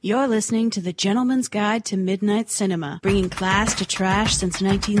You're listening to The Gentleman's Guide to Midnight Cinema, bringing class to trash since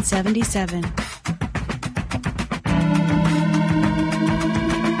 1977.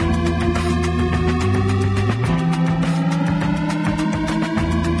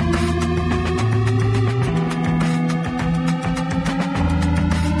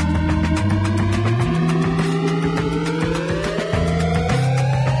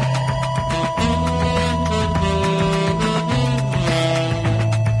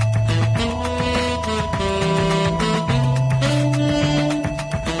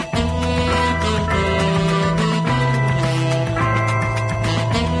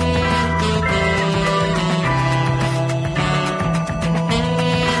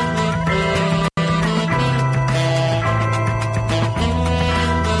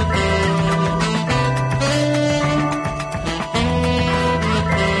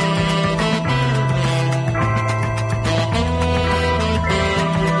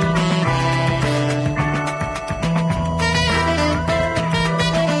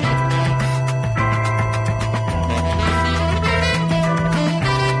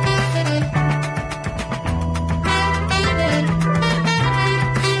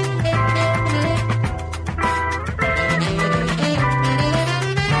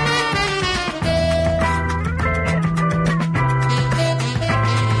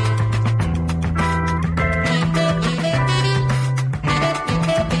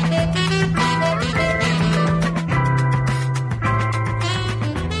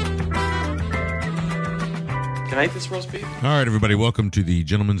 All right, everybody, welcome to the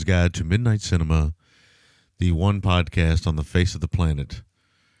Gentleman's Guide to Midnight Cinema, the one podcast on the face of the planet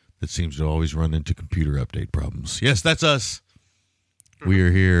that seems to always run into computer update problems. Yes, that's us. We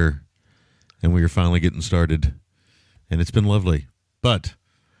are here, and we are finally getting started, and it's been lovely. But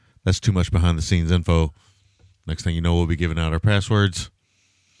that's too much behind-the-scenes info. Next thing you know, we'll be giving out our passwords.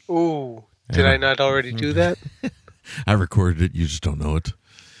 Ooh, did I not already do that? I recorded it. You just don't know it.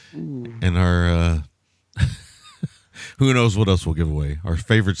 Ooh. And our... who knows what else we'll give away? Our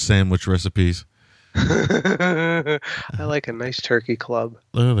favorite sandwich recipes. I like a nice turkey club.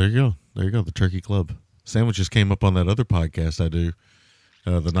 Oh, there you go. There you go. The turkey club. Sandwiches came up on that other podcast I do.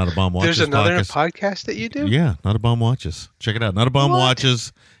 The Not a Bomb Watches podcast. There's another podcast that you do? Yeah, Not a Bomb Watches. Check it out. Not a Bomb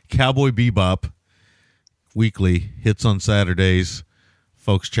Watches. Cowboy Bebop. Weekly. Hits on Saturdays.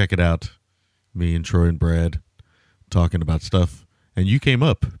 Folks, check it out. Me and Troy and Brad talking about stuff. And you came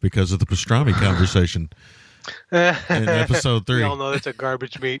up because of the pastrami conversation. In episode 3. We all know that's a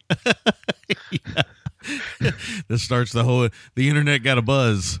garbage meat. This starts the internet got a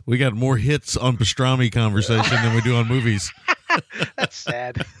buzz. We got more hits on pastrami conversation than we do on movies. That's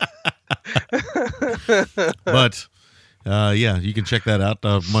sad. But yeah, you can check that out.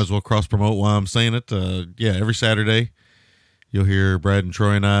 Might as well cross promote while I'm saying it. Yeah, every Saturday you'll hear Brad and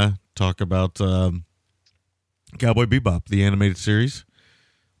Troy and I talk about Cowboy Bebop, the animated series.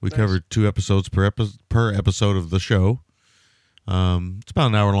 We covered 2 episodes per episode of the show. It's about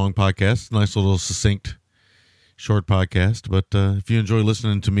an hour-long podcast. Nice little succinct, short podcast. But if you enjoy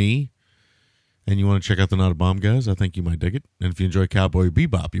listening to me and you want to check out the Not a Bomb guys, I think you might dig it. And if you enjoy Cowboy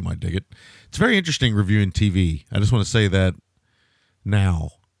Bebop, you might dig it. It's very interesting reviewing TV. I just want to say that now.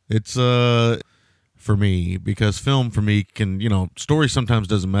 It's for me, because film for me can, story sometimes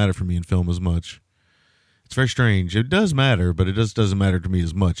doesn't matter for me in film as much. It's very strange. It does matter, but it just doesn't matter to me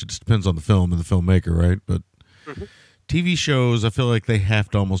as much. It just depends on the film and the filmmaker, right? But TV shows, I feel like they have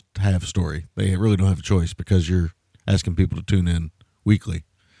to almost have story. They really don't have a choice because you're asking people to tune in weekly.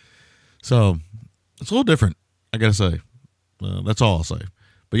 So it's a little different, I got to say. That's all I'll say.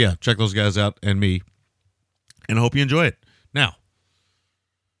 But yeah, check those guys out and me, and I hope you enjoy it. Now,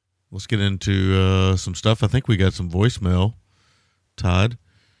 let's get into some stuff. I think we got some voicemail, Todd.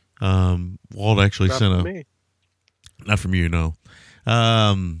 Walt actually not from you, no.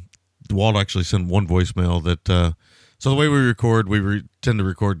 Walt actually sent one voicemail that, so the way we record, tend to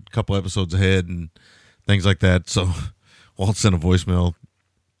record a couple episodes ahead and things like that. So Walt sent a voicemail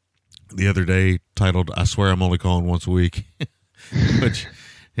the other day titled, "I swear I'm only calling once a week," which,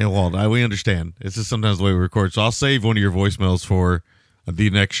 Walt, we understand. It's just sometimes the way we record. So I'll save one of your voicemails for the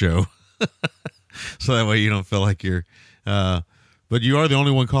next show. So that way you don't feel like you're, but you are the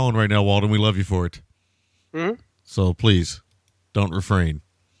only one calling right now, Walt, and we love you for it. Mm-hmm. So please, don't refrain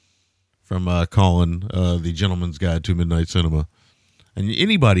from calling the Gentleman's Guide to Midnight Cinema. And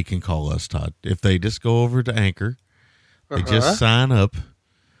anybody can call us, Todd. If they just go over to Anchor, they just sign up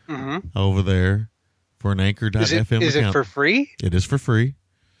over there for an Anchor.fm account. Is it for free? It is for free.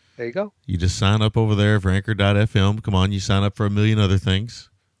 There you go. You just sign up over there for Anchor.fm. Come on, you sign up for a million other things.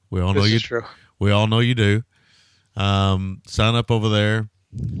 We all know you. True. We all know you do. Sign up over there.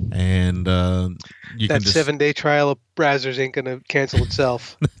 And you That can just 7-day trial of Brazzers ain't going to cancel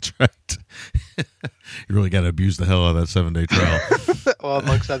itself. That's right. You really got to abuse the hell out of that 7-day trial. Well,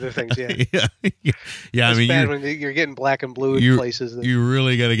 amongst other things, yeah. yeah. I It's mean, bad when you're getting black and blue in places. You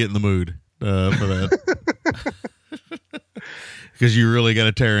really got to get in the mood for that, because you really got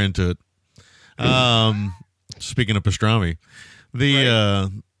to tear into it. Speaking of pastrami,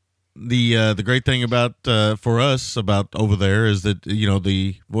 the great thing about for us about over there is that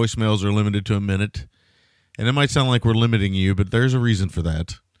the voicemails are limited to a minute, and it might sound like we're limiting you, but there's a reason for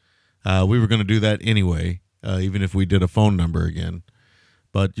that. We were going to do that anyway, even if we did a phone number again.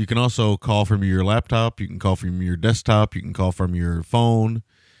 But you can also call from your laptop. You can call from your desktop. You can call from your phone,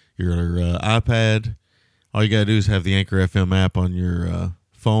 your iPad. All you got to do is have the Anchor FM app on your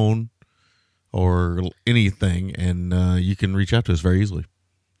phone or anything, and you can reach out to us very easily.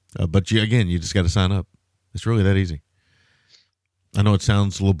 But you just got to sign up. It's really that easy. I know it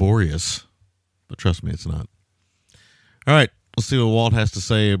sounds laborious, but trust me, it's not. All right, let's see what Walt has to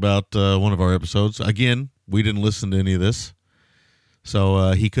say about one of our episodes. Again, we didn't listen to any of this,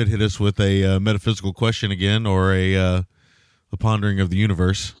 so he could hit us with a metaphysical question again, or a pondering of the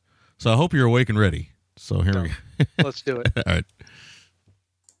universe. So I hope you're awake and ready. So here we go. Let's do it. All right.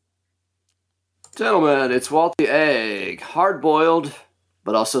 Gentlemen, it's Walt the Egg. Hard-boiled,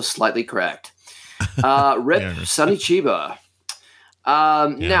 but also slightly cracked. Rip Sonny Chiba.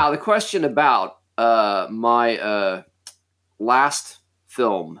 Now, the question about my last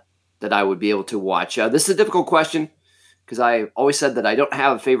film that I would be able to watch. This is a difficult question because I always said that I don't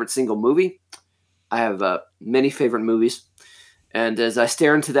have a favorite single movie. I have many favorite movies. And as I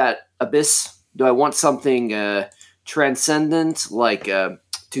stare into that abyss, do I want something transcendent like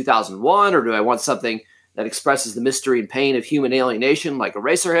 2001, or do I want something that expresses the mystery and pain of human alienation like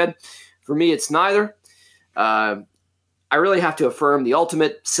Eraserhead? For me, it's neither. I really have to affirm the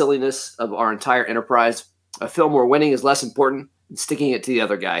ultimate silliness of our entire enterprise. A film where winning is less important than sticking it to the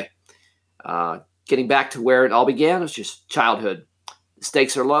other guy. Getting back to where it all began was just childhood. The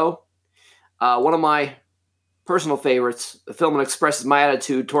stakes are low. One of my personal favorites, a film that expresses my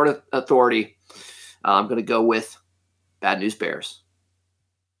attitude toward authority. I'm going to go with Bad News Bears.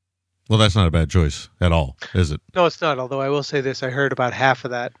 Well, that's not a bad choice at all, is it? No, it's not. Although I will say this, I heard about half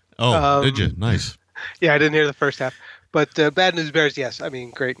of that. Oh, did you? Nice. Yeah, I didn't hear the first half. But Bad News Bears, yes. I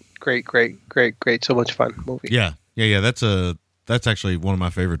mean, great. So much fun movie. Yeah. That's actually one of my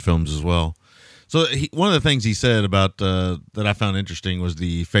favorite films as well. So one of the things he said about that I found interesting was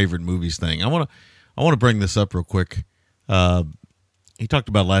the favorite movies thing. I want to bring this up real quick. He talked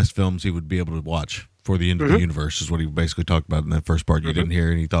about last films he would be able to watch for the end of the universe is what he basically talked about in that first part you didn't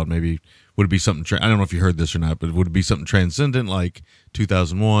hear, and he thought maybe would it be something I don't know if you heard this or not, but would it be something transcendent like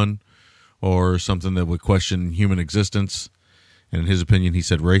 2001 or something that would question human existence? And in his opinion, he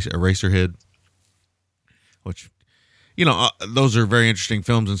said Eraserhead, which those are very interesting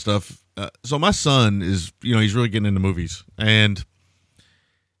films and stuff. So my son is he's really getting into movies, and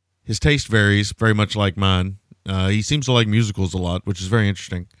his taste varies very much like mine. He seems to like musicals a lot, which is very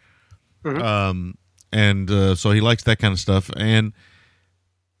interesting. So he likes that kind of stuff. And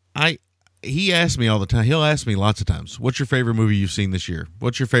he asks me all the time. He'll ask me lots of times, "What's your favorite movie you've seen this year?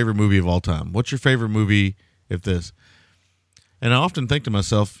 What's your favorite movie of all time? What's your favorite movie if this?" And I often think to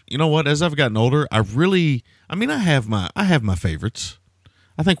myself, you know what? As I've gotten older, I have my favorites.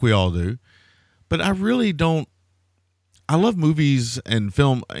 I think we all do, but I really don't. I love movies and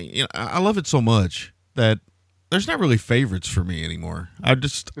film. I love it so much that there's not really favorites for me anymore. I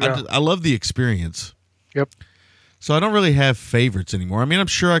love the experience. Yep. So I don't really have favorites anymore. I mean, I'm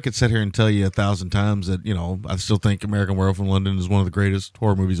sure I could sit here and tell you 1,000 times that I still think American Werewolf in London is one of the greatest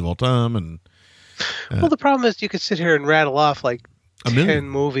horror movies of all time. And well, the problem is you could sit here and rattle off like 10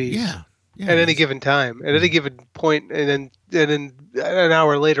 movies. Yeah, at any given time, at any given point, and then an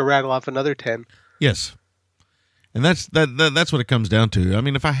hour later rattle off another 10. Yes. And that's what it comes down to. I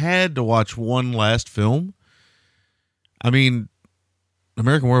mean, if I had to watch one last film, I mean,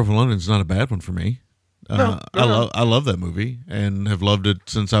 American Werewolf in London is not a bad one for me. I love that movie and have loved it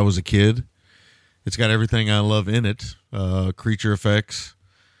since I was a kid. It's got everything I love in it: creature effects,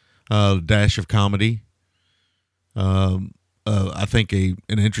 dash of comedy. I think an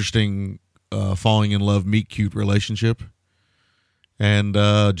interesting falling in love, meet cute relationship, and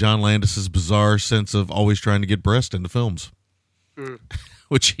John Landis's bizarre sense of always trying to get breast into films.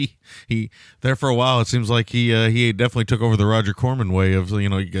 Which he there for a while. It seems like he definitely took over the Roger Corman way of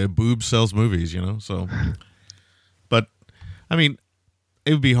boobs sells movies. So, but I mean,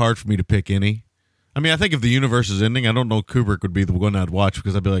 it would be hard for me to pick any. I mean, I think if the universe is ending, I don't know Kubrick would be the one I'd watch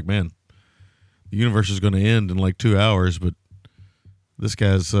because I'd be like, man, the universe is going to end in like 2 hours, but this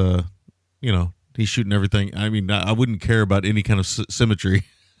guy's, he's shooting everything. I mean, I wouldn't care about any kind of symmetry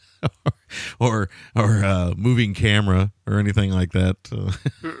or moving camera or anything like that.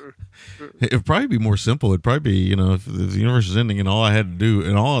 It'd probably be more simple. It'd probably be, if the universe is ending and all I had to do,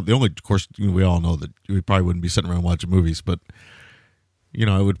 and of course, we all know that we probably wouldn't be sitting around watching movies, but, it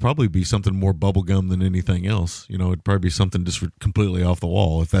would probably be something more bubblegum than anything else. It'd probably be something just completely off the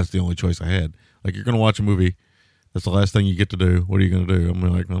wall if that's the only choice I had. Like, you're going to watch a movie. That's the last thing you get to do. What are you going to do? I'm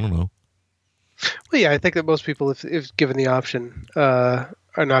like, I don't know. Well, yeah, I think that most people, if given the option, are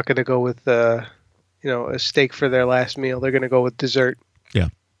not going to go with, a steak for their last meal. They're going to go with dessert. Yeah.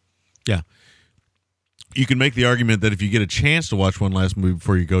 Yeah. You can make the argument that if you get a chance to watch one last movie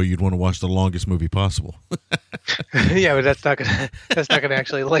before you go, you'd want to watch the longest movie possible. Yeah, but that's not gonna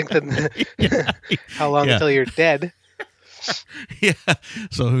actually lengthen how long until you're dead. Yeah.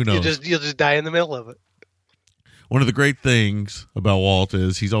 So who knows? You'll just die in the middle of it. One of the great things about Walt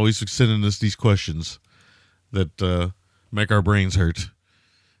is he's always sending us these questions that make our brains hurt.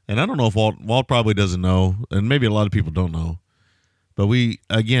 And I don't know if Walt probably doesn't know, and maybe a lot of people don't know. But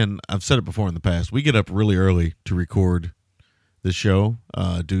I've said it before in the past, we get up really early to record this show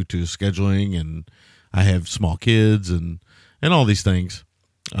due to scheduling, and I have small kids and all these things.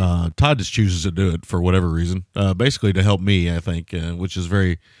 Todd just chooses to do it for whatever reason, basically to help me, I think, which is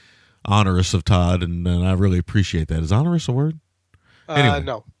very onerous of Todd, and I really appreciate that. Is onerous a word? Anyway,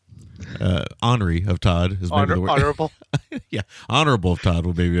 no. Honorary of Todd is maybe the word. Honorable? Yeah, honorable of Todd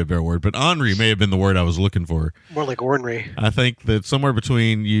would maybe be a better word, but honorary may have been the word I was looking for. More like ornery. I think that somewhere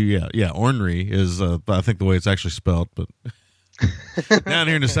between ornery is, I think, the way it's actually spelled, but down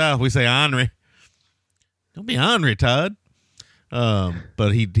here in the South, we say honorary. Don't be honorary, Todd.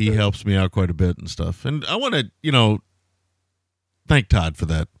 But he helps me out quite a bit and stuff. And I want to, thank Todd for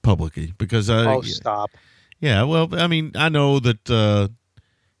that publicly because stop. Yeah, well, I mean, I know that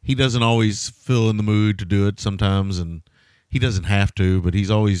he doesn't always feel in the mood to do it sometimes, and he doesn't have to, but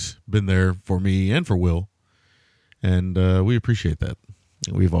he's always been there for me and for Will, and we appreciate that.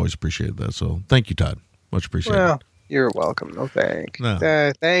 We've always appreciated that, so thank you, Todd. Much appreciated. Well, you're welcome. No, thank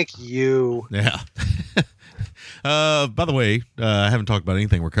you. Yeah. By the way, I haven't talked about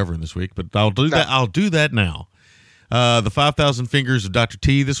anything we're covering this week, but I'll do that. I'll do that now. The 5,000 Fingers of Dr.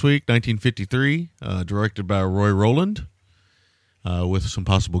 T this week, 1953, directed by Roy Rowland, with some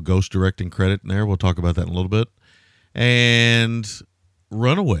possible ghost directing credit in there. We'll talk about that in a little bit. And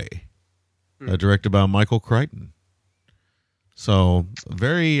Runaway, directed by Michael Crichton. So,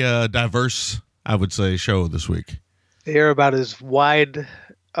 very diverse, I would say, show this week. They're about as wide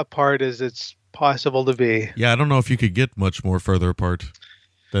apart as it's possible to be. Yeah, I don't know if you could get much more further apart.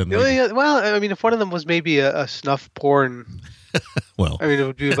 Well, I mean, if one of them was maybe a snuff porn, well, I mean, it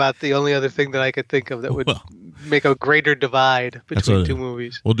would be about the only other thing that I could think of that would make a greater divide between two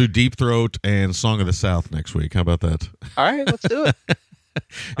movies. We'll do Deep Throat and Song of the South next week. How about that? All right, let's do it.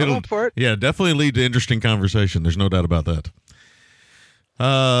 I'm up for it. Yeah, definitely lead to interesting conversation. There's no doubt about that.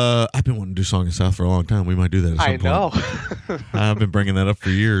 I've been wanting to do Song of the South for a long time. We might do that at some point. I know. I've been bringing that up for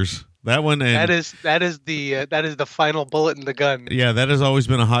years. That one, and that is the final bullet in the gun. Yeah, that has always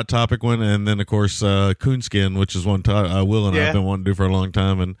been a hot topic one, and then of course Coonskin, which is one Will and I have been wanting to do for a long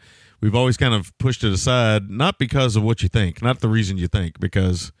time, and we've always kind of pushed it aside, not because of what you think, not the reason you think,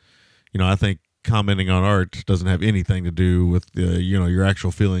 because I think commenting on art doesn't have anything to do with your actual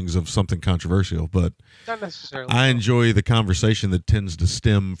feelings of something controversial, but not necessarily. I enjoy the conversation that tends to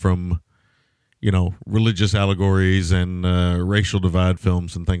stem from religious allegories and racial divide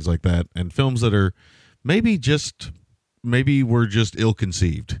films and things like that, and films that are maybe were just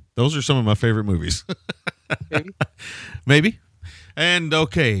ill-conceived. Those are some of my favorite movies. Maybe. And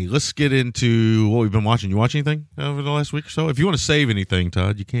okay, let's get into what we've been watching. You watch anything over the last week or so? If you want to save anything,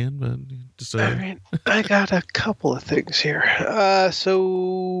 Todd, you can. But just I mean, I got a couple of things here. The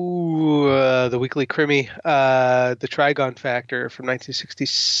Weekly Crimmy, The Trigon Factor from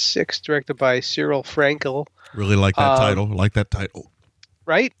 1966, directed by Cyril Frankel. Really like that title. Like that title.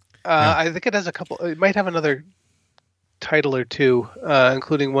 Right? Yeah. I think it has a couple. It might have another title or two,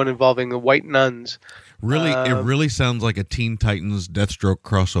 including one involving the white nuns. Really, it really sounds like a Teen Titans Deathstroke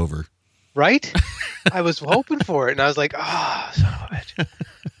crossover. Right? I was hoping for it, and I was like, son of a bitch.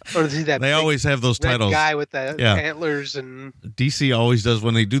 Or see that they always have those titles. Guy with the antlers and DC always does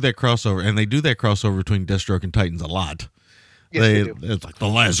when they do that crossover, and they do that crossover between Deathstroke and Titans a lot. Yes, they do. It's like the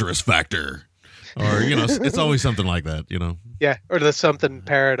Lazarus Factor, or it's always something like that. Yeah, or the something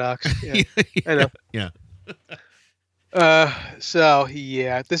paradox. Yeah. I know. Yeah.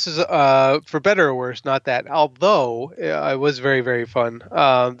 This is for better or worse, not that. Although it was very, very fun.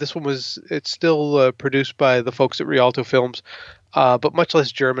 This one it's still produced by the folks at Rialto Films. but much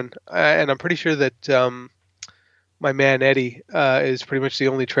less German. And I'm pretty sure that my man Eddie is pretty much the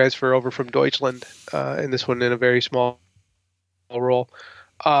only transfer over from Deutschland in this one in a very small role.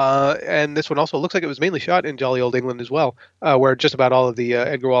 And this one also looks like it was mainly shot in jolly old England as well, where just about all of the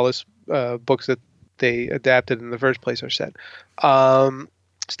Edgar Wallace books that they adapted in the first place are set.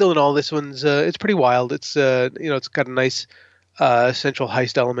 Still in all, this one's it's pretty wild. It's it's got a nice central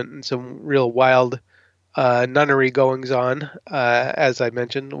heist element and some real wild nunnery goings on, as I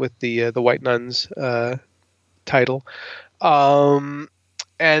mentioned with the White Nuns title. And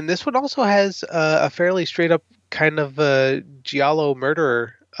this one also has a fairly straight up kind of giallo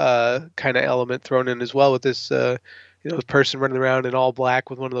murderer kind of element thrown in as well, with this this person running around in all black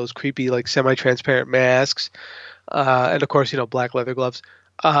with one of those creepy like semi-transparent masks, and of course black leather gloves.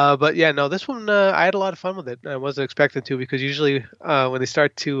 But yeah, no, this one I had a lot of fun with it. I wasn't expecting to, because usually when they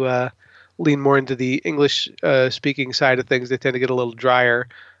start to lean more into the English speaking side of things, they tend to get a little drier,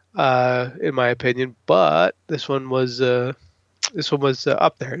 in my opinion. But this one was up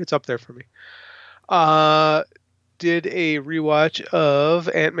there. It's up there for me. Did a rewatch of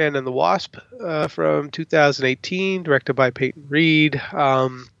Ant-Man and the Wasp from 2018, directed by Peyton Reed. Say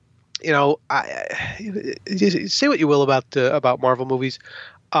what you will about Marvel movies,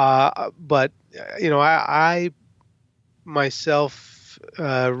 but I myself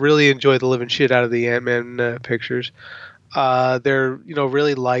really enjoy the living shit out of the Ant-Man pictures. They're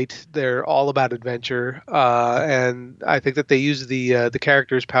really light. They're all about adventure, and I think that they use the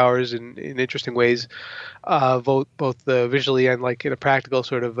characters' powers in interesting ways, both visually and like in a practical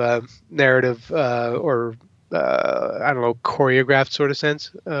sort of narrative or I don't know, choreographed sort of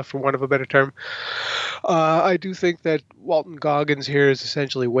sense, for want of a better term. I do think that Walton Goggins here is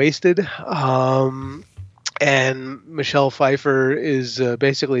essentially wasted. And Michelle Pfeiffer is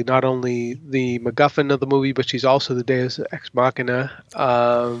basically not only the MacGuffin of the movie, but she's also the Deus Ex Machina.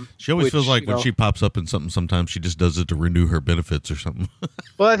 She always feels like when she pops up in something, sometimes she just does it to renew her benefits or something.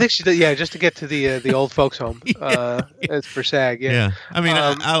 Well, I think she did, just to get to the old folks home. It's for SAG. Yeah. I mean,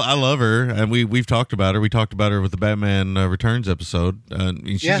 I love her, and we've talked about her. We talked about her with the Batman Returns episode.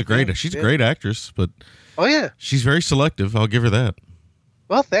 She's a great actress, but she's very selective. I'll give her that.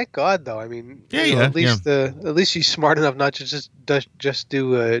 Well, thank God, though. I mean, at least she's smart enough not to just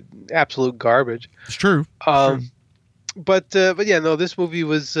do absolute garbage. It's true. But this movie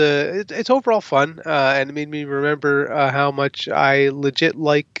was it's overall fun, and it made me remember how much I legit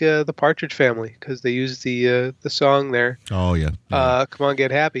like the Partridge Family, because they use the song there. Oh yeah. Come on,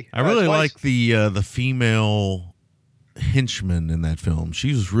 get happy. I really like the female henchman in that film.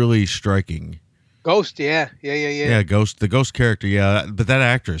 She was really striking. Ghost, yeah. Ghost, the Ghost character, but that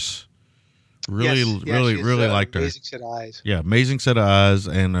actress, really liked her. Amazing set of eyes. Yeah, amazing set of eyes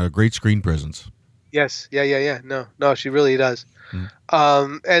and a great screen presence. Yes, yeah. No, she really does.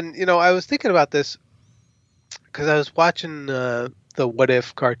 And I was thinking about this because I was watching the What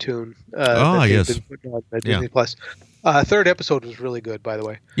If cartoon. Disney Plus. Third episode was really good, by the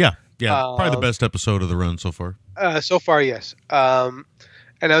way. Yeah, probably the best episode of the run so far. So far, yes.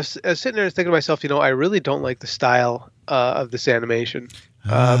 And I was sitting there thinking to myself, I really don't like the style of this animation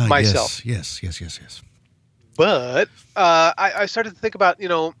myself. Yes. But I started to think about,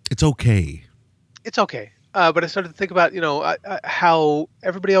 it's okay. It's okay. But I started to think about, how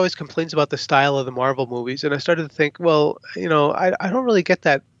everybody always complains about the style of the Marvel movies. And I started to think, well, I don't really get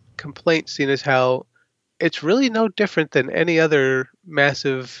that complaint, seeing as how it's really no different than any other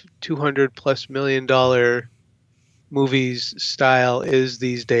massive $200+ million movies style is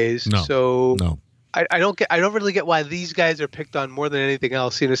these days. No. I don't really get why these guys are picked on more than anything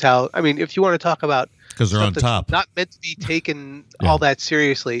else, seeing as how, I mean, if you want to talk about because they're on top, not meant to be taken all that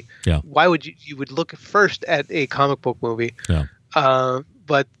seriously, why would you would look first at a comic book movie?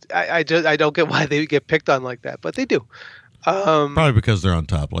 But I don't get why they get picked on like that, but they do. Probably because they're on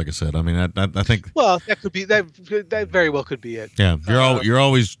top, like I said. I mean, I think. Well, that could be that very well could be it. Yeah, you're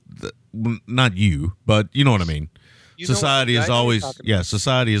always not you, but you know what I mean. Society is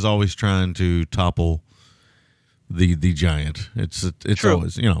always trying to topple the giant. It's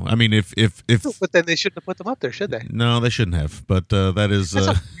always, I mean, if but then they shouldn't have put them up there, should they? No, they shouldn't have. But that's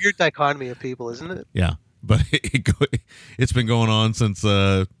a weird dichotomy of people, isn't it? Yeah, but it's been going on since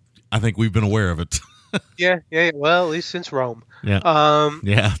I think we've been aware of it. Yeah. Well, at least since Rome.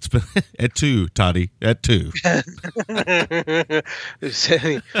 Yeah. It's been at 2, Toddy. At 2.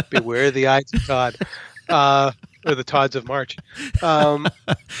 Beware the eyes of Todd. Or the Todds of March.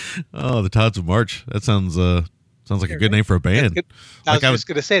 The Todds of March. That sounds like a good name for a band. I was just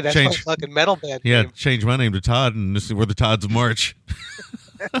going to say, that's my fucking metal band name. Yeah, change my name to Todd, and we're the Todds of March.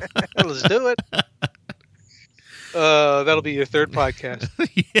 Let's do it. That'll be your third podcast.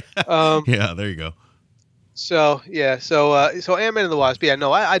 Yeah, there you go. So Ant-Man and the Wasp. Yeah,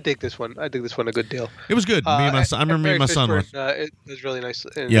 no, I dig this one. I dig this one a good deal. It was good. I remember me and my son was. It was really nice.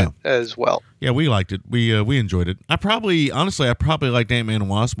 As well. Yeah, we liked it. We enjoyed it. I probably liked Ant-Man and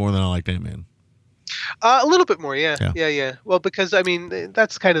Wasp more than I liked Ant-Man. A little bit more, yeah. Well, because I mean,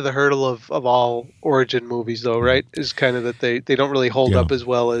 that's kind of the hurdle of all origin movies, though, right? Is kind of that they don't really hold up as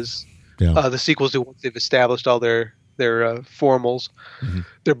well as the sequels do once they've established all their formals,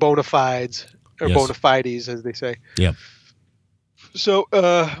 their bona fides or bona fides, as they say. Yeah. So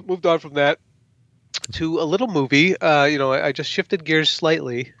moved on from that to a little movie. I just shifted gears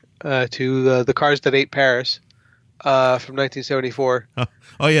slightly to the Cars That Ate Paris. From 1974.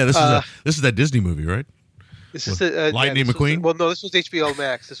 Oh yeah, this is that Disney movie, right? This is Lightning McQueen. No, this was HBO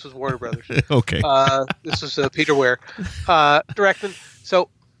Max. This was Warner Brothers. Okay. This was Peter Weir directing. So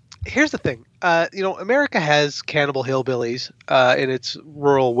here's the thing. America has cannibal hillbillies in its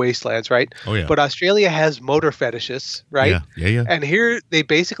rural wastelands, right? Oh yeah. But Australia has motor fetishists, right? Yeah. And here they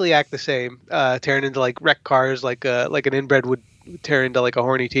basically act the same, tearing into like wrecked cars, like an inbred would tear into like a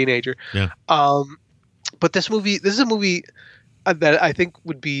horny teenager. Yeah. But this is a movie that I think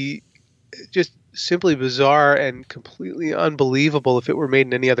would be just simply bizarre and completely unbelievable if it were made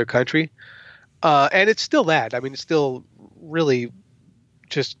in any other country. And it's still that. I mean, it's still really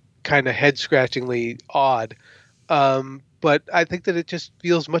just kind of head-scratchingly odd. But I think that it just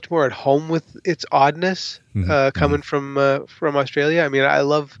feels much more at home with its oddness coming from Australia. I mean, I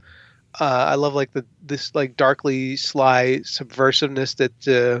love like this like darkly sly subversiveness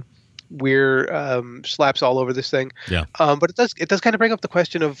that Weir slaps all over this thing. Yeah. But it does kind of bring up the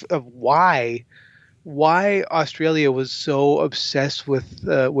question of why Australia was so obsessed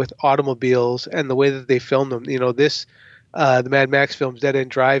with automobiles and the way that they filmed them. The Mad Max films, Dead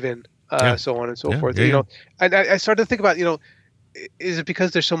End Drive-In, so on and so forth. And I started to think about, is it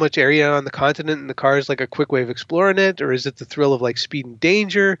because there's so much area on the continent and the car is like a quick way of exploring it, or is it the thrill of like speed and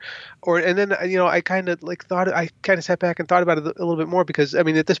danger? And then I kind of sat back and thought about it a little bit more, because I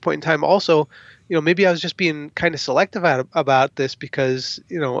mean at this point in time also, maybe I was just being kind of selective about this, because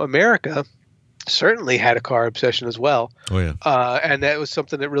America certainly had a car obsession as well. Oh yeah. And that was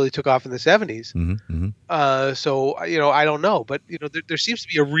something that really took off in the 70s. So I don't know, but there seems to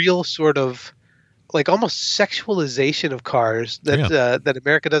be a real sort of like almost sexualization of cars that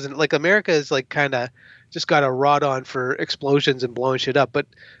America doesn't like. America is like kind of just got a rod on for explosions and blowing shit up, but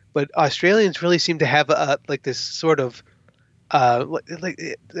Australians really seem to have like this sort of I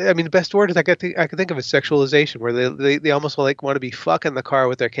mean the best word is I could think of is sexualization, where they almost like want to be fucking the car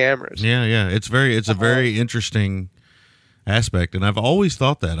with their cameras. Yeah. It's a very interesting aspect, and I've always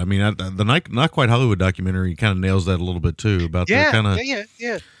thought that. I mean, the Not Quite Hollywood documentary kind of nails that a little bit too, about their kind of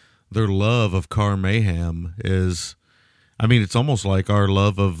their love of car mayhem is, I mean, it's almost like our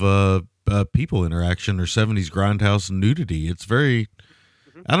love of people interaction or 70s grindhouse nudity. It's very,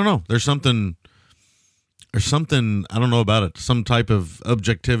 I don't know. There's something, I don't know about it, some type of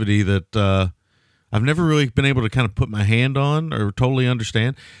objectivity that I've never really been able to kind of put my hand on or totally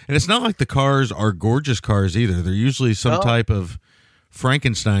understand. And it's not like the cars are gorgeous cars either. They're usually some type of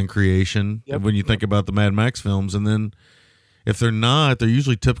Frankenstein creation when you think about the Mad Max films. And then if they're not, they're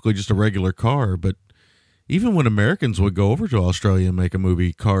usually typically just a regular car. But even when Americans would go over to Australia and make a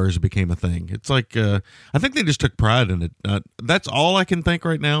movie, cars became a thing. It's like, I think they just took pride in it. That's all I can think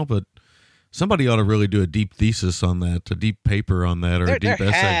right now, but somebody ought to really do a deep thesis on that, a deep paper on that, or a deep essay.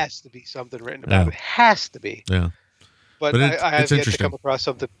 There has to be something written about it. It has to be. Yeah. But I have yet to come across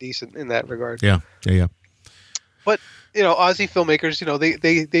something decent in that regard. Yeah. But Aussie filmmakers,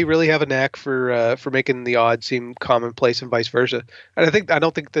 they really have a knack for making the odd seem commonplace and vice versa. And I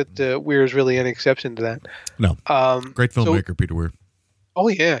don't think that Weir is really any exception to that. No. Great filmmaker, Peter Weir. Oh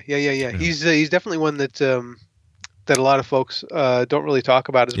yeah. He's definitely one that a lot of folks don't really talk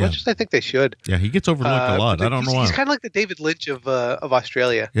about as much as I think they should. Yeah, he gets overlooked a lot. I don't know why. He's kind of like the David Lynch of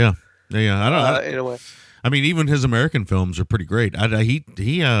Australia. Yeah. I don't. In a way. I mean, even his American films are pretty great. He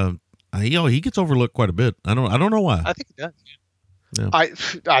gets overlooked quite a bit. I don't know why. I think he does. Yeah.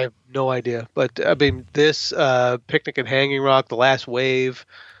 I have no idea, but I mean, this Picnic at Hanging Rock, The Last Wave.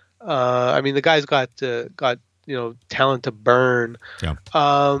 I mean, the guy's got talent to burn. Yeah.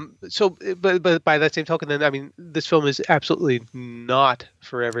 So, but by that same token, then I mean, this film is absolutely not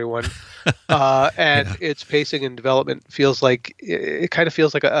for everyone, and its pacing and development feels like it kind of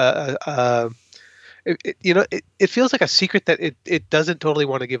feels like it feels like a secret that it doesn't totally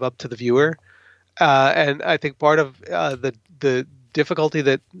want to give up to the viewer, and I think part of the difficulty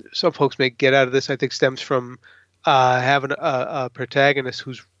that some folks may get out of this, I think, stems from having a protagonist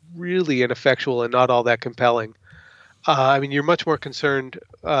who's really ineffectual and not all that compelling. I mean, you're much more concerned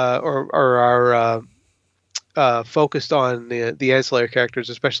or are focused on the ancillary characters,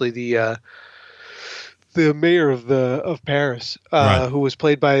 especially the mayor of Paris, Right. who was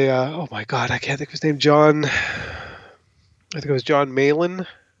played by oh my god, I can't think of his name. John. I think it was John Malin.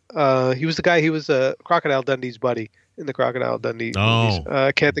 He was the guy. He was Crocodile Dundee's buddy in the Crocodile Dundee movies.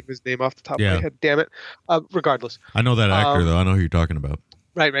 I can't think of his name off the top of my head. Damn it. Regardless, I know that actor though. I know who you're talking about.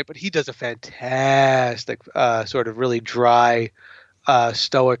 Right. But he does a fantastic sort of really dry,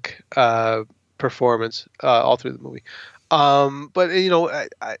 stoic performance all through the movie. But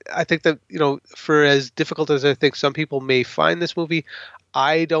I think that for as difficult as I think some people may find this movie,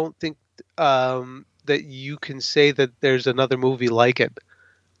 I don't think that you can say that there's another movie like it,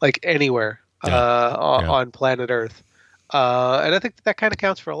 like anywhere on planet Earth. And I think that kind of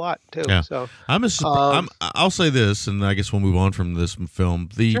counts for a lot too. Yeah. So I'll say this, and I guess we'll move on from this film.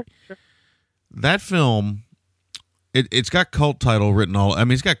 Sure. That film, it's got cult title written all. I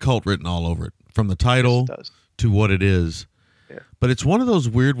mean, it's got cult written all over it, from the title to what it is. Yeah. But it's one of those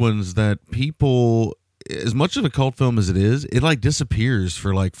weird ones that people, as much of a cult film as it is, it like disappears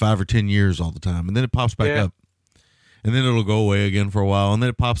for like 5 or 10 years all the time, and then it pops back up, and then it'll go away again for a while, and then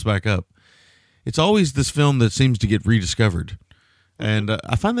it pops back up. It's always this film that seems to get rediscovered, and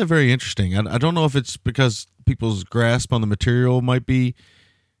I find that very interesting. I don't know if it's because people's grasp on the material might be,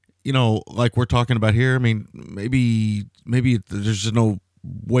 like we're talking about here. I mean, maybe there's just no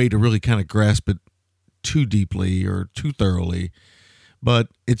way to really kind of grasp it too deeply or too thoroughly. But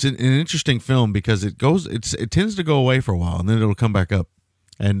it's an interesting film because it tends to go away for a while and then it'll come back up.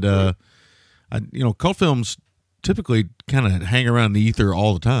 And cult films typically kind of hang around the ether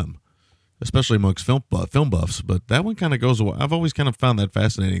all the time, especially amongst film buffs. But that one kind of goes away. I've always kind of found that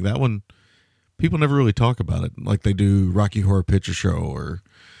fascinating. That one, people never really talk about it like they do Rocky Horror Picture Show or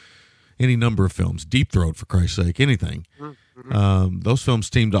any number of films. Deep Throat, for Christ's sake, anything. Mm-hmm. Those films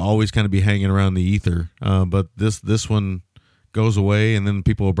seem to always kind of be hanging around the ether. But this one goes away, and then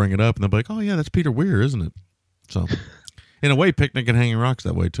people will bring it up, and they'll be like, "Oh yeah, that's Peter Weir, isn't it?" So, in a way, Picnic at Hanging Rock's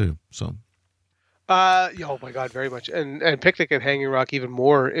that way too. So, oh my god, very much, and Picnic at Hanging Rock even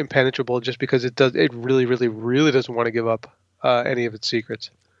more impenetrable, just because it really, really, really doesn't want to give up any of its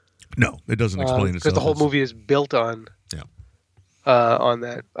secrets. No, it doesn't explain itself because the whole movie is built on on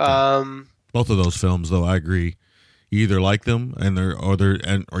that. Both of those films, though, I agree. You either like them,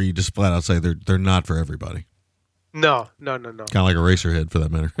 or you just flat out say they're not for everybody. No. Kind of like Eraserhead, for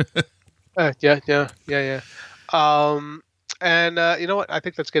that matter. Yeah. And you know what? I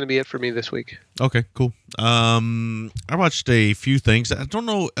think that's going to be it for me this week. Okay, cool. I watched a few things. I don't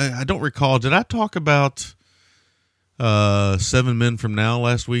know. I don't recall. Did I talk about 7 Men from Now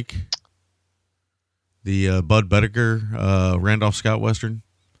last week? The Bud Boetticher, Randolph Scott Western?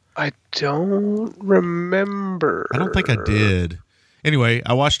 I don't remember. I don't think I did. Anyway,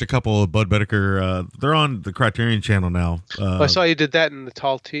 I watched a couple of Bud Boetticher. They're on the Criterion Channel now. I saw you did that in the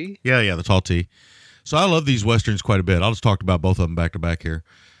Tall T. Yeah, the Tall T. So I love these Westerns quite a bit. I'll just talk about both of them back to back here.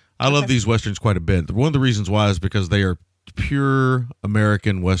 I love these Westerns quite a bit. One of the reasons why is because they are pure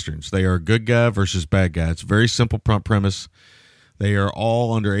American Westerns. They are good guy versus bad guy. It's a very simple premise. They are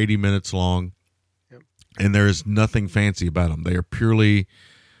all under 80 minutes long, and there is nothing fancy about them. They are purely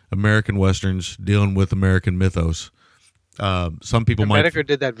American Westerns dealing with American mythos. Some people might. Boetticher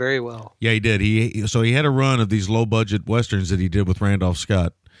did that very well. Yeah, he did. He had a run of these low budget Westerns that he did with Randolph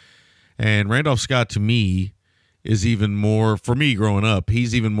Scott. And Randolph Scott, to me, is even more, for me growing up,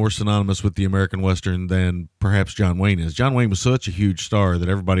 he's even more synonymous with the American Western than perhaps John Wayne is. John Wayne was such a huge star that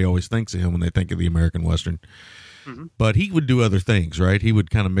everybody always thinks of him when they think of the American Western. Mm-hmm. But he would do other things, right? He would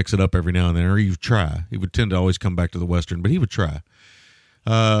kind of mix it up every now and then, or he would try. He would tend to always come back to the Western, but he would try.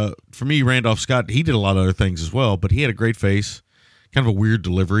 For me, Randolph Scott, he did a lot of other things as well, but he had a great face, kind of a weird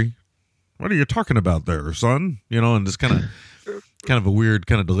delivery. What are you talking about there, son? And just kind of a weird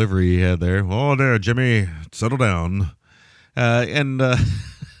kind of delivery he had there. Oh, there, Jimmy, settle down. Well,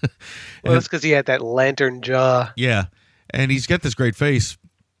 that's because he had that lantern jaw. Yeah, and he's got this great face.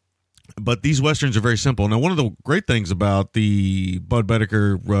 But these Westerns are very simple. Now, one of the great things about the Bud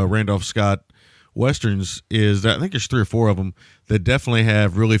Boetticher, Randolph Scott Westerns is that I think there's 3 or 4 of them that definitely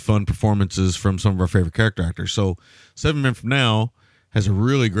have really fun performances from some of our favorite character actors. So 7 Men from Now has a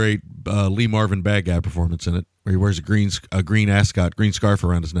really great Lee Marvin bad guy performance in it, where he wears a green ascot, green scarf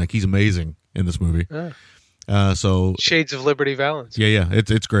around his neck. He's amazing in this movie. So Shades of Liberty Valance. Yeah,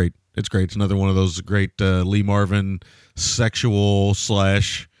 it's great. It's great. It's another one of those great Lee Marvin sexual /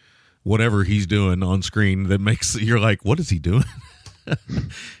 whatever he's doing on screen that makes you're like, what is he doing?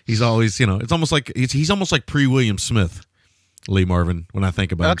 He's always, it's almost like he's almost like pre-William Smith Lee Marvin, when I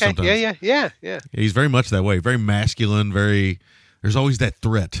think about him sometimes. Yeah. He's very much that way. Very masculine, there's always that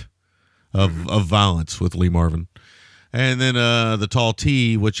threat of violence with Lee Marvin. And then the Tall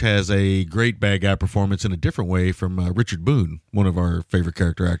T, which has a great bad guy performance in a different way from Richard Boone, one of our favorite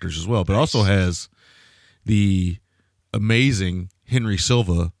character actors as well, but also has the amazing Henry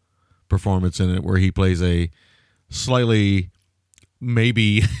Silva performance in it, where he plays a slightly,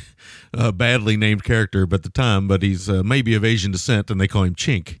 maybe badly named character at the time, but he's maybe of Asian descent, and they call him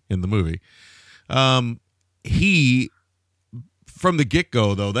Chink in the movie. He... From the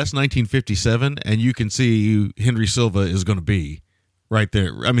get-go, though, that's 1957, and you can see who Henry Silva is going to be right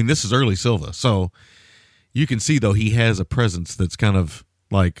there. I mean, this is early Silva, so you can see, though, he has a presence that's kind of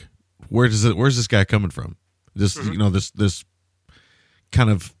like, where's this guy coming from? This, this kind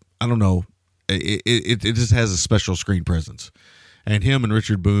of, I don't know, it just has a special screen presence. And him and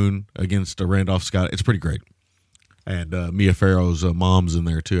Richard Boone against Randolph Scott, it's pretty great. And Mia Farrow's mom's in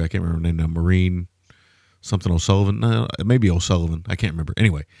there, too. I can't remember her name now, Maureen something O'Sullivan. No, maybe O'Sullivan. I can't remember.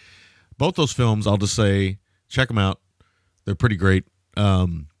 Anyway, both those films, I'll just say, check them out. They're pretty great. I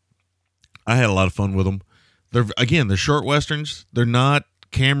had a lot of fun with them. They're short westerns. They're not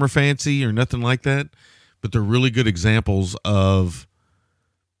camera fancy or nothing like that, but they're really good examples of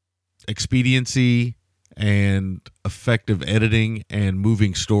expediency and effective editing and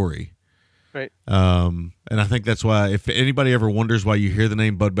moving story. Right. And I think that's why, if anybody ever wonders why you hear the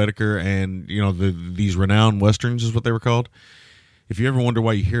name Bud Bedecker and, these renowned westerns is what they were called. If you ever wonder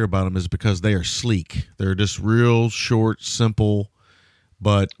why you hear about them, is because they are sleek. They're just real short, simple,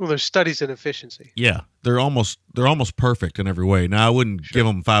 but they're studies in efficiency. Yeah. They're almost perfect in every way. Now, I wouldn't give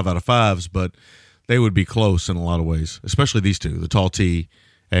them 5 out of 5s, but they would be close in a lot of ways, especially these two, the Tall T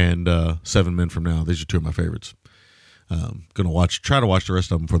and 7 Men From Now. These are two of my favorites. Try to watch the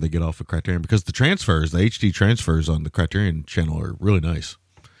rest of them before they get off of Criterion, because the HD transfers on the Criterion channel are really nice.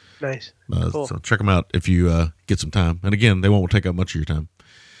 Nice. Cool. So check them out if you get some time. And again, they won't take up much of your time.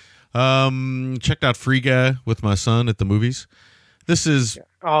 Checked out Free Guy with my son at the movies. This is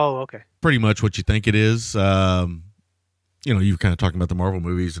pretty much what you think it is. You were kind of talking about the Marvel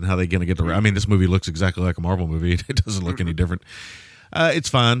movies and how they're going to get the... I mean, this movie looks exactly like a Marvel movie. It doesn't look any different. It's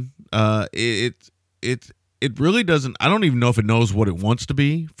fine. It really doesn't. I don't even know if it knows what it wants to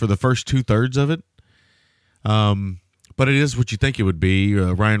be for the first 2/3 of it. But it is what you think it would be.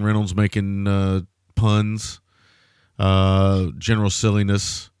 Ryan Reynolds making puns, general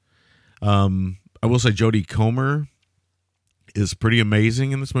silliness. I will say Jodie Comer is pretty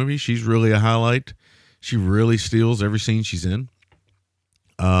amazing in this movie. She's really a highlight. She really steals every scene she's in.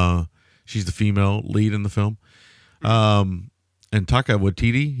 She's the female lead in the film. And Taika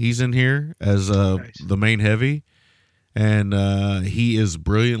Waititi, he's in here as the main heavy, and he is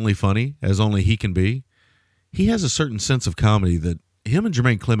brilliantly funny, as only he can be. He has a certain sense of comedy that him and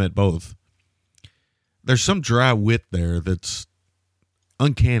Jermaine Clement both, there's some dry wit there that's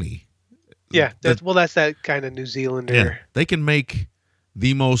uncanny. Yeah, that's that kind of New Zealander. Yeah, they can make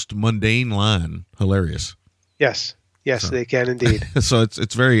the most mundane line hilarious. Yes, they can indeed. So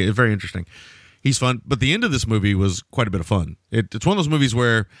it's very interesting. He's fun, but the end of this movie was quite a bit of fun. It's one of those movies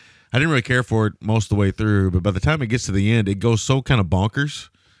where I didn't really care for it most of the way through, but by the time it gets to the end, it goes so kind of bonkers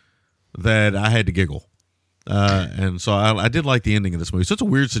that I had to giggle. And so I did like the ending of this movie. So it's a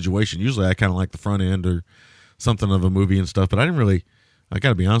weird situation. Usually I kind of like the front end or something of a movie and stuff, but I got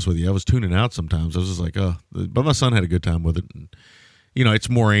to be honest with you, I was tuning out sometimes. I was just like, but my son had a good time with it. And, it's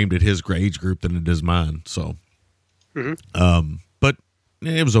more aimed at his age group than it is mine. So, but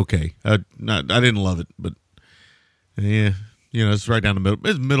it was okay. I didn't love it, but yeah, it's right down the middle.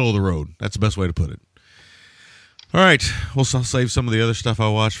 It's middle of the road. That's the best way to put it. All right. Well, so I'll save some of the other stuff I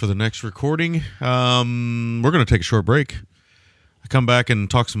watched for the next recording. We're going to take a short break. I come back and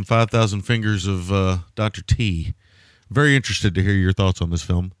talk some 5,000 Fingers of Dr. T. Very interested to hear your thoughts on this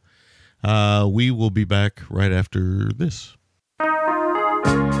film. We will be back right after this.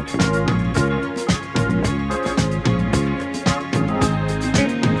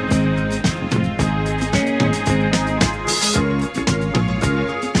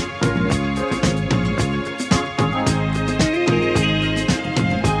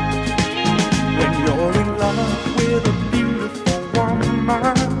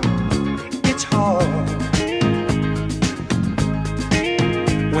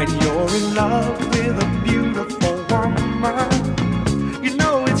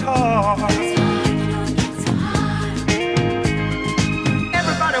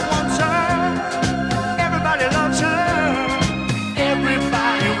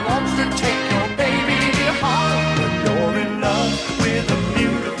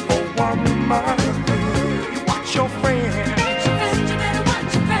 Watch your friends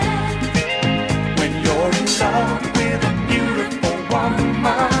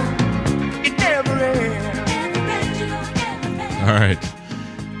right.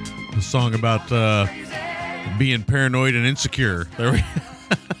 A song about being paranoid and insecure. There we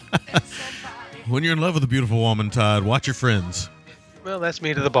When you're in love with a beautiful woman, Todd, watch your friends. Well, that's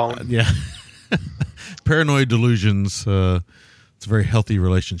me to the bone. Yeah. Paranoid delusions. It's a very healthy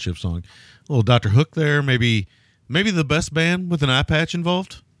relationship song. A little Dr. Hook there. Maybe the best band with an eye patch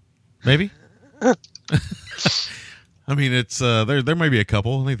involved. Maybe. I mean, it's there may be a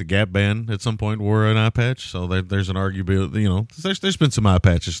couple. I think the Gap Band at some point wore an eye patch, so there's an argument. There's been some eye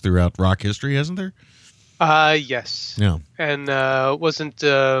patches throughout rock history, hasn't there? Yes. Yeah. And wasn't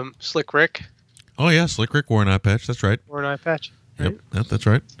Slick Rick? Oh yeah, Slick Rick wore an eye patch. That's right. Wore an eye patch. Right? Yep, that's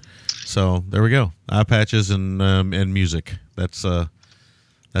right. So there we go. Eye patches and music. That's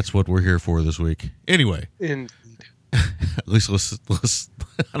what we're here for this week. Anyway. At least let's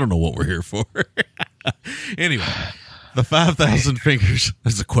I don't know what we're here for. Anyway, the 5,000 fingers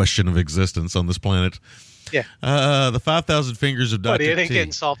is a question of existence on this planet. Yeah. The 5,000 fingers of Dr. Buddy, it ain't T.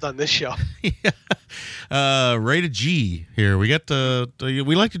 getting solved on this show. Yeah. Rated G here. We like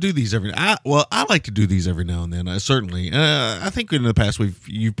to do these I like to do these every now and then. Certainly. I think in the past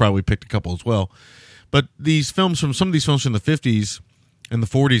you've probably picked a couple as well. But some of these films from the 50s and the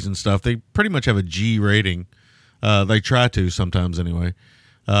 40s and stuff, they pretty much have a G rating. They try to sometimes anyway.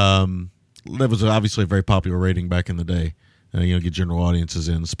 That was obviously a very popular rating back in the day. Get general audiences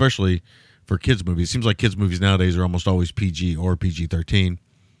in, especially for kids movies. It seems like kids movies nowadays are almost always PG or PG-13,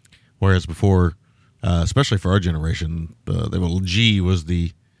 whereas before, especially for our generation, G was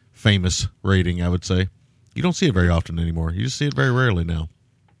the famous rating, I would say. You don't see it very often anymore. You just see it very rarely now.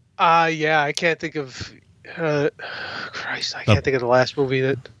 Yeah, I can't think of... Christ, I can't think of the last movie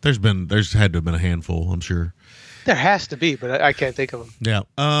that... There's had to have been a handful, I'm sure. There has to be, but I can't think of them. Yeah.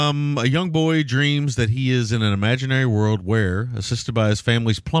 A young boy dreams that he is in an imaginary world where, assisted by his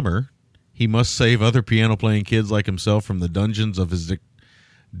family's plumber, he must save other piano-playing kids like himself from the dungeons of his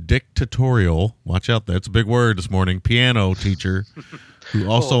dictatorial, watch out, that's a big word this morning, piano teacher, who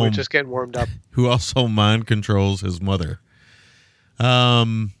also... we're just getting warmed up. Who also mind controls his mother.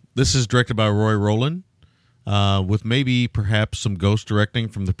 This is directed by Roy Rowland, with perhaps some ghost directing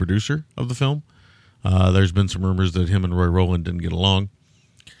from the producer of the film. There's been some rumors that him and Roy Rowland didn't get along.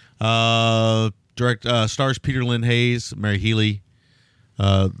 Stars Peter Lynn Hayes, Mary Healy.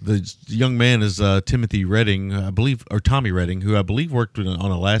 The young man is Timothy Redding, I believe, or Tommy Redding, who I believe worked on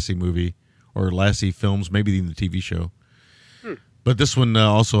a Lassie movie or Lassie films, maybe even the TV show. But this one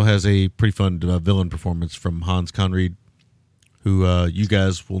also has a pretty fun villain performance from Hans Conried, who you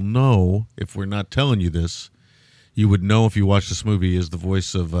guys will know if we're not telling you this. You would know if you watched this movie is the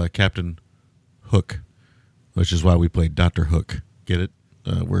voice of Captain Hook, which is why we played Dr. Hook. Get it?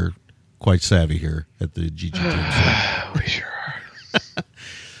 We're quite savvy here at the GG team. We sure are.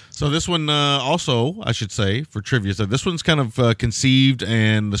 So this one also, I should say, for trivia, so this one's kind of conceived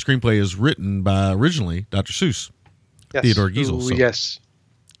and the screenplay is written by originally Dr. Seuss, yes. Theodore Geisel. So. Yes.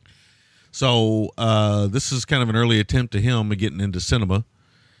 So this is kind of an early attempt to him at getting into cinema,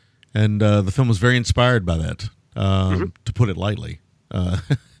 and the film was very inspired by that, to put it lightly.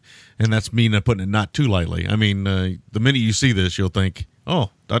 And that's me not putting it not too lightly. I mean, the minute you see this, you'll think,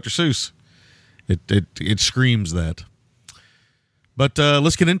 oh, Dr. Seuss. It screams that. But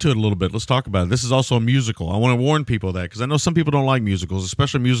let's get into it a little bit. Let's talk about it. This is also a musical. I want to warn people of that because I know some people don't like musicals,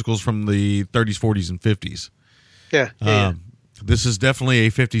 especially musicals from the 30s, 40s, and 50s. Yeah. This is definitely a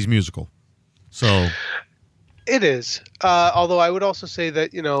 50s musical. So it is. Although I would also say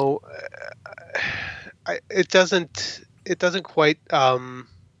that, it doesn't quite...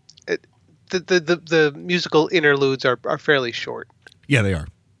 The musical interludes are fairly short. Yeah, they are.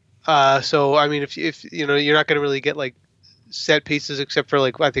 So I mean, if you're not going to really get like set pieces except for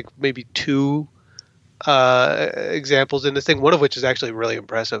like I think maybe two examples in this thing, one of which is actually really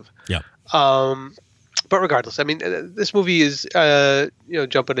impressive. Yeah. But regardless, I mean, this movie is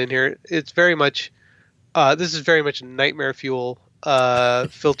jumping in here. It's very much this is very much nightmare fuel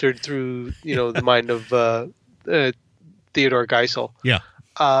filtered through the mind of Theodore Geisel. Yeah.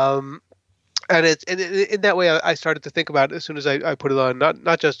 And it's in that way I started to think about it as soon as I put it on,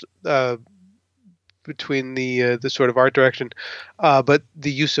 not just between the sort of art direction, but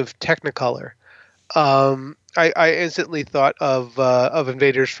the use of Technicolor. I instantly thought of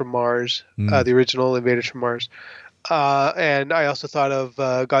Invaders from Mars, the original Invaders from Mars, and I also thought of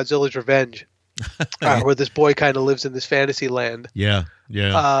Godzilla's Revenge, where this boy kind of lives in this fantasy land. Yeah.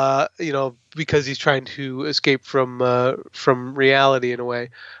 Because he's trying to escape from reality in a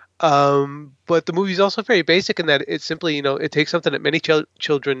way. But the movie is also very basic in that it's simply, it takes something that many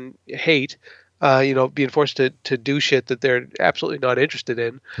children hate, being forced to do shit that they're absolutely not interested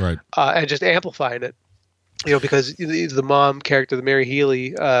in, right? And just amplifying it. Because the mom character, the Mary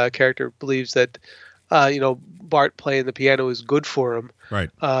Healy character, believes that Bart playing the piano is good for him. Right.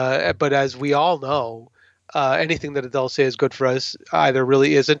 But as we all know, anything that adults say is good for us either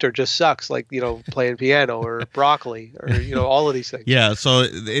really isn't or just sucks, like playing piano or broccoli or all of these things. Yeah, so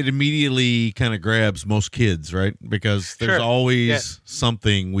it immediately kind of grabs most kids, right? Because there's always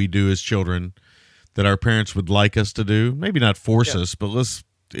something we do as children that our parents would like us to do. Maybe not force us, but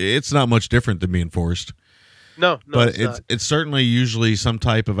it's not much different than being forced. No, but it's certainly usually some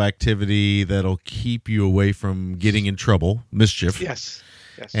type of activity that'll keep you away from getting in trouble, mischief. Yes.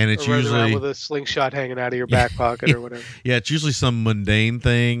 And it's running usually around with a slingshot hanging out of your back pocket or whatever. Yeah, it's usually some mundane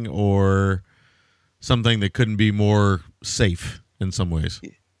thing or something that couldn't be more safe in some ways.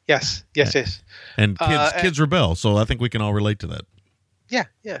 Yes. And kids rebel, so I think we can all relate to that. Yeah.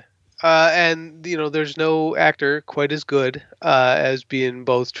 And there's no actor quite as good as being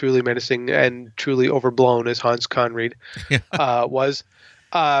both truly menacing and truly overblown as Hans Conried was.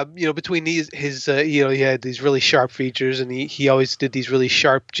 Between his he had these really sharp features, and he always did these really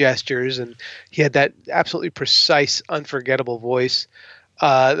sharp gestures, and he had that absolutely precise, unforgettable voice.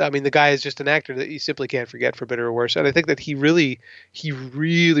 The guy is just an actor that you simply can't forget, for better or worse. And I think that he really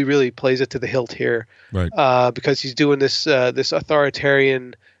plays it to the hilt here, right? Because he's doing this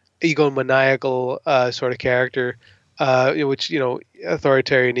authoritarian, egomaniacal sort of character. Which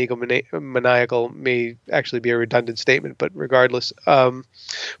authoritarian, egomaniacal may actually be a redundant statement, but regardless. But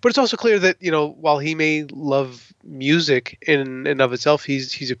it's also clear that while he may love music in and of itself,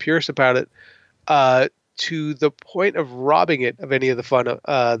 he's a purist about it, to the point of robbing it of any of the fun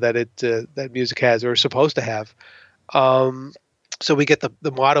that music has or is supposed to have. So we get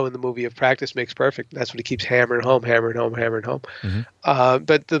the motto in the movie of practice makes perfect. That's what he keeps hammering home. Mm-hmm.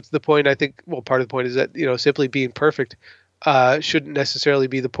 But the point, I think, part of the point is that, simply being perfect shouldn't necessarily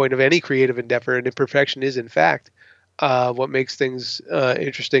be the point of any creative endeavor. And imperfection is, in fact, what makes things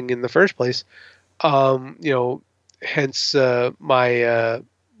interesting in the first place. Hence my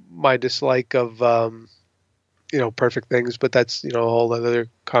dislike of, perfect things, but that's, a whole other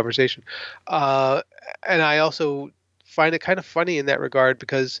conversation. And I also find it kind of funny in that regard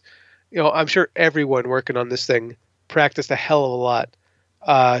because, I'm sure everyone working on this thing practiced a hell of a lot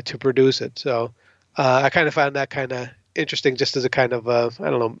to produce it. So I kind of found that kind of interesting, just as a kind of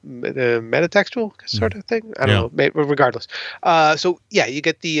metatextual sort of thing. I don't know. Regardless, you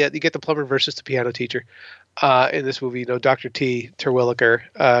get the plumber versus the piano teacher in this movie. Dr. T. Terwilliger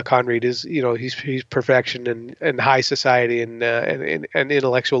Conried is he's perfection and high society and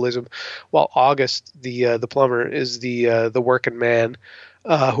intellectualism, while August the plumber is the working man,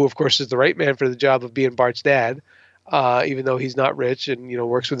 who of course is the right man for the job of being Bart's dad, even though he's not rich and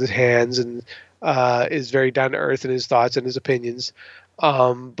works with his hands and is very down to earth in his thoughts and his opinions.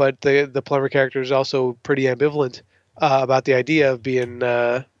 But the plumber character is also pretty ambivalent about the idea of being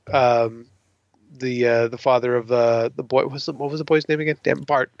the father of the boy. What was the boy's name again? Damn,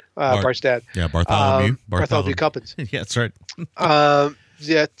 Bart. Bart's dad. Yeah, Bartholomew. Bartholomew Cuppins. Yeah, that's right. But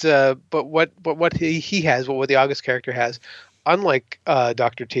what he has, what the August character has, unlike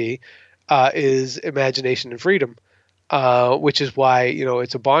Dr. T, is imagination and freedom. Which is why,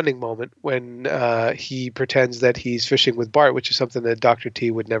 it's a bonding moment when he pretends that he's fishing with Bart, which is something that Dr. T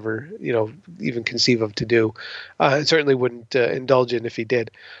would never, even conceive of to do, and certainly wouldn't indulge in if he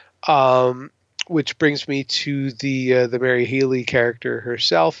did. Which brings me to the Mary Healy character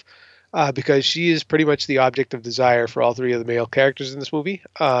herself, because she is pretty much the object of desire for all three of the male characters in this movie,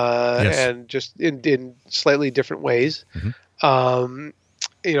 and just in slightly different ways. Mm-hmm.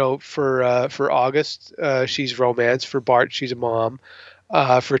 For August, she's romance. For Bart, she's a mom.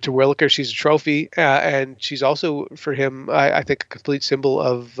 For Terwilliger, she's a trophy, and she's also, for him, I think, a complete symbol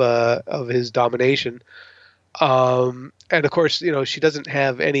of his domination. And of course, she doesn't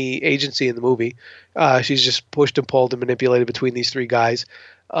have any agency in the movie. She's just pushed and pulled and manipulated between these three guys.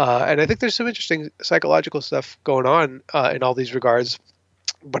 And I think there's some interesting psychological stuff going on in all these regards.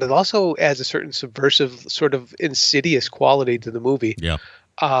 But it also adds a certain subversive, sort of insidious quality to the movie. Yeah.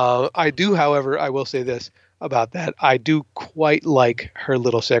 I do, however, I will say this about that. I do quite like her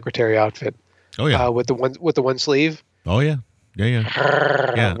little secretary outfit. Oh yeah. With the one sleeve. Oh yeah.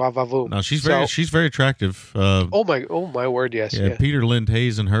 Yeah. No, she's very attractive. Oh my word, yes. Yeah. Peter Lind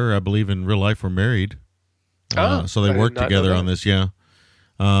Hayes and her, I believe, in real life were married. So they worked together on this. Yeah.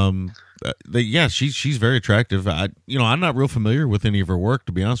 She's very attractive. I'm not real familiar with any of her work,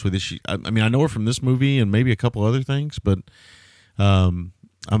 to be honest with you. I know her from this movie and maybe a couple other things, but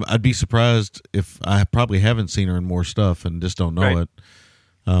I'd be surprised if I probably haven't seen her in more stuff and just don't know it.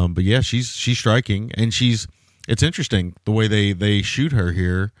 But yeah, she's striking, and it's interesting the way they shoot her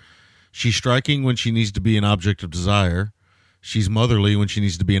here. She's striking when she needs to be an object of desire. She's motherly when she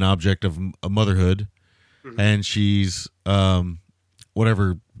needs to be an object of motherhood. Mm-hmm. And she's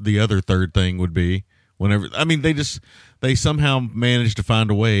whatever the other third thing would be. Whenever, I mean, they somehow manage to find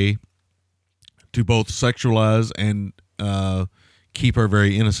a way to both sexualize and keep her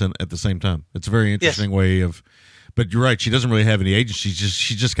very innocent at the same time. It's a very interesting way of. But you're right; she doesn't really have any agency.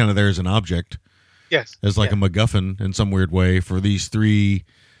 She's just kind of there as an object. Yes, as like a MacGuffin in some weird way for these three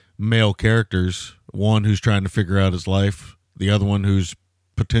male characters. One who's trying to figure out his life, the other one who's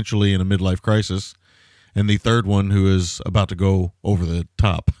potentially in a midlife crisis, and the third one who is about to go over the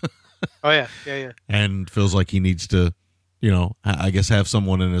top. Oh yeah. And feels like he needs to, I guess have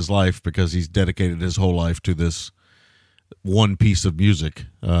someone in his life because he's dedicated his whole life to this one piece of music,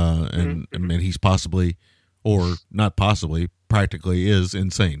 and he's possibly, or not possibly, practically is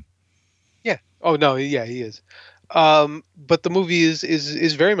insane. Yeah. Oh no. Yeah, he is. But the movie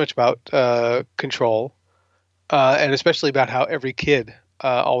is very much about control, and especially about how every kid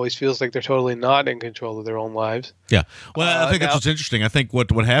always feels like they're totally not in control of their own lives. Yeah. Well, I think that's what's interesting. I think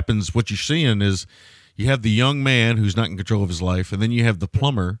what happens, what you're seeing is you have the young man who's not in control of his life, and then you have the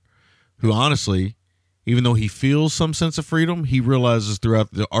plumber who honestly, even though he feels some sense of freedom, he realizes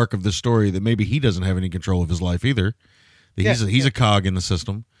throughout the arc of this story that maybe he doesn't have any control of his life either. That he's a cog in the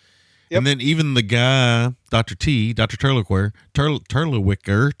system. Yep. And then even the guy, Dr. Terwilliger,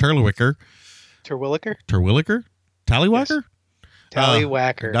 Tallywhacker? Tallywhacker.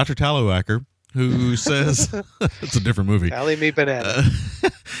 Dr. Tallywhacker, who says, it's a different movie. Tally me banana.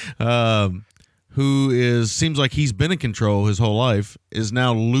 Seems like he's been in control his whole life, is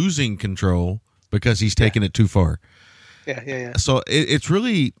now losing control because he's taken it too far. Yeah. So it's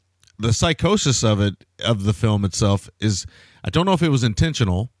really, the psychosis of the film itself is, I don't know if it was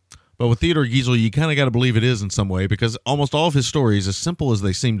intentional, but with Theodore Giesel, you kind of got to believe it is in some way, because almost all of his stories, as simple as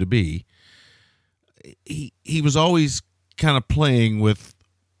they seem to be, he was always kind of playing with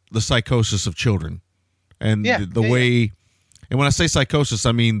the psychosis of children and the way, and when I say psychosis,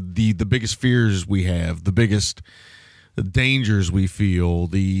 I mean the biggest fears we have, the biggest dangers we feel,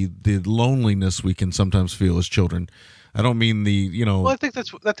 the loneliness we can sometimes feel as children. I don't mean Well, I think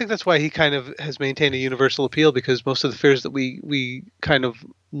that's why he kind of has maintained a universal appeal, because most of the fears that we kind of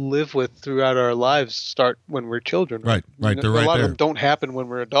live with throughout our lives start when we're children. Right. They're right a lot there. of them don't happen when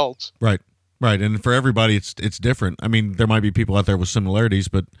we're adults. Right. And for everybody, it's different. I mean, there might be people out there with similarities,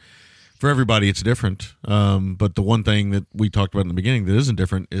 but for everybody, it's different. But the one thing that we talked about in the beginning that isn't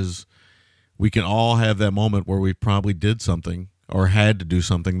different is we can all have that moment where we probably did something or had to do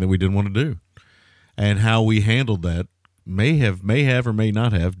something that we didn't want to do. And how we handled that may have or may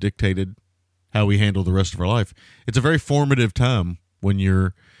not have dictated how we handle the rest of our life. It's a very formative time when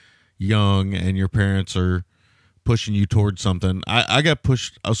you're young and your parents are pushing you towards something. I got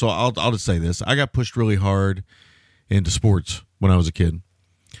pushed, so I'll just say this. I got pushed really hard into sports when I was a kid.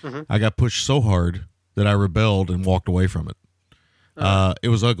 Mm-hmm. I got pushed so hard that I rebelled and walked away from it. It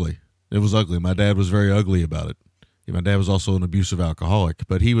was ugly. My dad was very ugly about it. My dad was also an abusive alcoholic,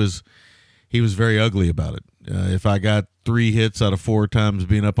 but he was very ugly about it. If I got 3 hits out of 4 times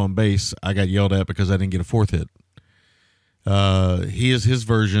being up on base, I got yelled at because I didn't get a 4th hit. His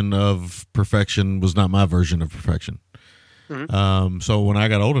version of perfection was not my version of perfection. Mm-hmm. So when I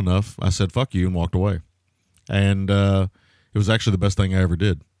got old enough, I said, fuck you, and walked away. And it was actually the best thing I ever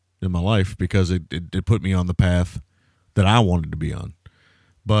did in my life, because it put me on the path that I wanted to be on.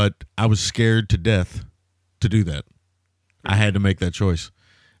 But I was scared to death to do that. I had to make that choice.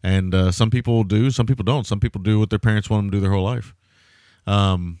 And some people do, some people don't. Some people do what their parents want them to do their whole life.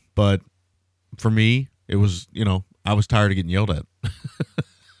 But for me, it was, I was tired of getting yelled at.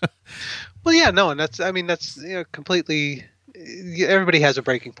 Well, yeah, no, and that's completely. Everybody has a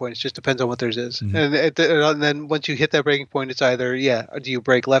breaking point. It just depends on what theirs is, mm-hmm. and then once you hit that breaking point, it's either do you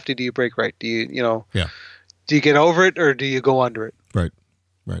break left or do you break right? Do you do you get over it or do you go under it? Right.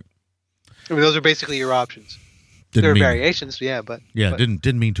 I mean, those are basically your options. There are variations, but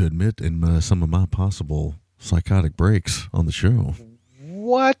didn't mean to admit in some of my possible psychotic breaks on the show.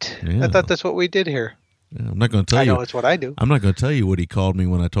 What? Yeah. I thought that's what we did here. Yeah, I'm not going to tell you. I know it's what I do. I'm not going to tell you what he called me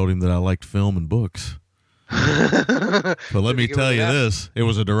when I told him that I liked film and books. But let me tell you this: it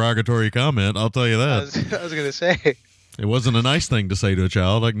was a derogatory comment. I'll tell you that. I was going to say it wasn't a nice thing to say to a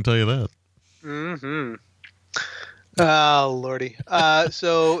child. I can tell you that. Mm-hmm. Oh lordy!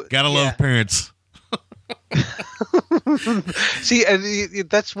 So gotta love parents. See, and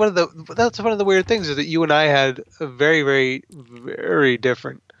that's one of the weird things, is that you and I had a very, very, very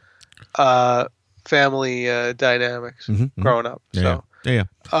different family dynamics growing up. So yeah.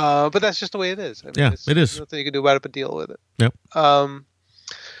 But that's just the way it is. I mean, it is. Nothing you can do about it but deal with it. Yep.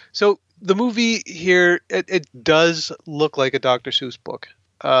 So the movie here, it does look like a Dr. Seuss book.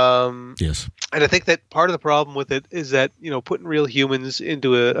 Yes. And I think that part of the problem with it is that, putting real humans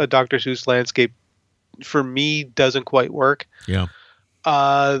into a Dr. Seuss landscape, for me, doesn't quite work. Yeah.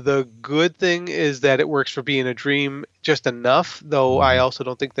 The good thing is that it works for being a dream just enough, though I also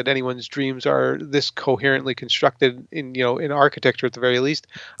don't think that anyone's dreams are this coherently constructed in architecture at the very least.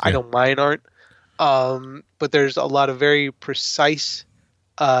 Yeah. I know mine aren't. But there's a lot of very precise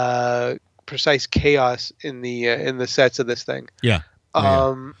chaos in the sets of this thing. Yeah.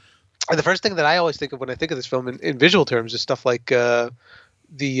 And the first thing that I always think of when I think of this film in visual terms is stuff like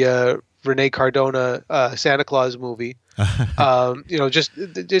the Rene Cardona Santa Claus movie.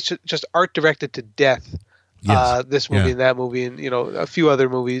 Just art directed to death. Yes. This movie and that movie and a few other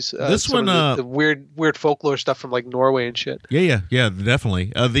movies. This one, the weird folklore stuff from like Norway and shit. Yeah,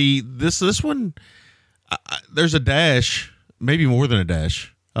 definitely. This one, there's a dash, maybe more than a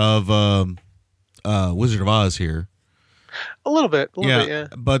dash of Wizard of Oz here. A little bit, yeah.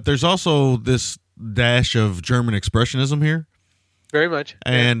 But there's also this dash of German expressionism here. Very much.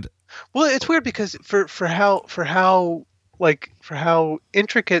 And well, it's weird because for how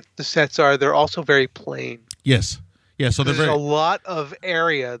intricate the sets are, they're also very plain. Yes. Yeah, so there's a lot of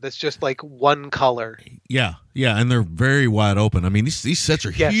area that's just like one color. Yeah, and they're very wide open. I mean, these sets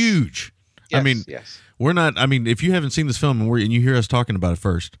are huge. Yes, I mean, we're not. I mean, if you haven't seen this film and you hear us talking about it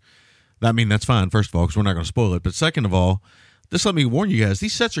first, that's fine. First of all, because we're not going to spoil it. But second of all, just let me warn you guys: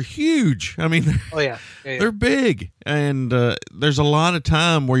 these sets are huge. I mean, they're big, and there's a lot of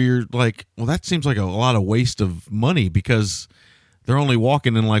time where you're like, well, that seems like a lot of waste of money because they're only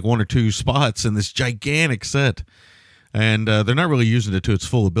walking in like one or two spots in this gigantic set, and they're not really using it to its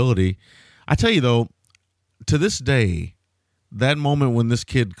full ability. I tell you though, to this day, that moment when this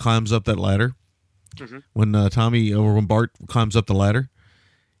kid climbs up that ladder, when when Bart climbs up the ladder,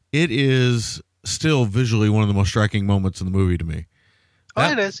 it is still visually one of the most striking moments in the movie to me.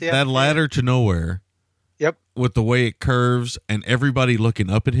 It is, yeah. That ladder to nowhere. Yep. With the way it curves and everybody looking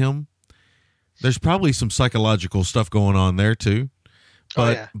up at him. There's probably some psychological stuff going on there too.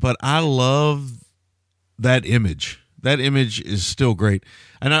 But I love that image. That image is still great.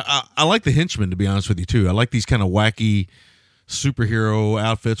 And I like the henchmen, to be honest with you, too. I like these kind of wacky superhero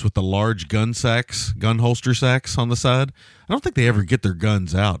outfits with the large gun holster sacks on the side. I don't think they ever get their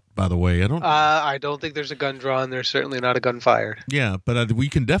guns out, by the way. I don't think there's a gun drawn. There's certainly not a gun fired. Yeah, but we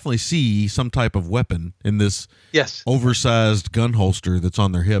can definitely see some type of weapon in this oversized gun holster that's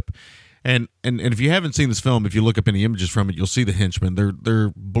on their hip. And if you haven't seen this film, if you look up any images from it, you'll see the henchmen.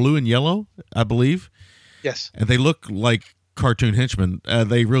 They're blue and yellow, I believe. Yes. And they look like cartoon henchmen.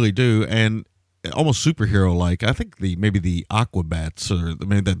 They really do. And almost superhero-like. I think maybe the Aquabats or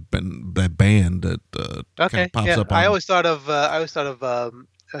maybe that band that kind of pops up. I always thought of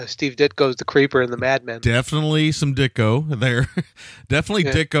Steve Ditko's The Creeper and the Madmen. Definitely some Ditko there. Definitely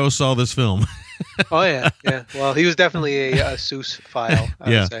Ditko saw this film. Oh yeah. Well, he was definitely a Seuss file. I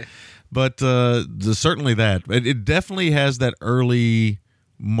would say. But certainly that. It definitely has that early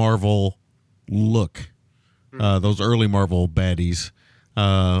Marvel look. Those early Marvel baddies.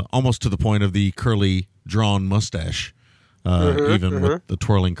 Almost to the point of the curly drawn mustache, even with the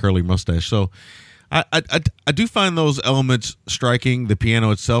twirling curly mustache. So I do find those elements striking, the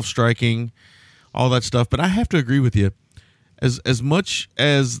piano itself striking, all that stuff. But I have to agree with you. As much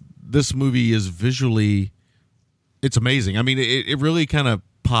as this movie is visually, it's amazing. I mean, it really kind of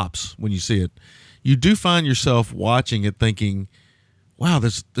pops when you see it. You do find yourself watching it thinking, wow,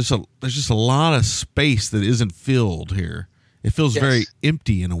 there's just a lot of space that isn't filled here. It feels very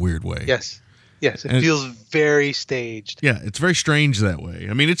empty in a weird way. Yes. It feels very staged. Yeah, it's very strange that way.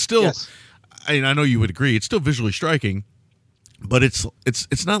 I mean, it's still, I know you would agree, it's still visually striking, but it's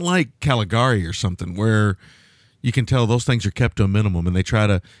not like Caligari or something where you can tell those things are kept to a minimum and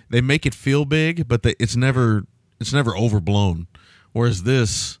they make it feel big, but it's never overblown. Whereas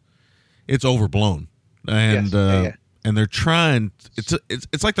this, it's overblown. And and they're trying,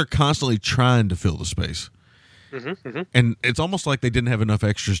 it's like they're constantly trying to fill the space. And it's almost like they didn't have enough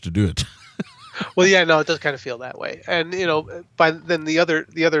extras to do it. Well, yeah, no, it does kind of feel that way. And by then the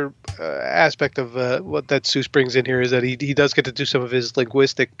other aspect of what that Seuss brings in here is that he does get to do some of his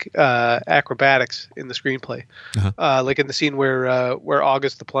linguistic acrobatics in the screenplay, like in the scene where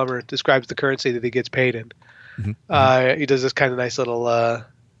August the plumber describes the currency that he gets paid in. He does this kind of nice little.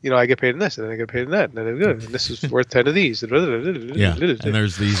 I get paid in this, and then I get paid in that, and this is worth 10 of these. And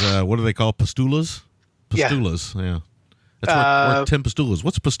there's these. What do they call pastulas? Pastulas, yeah. That's worth 10 pastulas.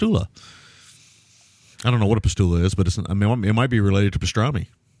 What's a pastula? I don't know what a pastula is, but it might be related to pastrami.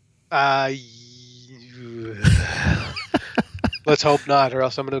 Let's hope not, or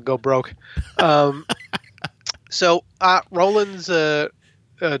else I'm going to go broke. So Roland's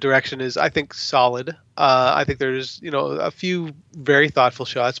direction is, I think, solid. I think there's, a few very thoughtful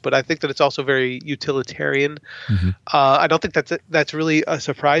shots, but I think that it's also very utilitarian. Mm-hmm. I don't think that's really a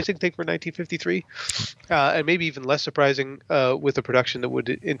surprising thing for 1953, and maybe even less surprising with a production that would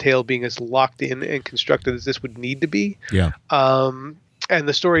entail being as locked in and constructed as this would need to be. Yeah. And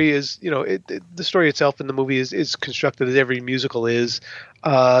the story is, the story itself in the movie is constructed as every musical is.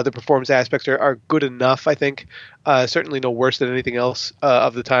 The performance aspects are good enough, I think. Certainly no worse than anything else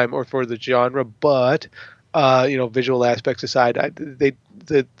of the time or for the genre. But, visual aspects aside,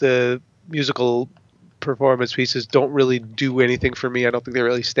 the musical performance pieces don't really do anything for me. I don't think they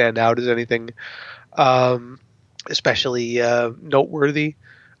really stand out as anything especially noteworthy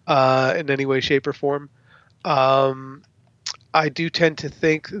in any way, shape, or form. I do tend to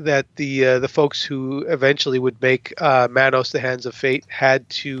think that the folks who eventually would make Manos: The Hands of Fate had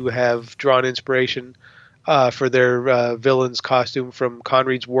to have drawn inspiration for their villain's costume from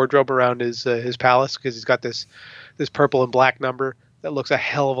Conrad's wardrobe around his palace, because he's got this purple and black number that looks a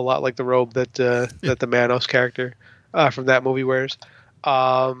hell of a lot like the robe that the Manos character from that movie wears.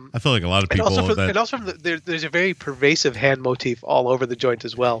 I feel like a lot of people there's a very pervasive hand motif all over the joint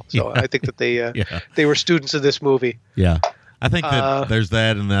as well. So I think that they were students of this movie. Yeah. I think that there's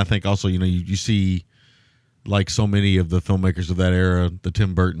that, and I think also, you see, like so many of the filmmakers of that era, the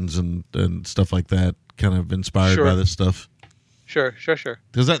Tim Burtons and stuff like that, kind of inspired by this stuff. Sure.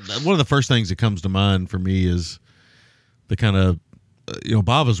 Because one of the first things that comes to mind for me is the kind of,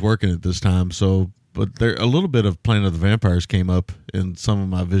 Bob was working at this time, but there a little bit of Planet of the Vampires came up in some of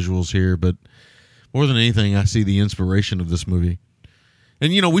my visuals here, but more than anything, I see the inspiration of this movie.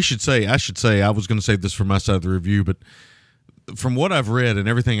 And, I should say, I was going to save this for my side of the review, but from what I've read and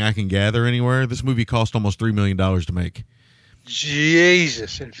everything I can gather anywhere, this movie cost almost $3 million to make.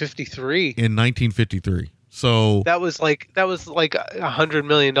 Jesus, in 1953. In 1953. So that was like $100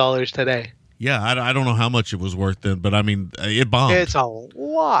 million today. Yeah, I don't know how much it was worth then, but I mean, it bombed. It's a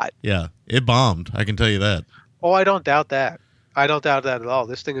lot. Yeah, it bombed. I can tell you that. Oh, I don't doubt that. I don't doubt that at all.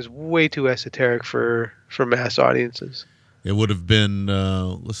 This thing is way too esoteric for mass audiences. It would have been.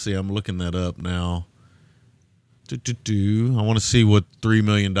 Let's see. I'm looking that up now. I want to see what $3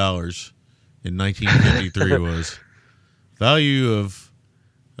 million in 1953 was. Value of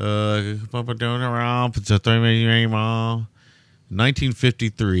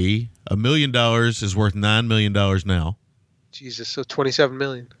 1953, $1 million is worth $9 million now. Jesus, so $27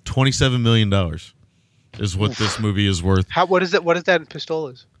 million. $27 million is what this movie is worth. What is that? What is that in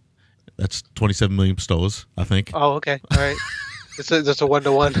pistolas? That's 27 million pistolas, I think. Oh, okay, all right. That's a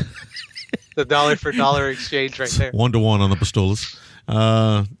 1-to-1. The dollar for dollar exchange right there. 1-to-1 on the pistolas.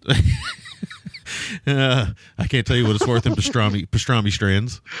 I can't tell you what it's worth in pastrami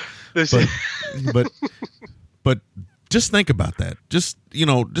strands. But just think about that. Just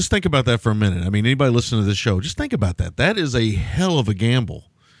think about that for a minute. I mean, anybody listening to this show, just think about that. That is a hell of a gamble.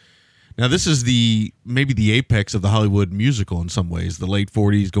 Now, this is maybe the apex of the Hollywood musical in some ways, the late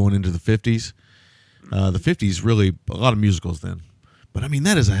 40s going into the 50s. The 50s, really, a lot of musicals then. But, I mean,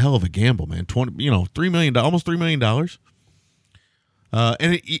 that is a hell of a gamble, man. $3 million, almost $3 million.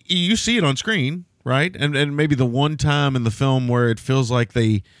 And you see it on screen, right? And maybe the one time in the film where it feels like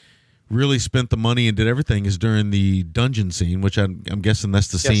they really spent the money and did everything is during the dungeon scene, which I'm guessing that's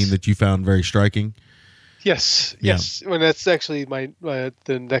the scene that you found very striking. Yes. Well, that's actually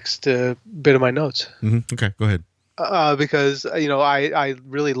the next bit of my notes. Mm-hmm. Okay, go ahead. Because I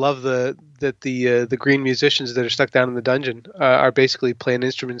really love that the green musicians that are stuck down in the dungeon are basically playing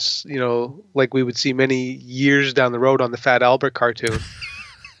instruments, like we would see many years down the road on the Fat Albert cartoon.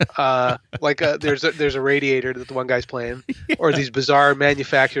 There's a radiator that the one guy's playing, or these bizarre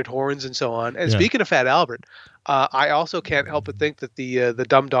manufactured horns and so on. And speaking of Fat Albert, I also can't help but think that the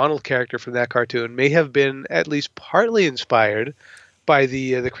Dumb Donald character from that cartoon may have been at least partly inspired by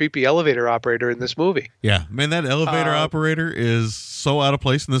the creepy elevator operator in this movie. Yeah, man, that elevator operator is so out of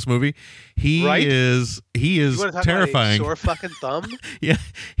place in this movie. He is terrifying. Sore fucking thumb. Yeah,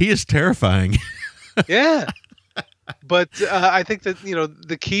 he is terrifying. Yeah. But I think that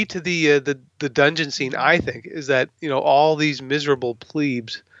the key to the dungeon scene, I think, is that all these miserable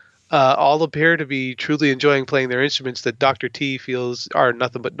plebes all appear to be truly enjoying playing their instruments that Dr. T feels are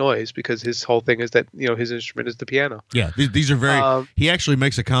nothing but noise, because his whole thing is that his instrument is the piano. Yeah, these are very. He actually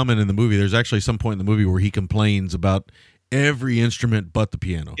makes a comment in the movie. There's actually some point in the movie where he complains about every instrument but the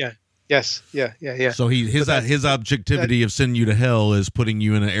piano. Yeah. Yes. Yeah. So his objectivity of sending you to hell is putting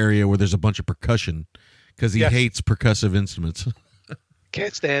you in an area where there's a bunch of percussion, because he hates percussive instruments.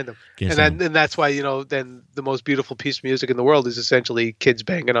 Can't stand them. And that's why, then the most beautiful piece of music in the world is essentially kids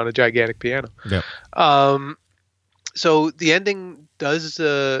banging on a gigantic piano. Yeah. So the ending does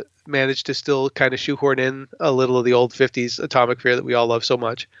manage to still kind of shoehorn in a little of the old 50s Atomic Fear that we all love so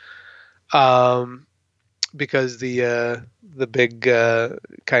much. Because the big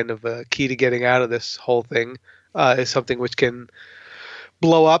kind of key to getting out of this whole thing is something which can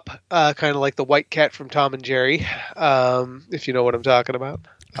blow up, kind of like the white cat from Tom and Jerry, if you know what I'm talking about.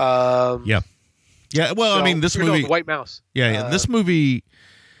 Yeah. Well, I mean, this movie, the White Mouse. Yeah. This movie,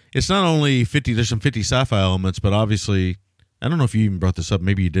 it's not only 50. There's some 50 sci-fi elements, but obviously, I don't know if you even brought this up.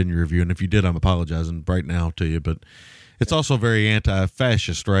 Maybe you did in your review, and if you did, I'm apologizing right now to you. But it's also very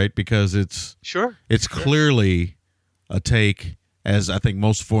anti-fascist, right? Because it's clearly a take, as I think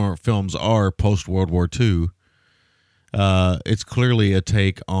most films are post World War II. It's clearly a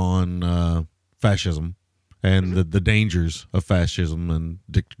take on fascism and the dangers of fascism and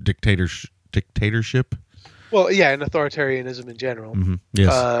dictatorship. Well, yeah, and authoritarianism in general. Mm-hmm.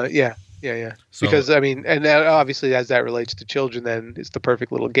 Yes. Yeah. So, because, I mean, and obviously as that relates to children, then it's the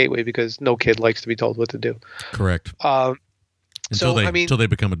perfect little gateway because no kid likes to be told what to do. Correct. Until they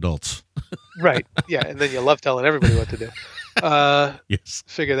become adults. Right. Yeah, and then you love telling everybody what to do. Yes.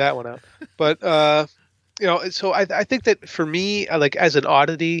 Figure that one out. But, so I think that for me, like as an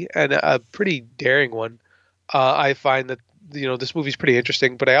oddity and a pretty daring one, I find that, this movie's pretty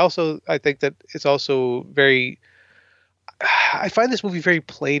interesting, but I think that it's also I find this movie very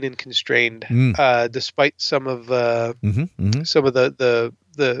plain and constrained, despite some of some of the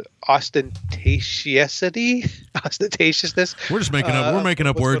ostentatiousness. We're just making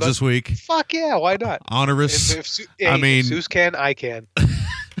up words this week. Fuck yeah, why not? Onerous. If Seuss can, I can.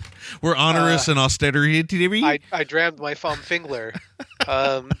 We're onerous and austerity. I drammed my thumb finger.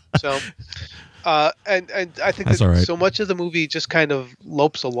 And I think that's that right. So much of the movie just kind of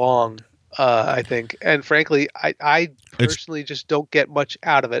lopes along. I think, and frankly, I personally just don't get much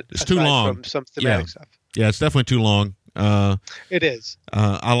out of it. It's too long. From some thematic stuff. Yeah, it's definitely too long. It is.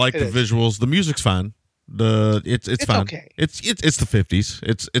 I like the visuals. The music's fine. It's fine. Okay. It's the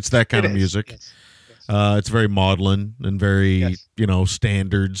 50s. It's that kind of music. Yes. It's very maudlin and very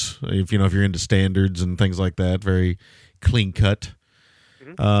standards. If you're into standards and things like that, very clean cut.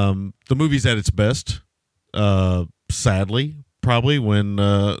 Mm-hmm. The movie's at its best. Sadly, probably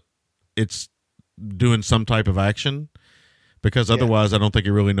when it's doing some type of action, because otherwise I don't think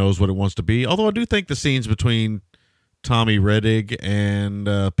it really knows what it wants to be. Although I do think the scenes between Tommy Reddig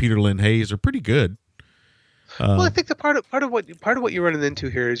and Peter Lynn Hayes are pretty good. Well, I think the part of what you're running into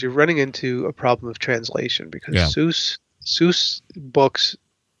here is you're running into a problem of translation, because Seuss books,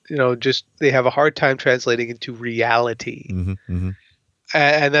 just they have a hard time translating into reality,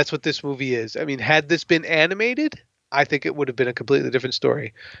 and that's what this movie is. I mean, had this been animated, I think it would have been a completely different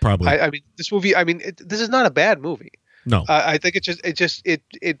story. Probably. I mean, this movie. I mean, this is not a bad movie. No. I think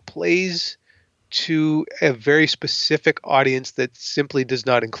it plays to a very specific audience that simply does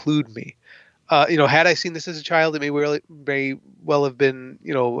not include me. Had I seen this as a child, it may well have been,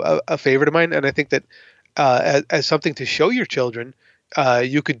 a favorite of mine. And I think that as something to show your children,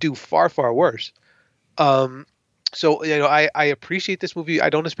 you could do far, far worse. So I appreciate this movie. I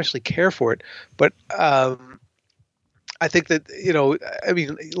don't especially care for it, but I think that, I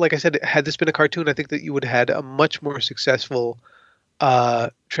mean, like I said, had this been a cartoon, I think that you would have had a much more successful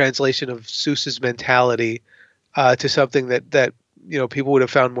translation of Seuss's mentality to something that people would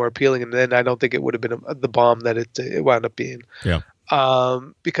have found more appealing, and then I don't think it would have been the bomb that it wound up being. Yeah.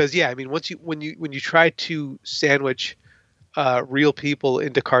 Because I mean, when you try to sandwich real people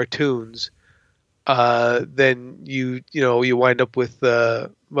into cartoons, then you wind up with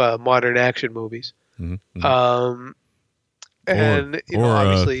modern action movies. Mm-hmm. And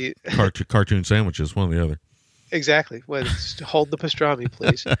obviously cartoon sandwiches, one or the other. Exactly. Well, just hold the pastrami,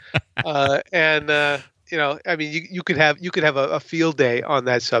 please. I mean, you could have a field day on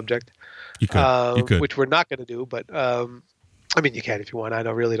that subject. You could. Which we're not going to do, but I mean, you can if you want. I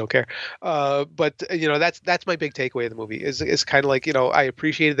really don't care. But that's my big takeaway of the movie. Is kind of like, I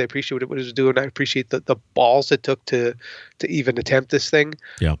appreciate what it was doing. I appreciate the balls it took to even attempt this thing.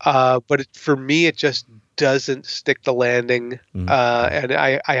 Yeah. But for me, it just doesn't stick the landing, and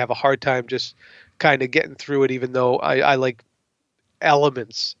I have a hard time just kind of getting through it, even though I like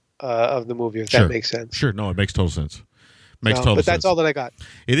elements of the movie, if that makes sense. Sure, no, it makes total sense. But that's all that I got.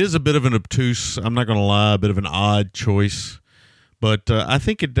 It is a bit of an obtuse, I'm not going to lie, a bit of an odd choice, but I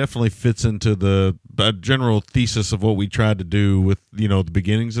think it definitely fits into the general thesis of what we tried to do with the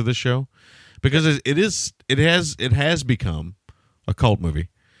beginnings of the show, because it has become a cult movie.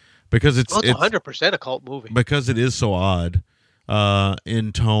 Because it's 100% a cult movie. Because it is so odd.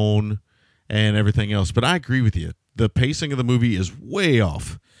 in tone and everything else. But I agree with you. The pacing of the movie is way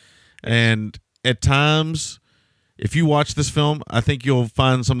off. And at times, if you watch this film, I think you'll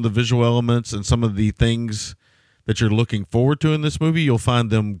find some of the visual elements and some of the things that you're looking forward to in this movie, you'll find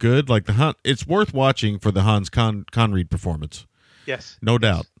them good. Like it's worth watching for the Hans Conried performance. Yes. No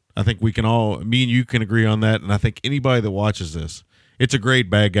doubt. I think me and you can agree on that. And I think anybody that watches this, it's a great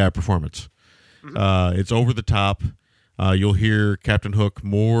bad guy performance. Mm-hmm. It's over the top. You'll hear Captain Hook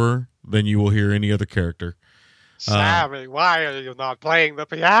more than you will hear any other character. Sammy, why are you not playing the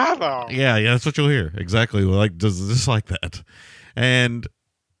piano? Yeah, that's what you'll hear. Exactly. Just like that. And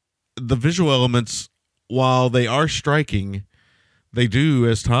the visual elements, while they are striking, they do,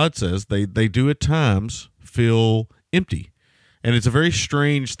 as Todd says, they do at times feel empty. And it's a very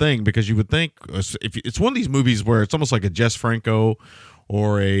strange thing because you would think if it's one of these movies where it's almost like a Jess Franco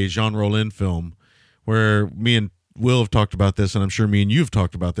or a Jean Rollin film, where me and Will have talked about this, and I'm sure me and you have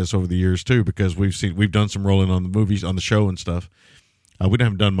talked about this over the years too, because we've done some Rollin on the movies, on the show and stuff. We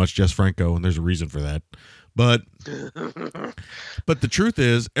haven't done much Jess Franco, and there's a reason for that. But the truth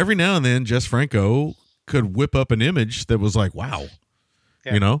is, every now and then, Jess Franco could whip up an image that was like, wow,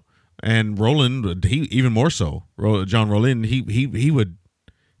 you know. And Rollin, he even more so. John Rollin, he would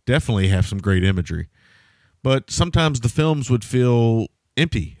definitely have some great imagery, but sometimes the films would feel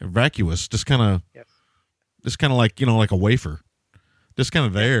empty, vacuous, just kind of like, you know, like a wafer, just kind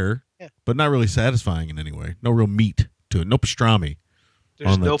of there, but not really satisfying in any way. No real meat to it. No pastrami.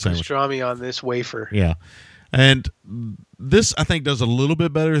 There's no pastrami on this wafer. Yeah, and this I think does a little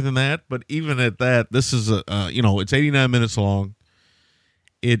bit better than that. But even at that, this is it's 89 minutes long.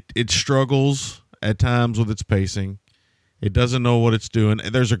 It struggles at times with its pacing. It doesn't know what it's doing.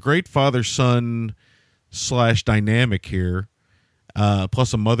 There's a great father-son / dynamic here,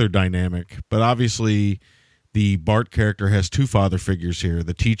 plus a mother dynamic. But obviously, the Bart character has two father figures here,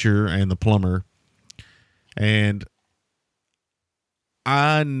 the teacher and the plumber. And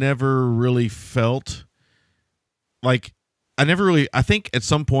I never really felt like I think at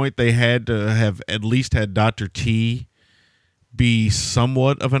some point they had to have at least had Dr. T be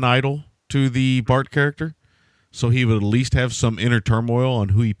somewhat of an idol to the Bart character, so he would at least have some inner turmoil on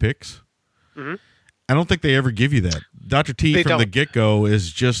who he picks. Mm-hmm. I don't think they ever give you that. Dr. T from the get-go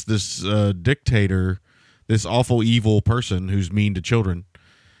is just this dictator, this awful, evil person who's mean to children.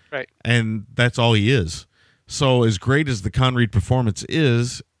 Right. And that's all he is. So as great as the Conried performance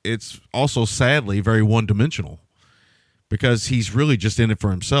is, it's also sadly very one-dimensional, because he's really just in it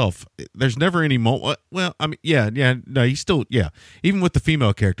for himself. There's never any moment. Well, I mean, no, he's still, even with the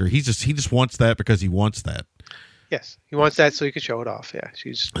female character, he just wants that because he wants that. Yes, he wants that so he can show it off. Yeah,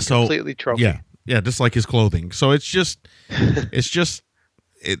 she's completely trophy. Yeah, just like his clothing. So it's just,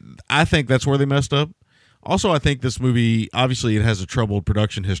 I think that's where they messed up. Also, I think this movie, obviously, it has a troubled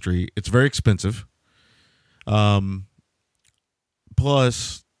production history. It's very expensive.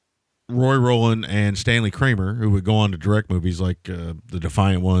 Plus, Roy Rowland and Stanley Kramer, who would go on to direct movies like The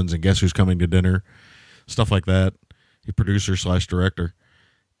Defiant Ones and Guess Who's Coming to Dinner, stuff like that. The producer / director.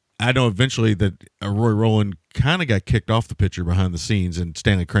 I know eventually that Roy Rowland kind of got kicked off the picture behind the scenes, and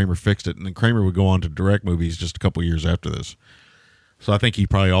Stanley Kramer fixed it, and then Kramer would go on to direct movies just a couple years after this. So I think he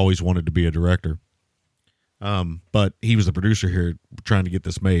probably always wanted to be a director. But he was the producer here trying to get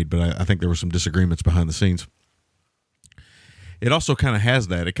this made, but I think there were some disagreements behind the scenes. It also kind of has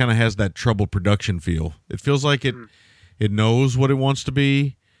that. It kind of has that troubled production feel. It feels like it knows what it wants to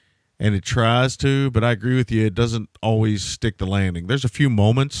be, and it tries to, but I agree with you, it doesn't always stick the landing. There's a few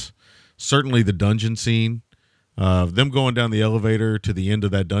moments, certainly the dungeon scene, them going down the elevator to the end of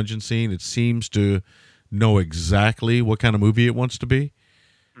that dungeon scene, it seems to know exactly what kind of movie it wants to be.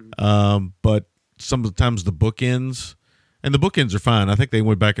 But sometimes the bookends, and the bookends are fine. I think they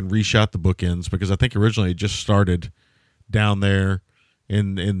went back and reshot the bookends, because I think originally it just started down there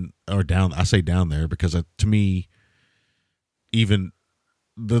I say down there because to me, even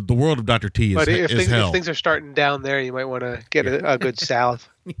the world of Dr. T is hell. If things are starting down there, you might want to get a good south.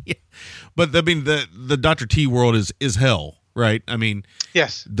 Yeah. But I mean, the Dr. T world is hell, right? I mean,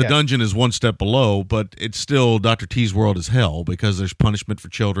 yes, the dungeon is one step below, but it's still Dr. T's world is hell, because there's punishment for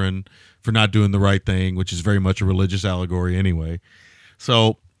children for not doing the right thing, which is very much a religious allegory anyway.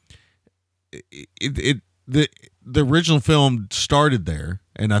 So the original film started there,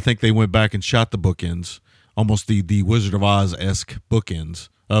 and I think they went back and shot the bookends, almost the Wizard of Oz-esque bookends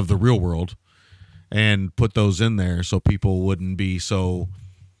of the real world, and put those in there so people wouldn't be so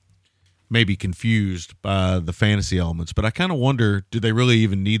maybe confused by the fantasy elements. But I kind of wonder, do they really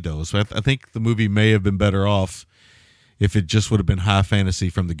even need those? I think the movie may have been better off if it just would have been high fantasy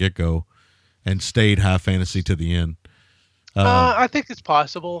from the get-go and stayed high fantasy to the end. I think it's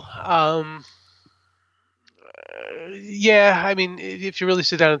possible. Yeah, I mean, if you really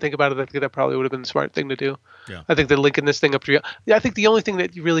sit down and think about it, I think that probably would have been the smart thing to do. Yeah. I think that linking this thing up to I think the only thing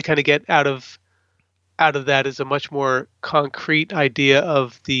that you really kind of get out of that is a much more concrete idea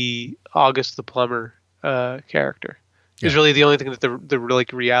of the August the plumber character. Is really the only thing that the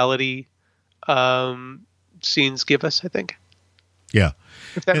like reality scenes give us, I think. Yeah.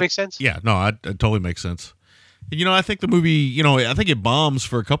 If that makes sense. Yeah, no, it totally makes sense. I think the movie, I think it bombs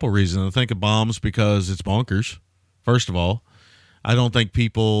for a couple of reasons. I think it bombs because it's bonkers, first of all. I don't think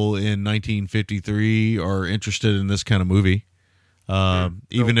people in 1953 are interested in this kind of movie,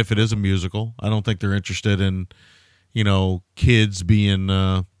 even if it is a musical. I don't think they're interested in, kids being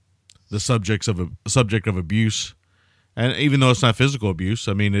the subject of abuse. And even though it's not physical abuse,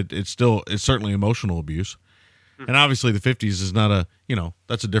 I mean, it's certainly emotional abuse. And obviously the 50s is not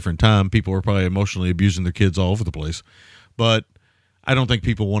that's a different time. People were probably emotionally abusing their kids all over the place. But I don't think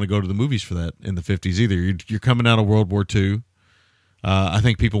people want to go to the movies for that in the 50s either. You're coming out of World War II. I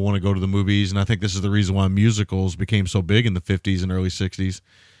think people want to go to the movies, and I think this is the reason why musicals became so big in the 50s and early 60s.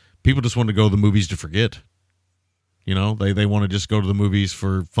 People just want to go to the movies to forget. They want to just go to the movies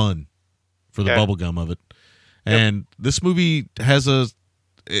for fun, for the bubblegum of it. And this movie has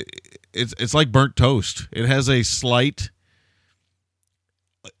it's like burnt toast. It has a slight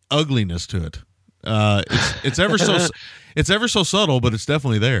ugliness to it. It's ever so subtle, but it's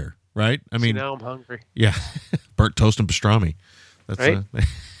definitely there, right? I mean, now I'm hungry. Yeah, burnt toast and pastrami. That's right.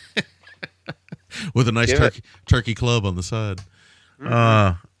 With a nice turkey club on the side.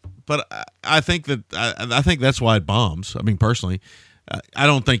 But I think that's why it bombs. I mean, personally. I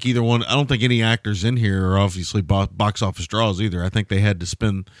don't think either one. I don't think any actors in here are obviously box office draws either. I think they had to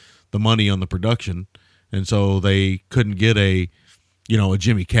spend the money on the production, and so they couldn't get a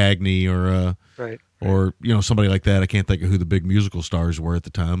Jimmy Cagney or somebody like that. I can't think of who the big musical stars were at the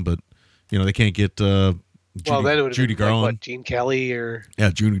time, but they can't get Judy Garland, like, Gene Kelly, or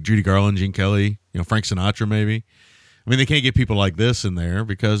Judy Garland, Gene Kelly, Frank Sinatra maybe. I mean, they can't get people like this in there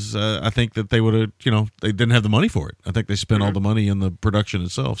because I think that they would have, they didn't have the money for it. I think they spent all the money in the production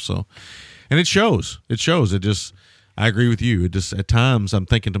itself. So, and it shows. It just, I agree with you. It just, at times I'm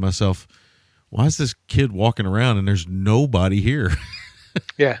thinking to myself, why is this kid walking around and there's nobody here?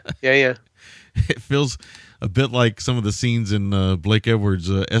 Yeah. It feels a bit like some of the scenes in Blake Edwards'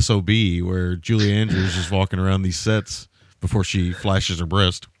 S.O.B. where Julie Andrews is walking around these sets before she flashes her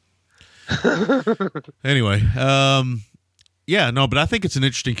breast. Anyway, but I think it's an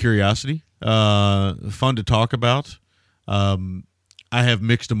interesting curiosity, fun to talk about. I have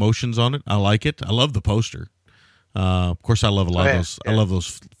mixed emotions on it. I like it. I love the poster. Of course, I love a lot of those. Yeah. I love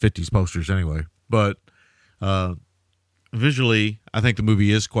those 50s posters anyway. But visually, I think the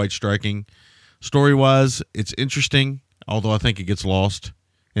movie is quite striking. Story-wise, it's interesting, although I think it gets lost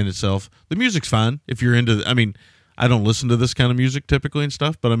in itself. The music's fine if you're into. I don't listen to this kind of music typically and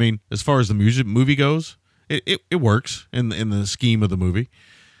stuff, but I mean, as far as the movie goes, it works in the scheme of the movie.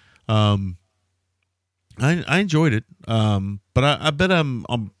 I enjoyed it, but I bet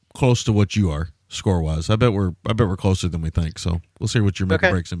I'm close to what you are score wise. I bet we're closer than we think. So we'll see what your make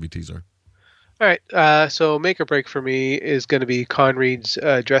or breaks MVTs are. All right, so make or break for me is going to be Conrad's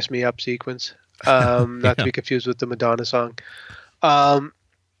 "Dress Me Up" sequence, not to be confused with the Madonna song. I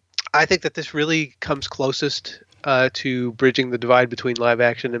think that this really comes closest to bridging the divide between live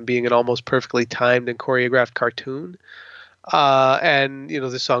action and being an almost perfectly timed and choreographed cartoon. And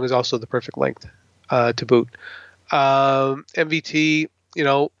this song is also the perfect length to boot. MVT,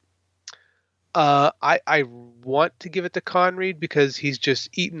 I want to give it to Conrad because he's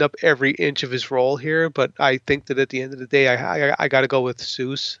just eaten up every inch of his role here. But I think that at the end of the day, I got to go with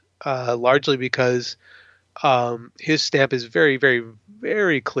Seuss, largely because his stamp is very, very,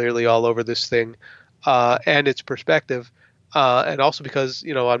 very clearly all over this thing. And its perspective, and also because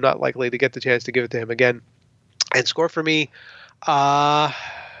I'm not likely to get the chance to give it to him again. And score for me, I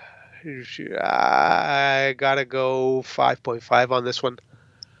gotta go 5.5 on this one.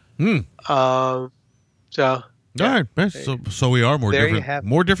 So all right, so we are more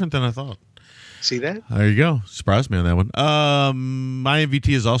different than I thought. See that? There you go. Surprised me on that one. My MVT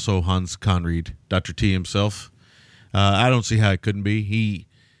is also Hans Conried, Dr. T himself. I don't see how it couldn't be.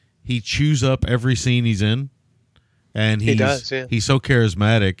 He chews up every scene he's in, and he does. Yeah. He's so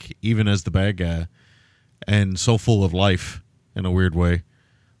charismatic, even as the bad guy, and so full of life in a weird way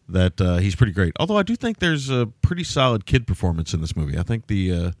that he's pretty great. Although I do think there's a pretty solid kid performance in this movie. I think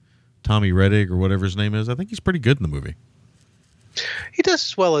the Tommy Reddig or whatever his name is, I think he's pretty good in the movie. He does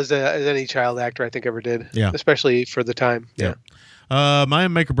as well as any child actor I think ever did. Yeah, especially for the time. Yeah. My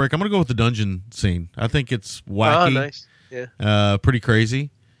make or break. I'm going to go with the dungeon scene. I think it's wacky. Oh, nice. Yeah. Pretty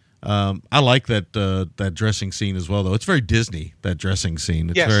crazy. I like that dressing scene as well, though. It's very Disney, that dressing scene.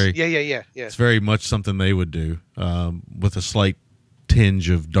 It's very Yeah. It's very much something they would do, with a slight tinge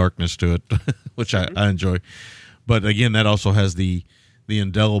of darkness to it, which I enjoy. But again, that also has the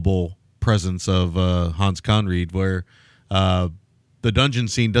indelible presence of Hans Conried, where the dungeon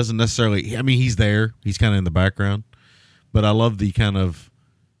scene doesn't necessarily. I mean, he's there. He's kind of in the background, but I love the kind of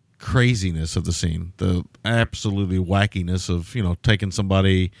craziness of the scene, the absolutely wackiness of taking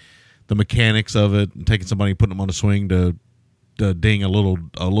somebody, the mechanics of it, and taking somebody and putting them on a swing to ding a little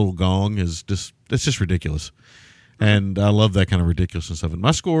gong it's just ridiculous. And I love that kind of ridiculousness of it.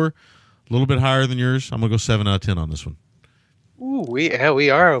 My score a little bit higher than yours. I'm gonna go 7 out of 10 on this one. Ooh, we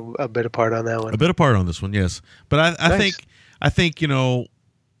are a bit apart on that one. A bit apart on this one, yes. But I Nice. think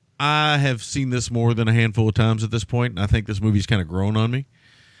I have seen this more than a handful of times at this point, and I think this movie's kind of grown on me.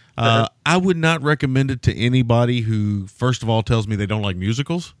 I would not recommend it to anybody who, first of all, tells me they don't like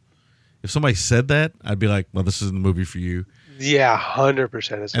musicals. If somebody said that, I'd be like, well, this isn't the movie for you. Yeah,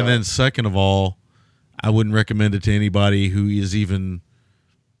 100%. And then second of all, I wouldn't recommend it to anybody who is even,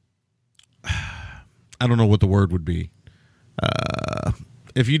 I don't know what the word would be.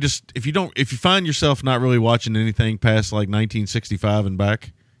 If you find yourself not really watching anything past like 1965 and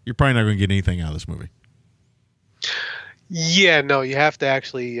back, you're probably not going to get anything out of this movie. Yeah, no, you have to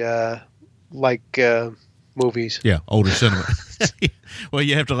actually like movies. Yeah, older cinema. Well,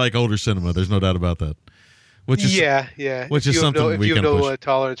 you have to like older cinema. There's no doubt about that. Which is Which is something if we you can have no push.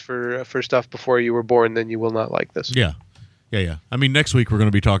 tolerance for stuff before you were born, then you will not like this. Yeah. I mean, next week we're going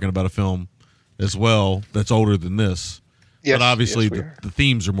to be talking about a film as well that's older than this. Yes, but obviously yes, we are. the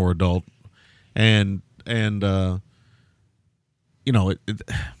themes are more adult, and they're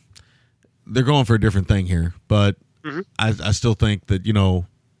going for a different thing here. But I still think that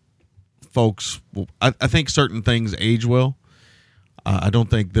folks. I think certain things age well. I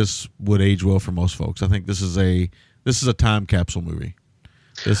don't think this would age well for most folks. I think this is a time capsule movie.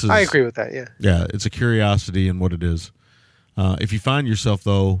 I agree with that. Yeah. Yeah, it's a curiosity in what it is. If you find yourself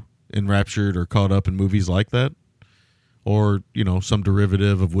though enraptured or caught up in movies like that, or some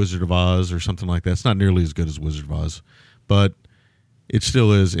derivative of Wizard of Oz or something like that, it's not nearly as good as Wizard of Oz, but it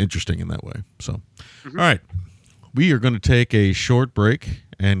still is interesting in that way. So, all right, we are going to take a short break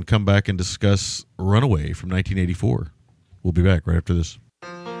and come back and discuss Runaway from 1984. We'll be back right after this.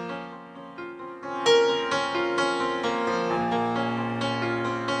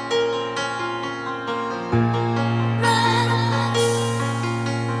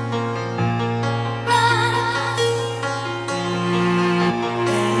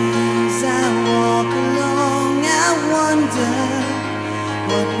 As I walk along, I wonder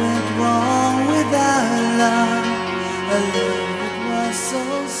what went wrong with our love, a love that was so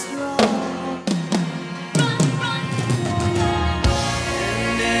strong.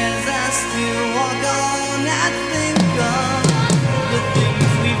 And as I still walk on, I think of the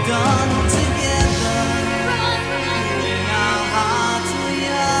things we've done together when our hearts were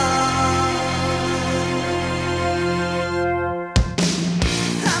young.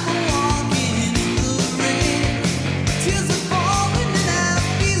 I'm walking in the rain, tears are falling and I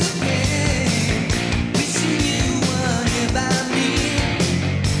feel the pain. Wishing you were here by me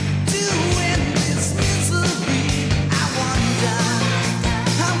to end this misery. I wonder,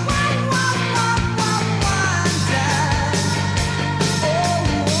 I wonder,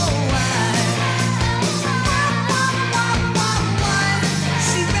 why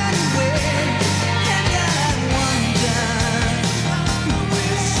she ran away, and I wonder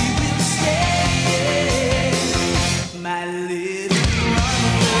where she will stay, my little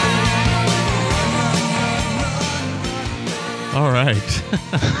All right.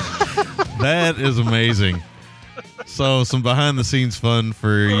 That is amazing. So some behind the scenes fun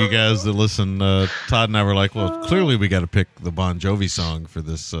for you guys that listen. Todd and I were like, well, clearly we got to pick the Bon Jovi song for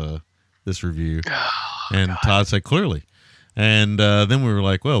this review. And Todd said clearly. And then we were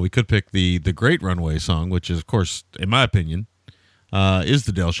like, well, we could pick the great Runaway song, which is, of course, in my opinion, is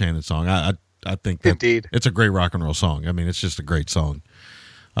the Del Shannon song. I think that Indeed. it's a great rock and roll song. I mean, it's just a great song.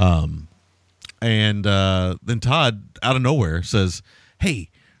 And then Todd, out of nowhere, says, hey,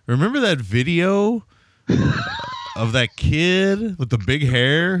 remember that video of that kid with the big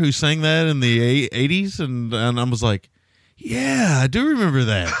hair who sang that in the 80s? And I was like, yeah, I do remember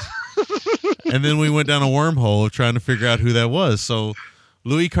that. And then we went down a wormhole of trying to figure out who that was. So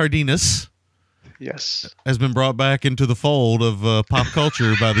Louis Cardenas Yes. has been brought back into the fold of pop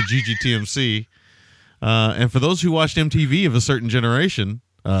culture by the GGTMC. And for those who watched MTV of a certain generation,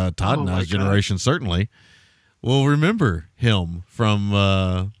 Todd and my I's God. generation certainly, will remember him from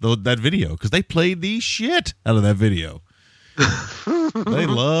that video because they played the shit out of that video. They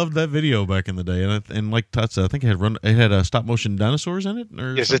loved that video back in the day, and like Todd said, I think it had stop motion dinosaurs in it.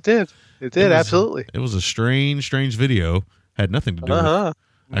 Or Yes, something. it did. Absolutely. It was a strange video. Had nothing to do with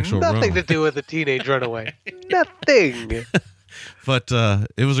actual Nothing Runaway. to do with a teenage runaway. Nothing. But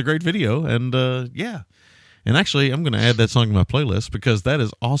it was a great video, and yeah. And actually, I'm going to add that song to my playlist because that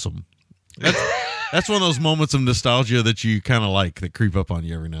is awesome. That's one of those moments of nostalgia that you kind of like that creep up on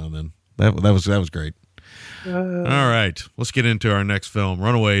you every now and then. That was great. All right, let's get into our next film,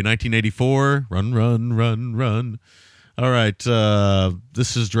 Runaway, 1984. Run, run, run, run. All right,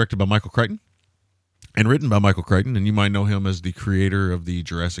 this is directed by Michael Crichton and written by Michael Crichton, and you might know him as the creator of the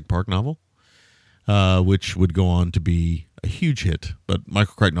Jurassic Park novel, which would go on to be a huge hit. But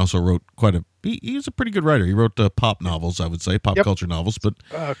Michael Crichton also wrote he's a pretty good writer. He wrote pop novels, I would say, pop culture novels. But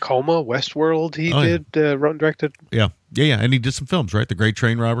Coma, Westworld, he wrote and directed. Yeah, and he did some films, right? The Great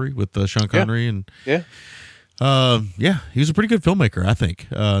Train Robbery with Sean Connery, and he was a pretty good filmmaker, I think.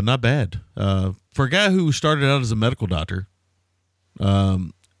 Not bad for a guy who started out as a medical doctor.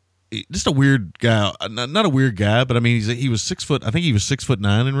 Just a weird guy, not a weird guy, but I mean, he was 6 foot. I think he was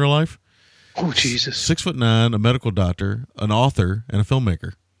 6'9" in real life. Oh, Jesus. 6'9", a medical doctor, an author, and a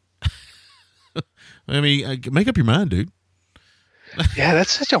filmmaker. I mean, make up your mind, dude. Yeah,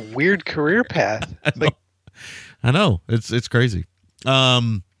 that's such a weird career path. I know. It's crazy.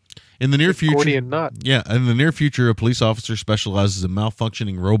 In the near future, Gordian knot. Yeah, in the near future, a police officer specializes in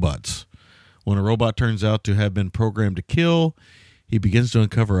malfunctioning robots. When a robot turns out to have been programmed to kill, he begins to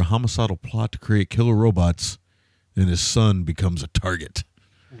uncover a homicidal plot to create killer robots, and his son becomes a target.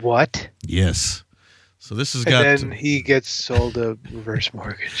 What? Yes. So this has And then he gets sold a reverse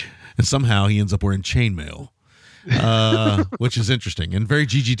mortgage. And somehow he ends up wearing chainmail, which is interesting and very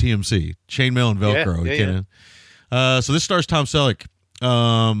GGTMC. Chainmail and Velcro. So this stars Tom Selleck,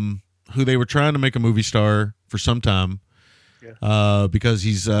 who they were trying to make a movie star for some time because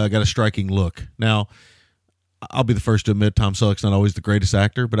he's got a striking look. Now, I'll be the first to admit Tom Selleck's not always the greatest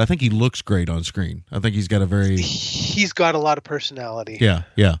actor, but I think he looks great on screen. I think he's got He's got a lot of personality. Yeah.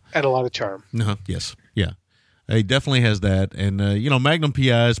 And a lot of charm. Yes. Yeah. He definitely has that. And, Magnum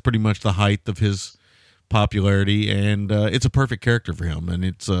P.I. is pretty much the height of his popularity, and it's a perfect character for him, and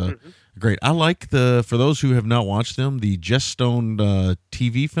it's great. I like for those who have not watched them, the Jess Stone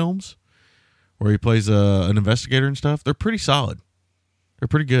TV films where he plays an investigator and stuff. They're pretty solid. They're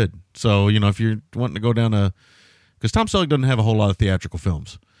pretty good. So, if you're wanting to go down because Tom Selleck doesn't have a whole lot of theatrical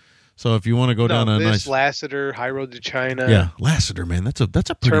films. So if you want to go down a nice Lassiter, High Road to China. Yeah, Lassiter, man. That's a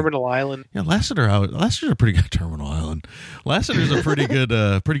pretty Terminal Island. Yeah, Lassiter's a pretty good Terminal Island. Lassiter's a pretty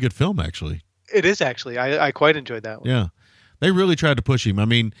good film, actually. It is actually. I quite enjoyed that one. Yeah. They really tried to push him. I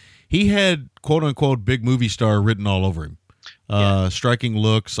mean, he had quote unquote big movie star written all over him. Striking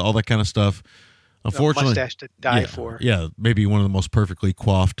looks, all that kind of stuff. Unfortunately, a mustache to die for. Yeah, maybe one of the most perfectly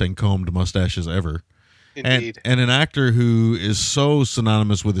coiffed and combed mustaches ever. Indeed. And an actor who is so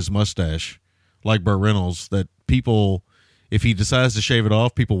synonymous with his mustache, like Burt Reynolds, that people, if he decides to shave it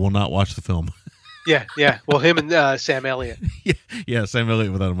off, people will not watch the film. Yeah. Well, him and Sam Elliott. Yeah, Sam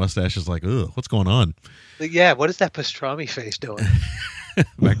Elliott without a mustache is like, ugh, what's going on? Yeah, what is that pastrami face doing?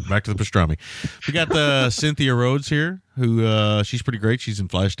 back to the pastrami. We got Cynthia Rhodes here, who she's pretty great. She's in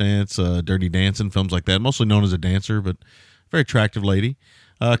Flashdance, Dirty Dancing, films like that. Mostly known as a dancer, but very attractive lady.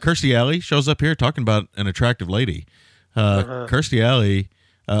 Kirstie Alley shows up here talking about an attractive lady. Kirstie Alley,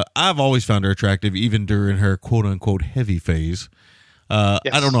 I've always found her attractive, even during her quote-unquote heavy phase. Yes.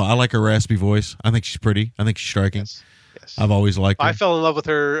 I don't know. I like her raspy voice. I think she's pretty. I think she's striking. Yes. I've always liked her. I fell in love with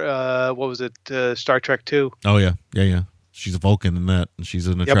her, what was it, Star Trek 2. Oh, yeah. She's a Vulcan in that, and she's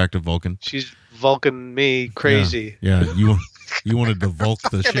an attractive Vulcan. She's Vulcan me crazy. Yeah. You wanted to Vulc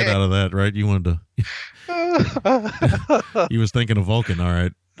the shit out of that, right? You wanted to... He was thinking of Vulcan, all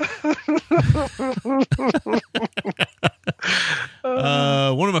right.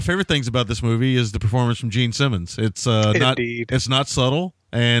 One of my favorite things about this movie is the performance from Gene Simmons. It's not subtle,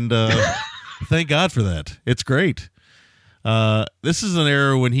 and thank God for that. It's great. This is an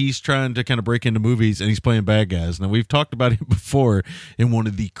era when he's trying to kind of break into movies and he's playing bad guys. Now, we've talked about him before in one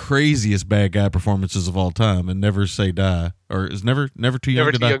of the craziest bad guy performances of all time, and Never Say Die, or is Never Too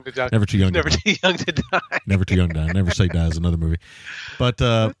Young to Die? Never Too Young to Die. Never Too Young to Die. Never Say Die is another movie.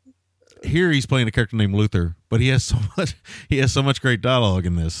 But here he's playing a character named Luther, but he has so much great dialogue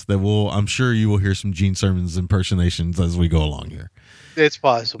in this that I'm sure you will hear some Gene Simmons impersonations as we go along here. It's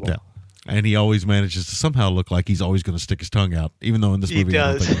possible. Yeah. And he always manages to somehow look like he's always going to stick his tongue out, even though in this movie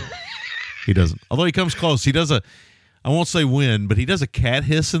he doesn't. Although he comes close. He does I won't say win, but he does a cat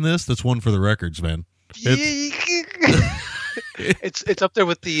hiss in this that's one for the records, man. It's up there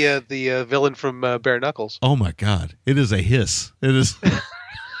with the villain from Bare Knuckles. Oh my God, it is a hiss. It is,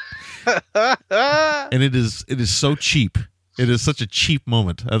 and it is so cheap. It is such a cheap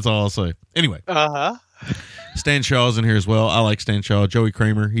moment. That's all I'll say. Anyway, Stan Shaw's in here as well. I like Stan Shaw. Joey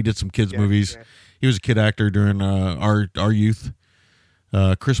Kramer. He did some kids movies. Yeah. He was a kid actor during our youth.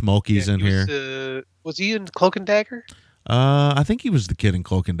 Chris Mulkey's in here. Was he in Cloak and Dagger? I think he was the kid in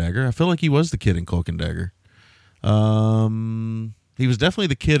Cloak and Dagger. I feel like he was the kid in Cloak and Dagger. He was definitely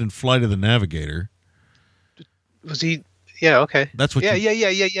the kid in Flight of the Navigator. Was he? Yeah. Okay. That's what.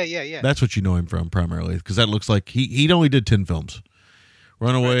 Yeah. That's what you know him from primarily, because that looks like he only did 10 films.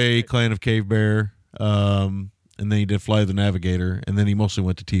 Runaway, Right. Clan of Cave Bear, and then he did Flight of the Navigator, and then he mostly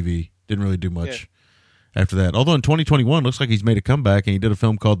went to TV. Didn't really do much after that. Although in 2021, looks like he's made a comeback, and he did a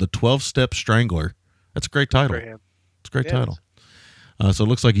film called The 12-Step Strangler. That's a great title. For him. It's a great title. So it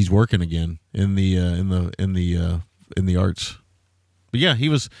looks like he's working again in the arts. But yeah, he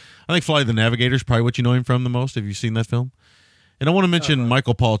was. I think Flight of the Navigator is probably what you know him from the most. Have you seen that film? And I want to mention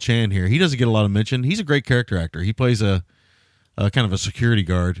Michael Paul Chan here. He doesn't get a lot of mention. He's a great character actor. He plays a kind of a security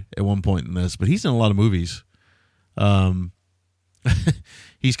guard at one point in this, but he's in a lot of movies.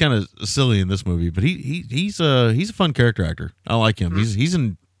 He's kind of silly in this movie, but he's a fun character actor. I like him. Mm-hmm.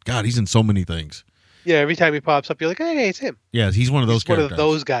 He's in so many things. Yeah. Every time he pops up, you're like, hey, it's him. Yeah, he's one of those. One characters. of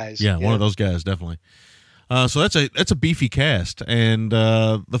those guys. Yeah, one of those guys, definitely. So that's a beefy cast, and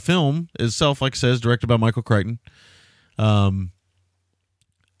the film itself, like I says, directed by Michael Crichton. And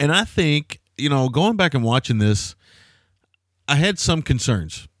I think, going back and watching this, I had some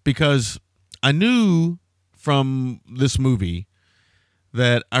concerns because I knew from this movie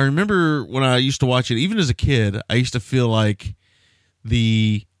that I remember when I used to watch it, even as a kid, I used to feel like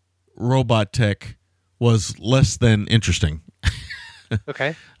the robot tech was less than interesting.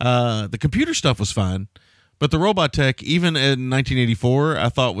 Okay. The computer stuff was fine, but the robot tech, even in 1984, I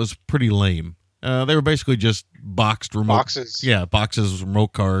thought was pretty lame. They were basically just boxed remote Boxes. Yeah, boxes,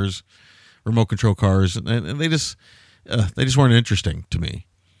 remote cars, remote control cars, and they just weren't interesting to me.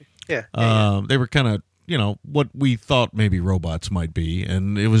 Yeah. They were kind of what we thought maybe robots might be,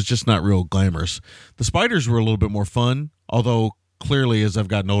 and it was just not real glamorous. The spiders were a little bit more fun, although clearly as I've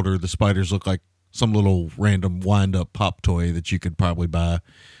gotten older, the spiders look like some little random wind-up pop toy that you could probably buy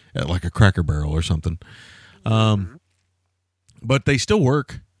at like a Cracker Barrel or something. But they still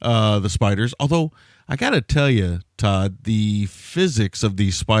work, the spiders. Although, I got to tell you, Todd, the physics of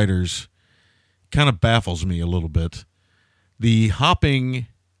these spiders kind of baffles me a little bit. The hopping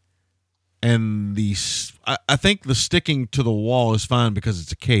and I think the sticking to the wall is fine because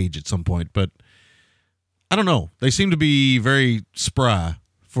it's a cage at some point, but I don't know. They seem to be very spry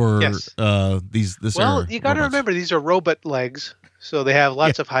for this Well, era you got to robots. remember, these are robot legs, so they have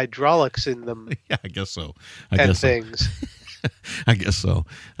lots of hydraulics in them Yeah, I guess so. things. I guess so.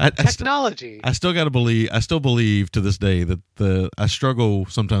 Technology. I still got to believe. I still believe to this day that I struggle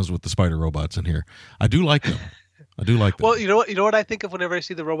sometimes with the spider robots in here. I do like them. Well, you know what I think of whenever I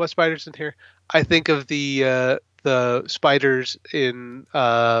see the robot spiders in here? I think of the spiders in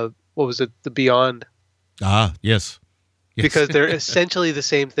what was it, The Beyond? Ah, yes. Because they're essentially the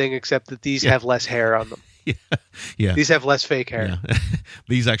same thing, except that these have less hair on them. Yeah. These have less fake hair. Yeah.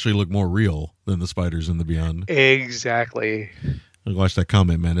 These actually look more real than the spiders in the Beyond. Exactly. Watch that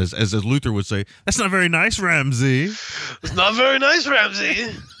comment, man. As Luther would say, that's not very nice, Ramsey. It's not very nice, Ramsey.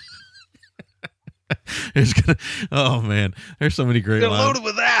 Oh man, there's so many great They're lines. loaded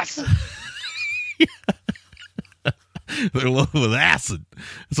with ass. They're loaded with acid.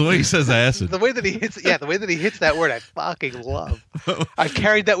 That's the way he says acid. The way that he hits that word, I fucking love. I've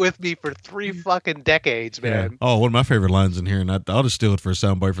carried that with me for 3 fucking decades, man. Yeah. Oh, one of my favorite lines in here, and I'll just steal it for a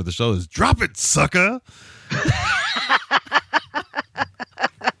soundbite for the show, is "Drop it, sucker."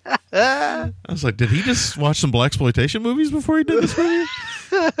 I was like, did he just watch some blaxploitation movies before he did this movie?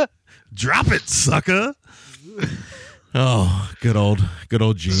 Drop it, sucker. Oh, good old Gene.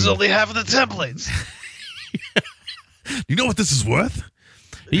 This is only half of the templates. You know what this is worth?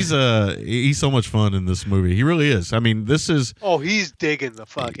 He's so much fun in this movie. He really is. I mean, this is. Oh, he's digging the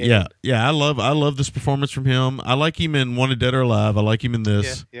fuck in. Yeah. I love this performance from him. I like him in Wanted Dead or Alive. I like him in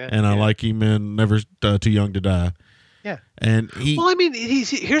this, and I like him in Never Too Young to Die. Yeah, and Well, I mean,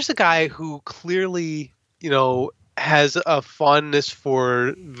 here's a guy who clearly, has a fondness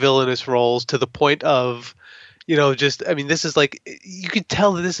for villainous roles to the point of, this is like, you could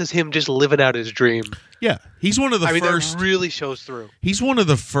tell that this is him just living out his dream. Yeah, he's one of the first. That really shows through. He's one of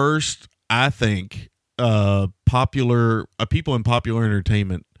the first, I think, popular people in popular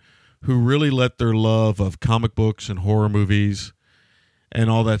entertainment who really let their love of comic books and horror movies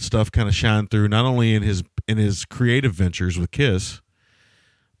and all that stuff kind of shine through, not only in his in his creative ventures with Kiss,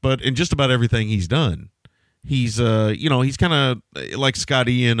 but in just about everything he's done. He's he's kind of like Scott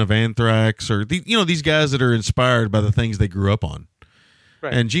Ian of Anthrax, or these guys that are inspired by the things they grew up on.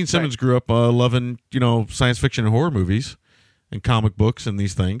 Right. And Gene Simmons grew up loving science fiction and horror movies and comic books and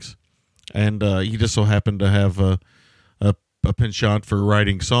these things, and he just so happened to have a penchant for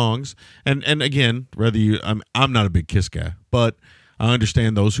writing songs. And again, I'm not a big Kiss guy, but I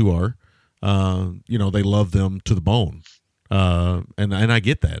understand those who are. They love them to the bone. And I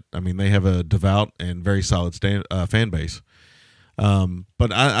get that. I mean, they have a devout and very solid fan base.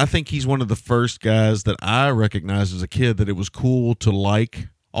 But I think he's one of the first guys that I recognized as a kid that it was cool to like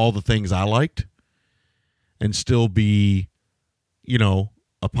all the things I liked and still be,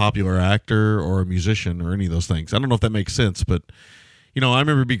 a popular actor or a musician or any of those things. I don't know if that makes sense, but, I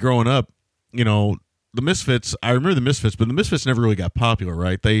remember growing up, the Misfits, I remember the Misfits, but the Misfits never really got popular,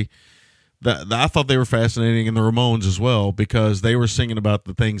 right? I thought they were fascinating, and the Ramones as well, because they were singing about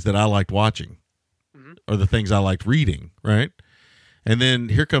the things that I liked watching or the things I liked reading, right? And then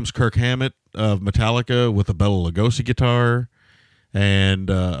here comes Kirk Hammett of Metallica with a Bela Lugosi guitar and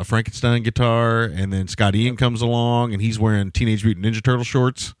a Frankenstein guitar, and then Scott Ian comes along, and he's wearing Teenage Mutant Ninja Turtle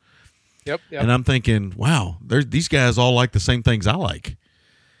shorts. Yep. And I'm thinking, wow, these guys all like the same things I like.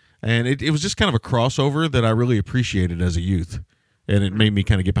 And it was just kind of a crossover that I really appreciated as a youth. And it made me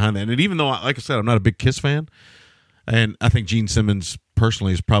kind of get behind that. And even though, like I said, I'm not a big Kiss fan, and I think Gene Simmons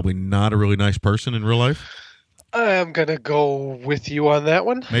personally is probably not a really nice person in real life. I'm going to go with you on that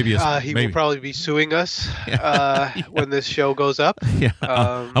one. Maybe he will probably be suing us when this show goes up. Yeah,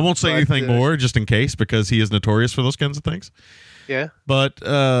 I won't say anything more just in case, because he is notorious for those kinds of things. Yeah. But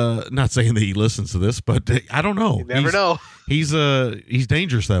not saying that he listens to this, but I don't know. You never know. He's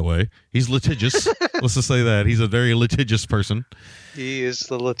dangerous that way. He's litigious. Let's just say that. He's a very litigious person. He is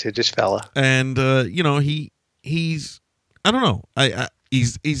the litigious fella. And he's I don't know.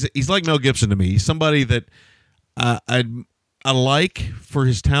 He's like Mel Gibson to me. He's somebody that I like for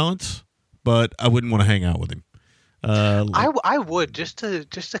his talents, but I wouldn't want to hang out with him. I would just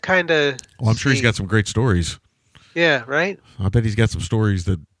to kind of. Well, I'm sure he's got some great stories. Yeah, right. I bet he's got some stories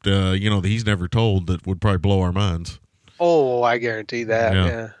that that he's never told that would probably blow our minds. Oh, I guarantee that.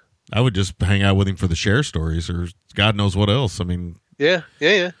 Yeah. I would just hang out with him for the share stories, or God knows what else. I mean, yeah.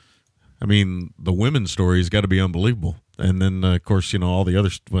 I mean, the women's stories got to be unbelievable, and then of course all the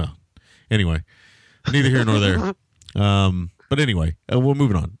others. Well, anyway, neither here nor there. But anyway, we're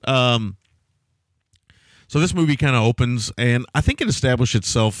moving on. So this movie kind of opens, and I think it established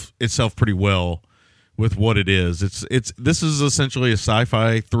itself pretty well with what it is. This is essentially a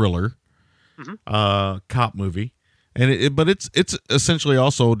sci-fi thriller, cop movie, and but it's essentially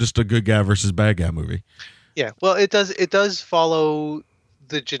also just a good guy versus bad guy movie. Yeah, well, it does follow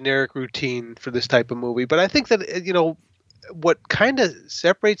the generic routine for this type of movie, but I think that what kind of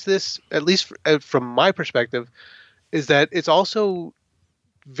separates this, at least from my perspective, is that it's also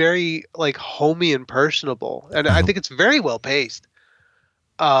very like homey and personable, and I think it's very well paced.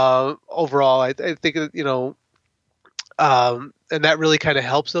 Overall, I think and that really kind of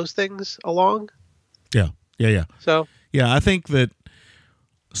helps those things along. Yeah. So I think that.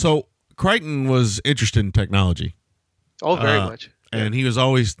 So Crichton was interested in technology. Oh, very much. And he was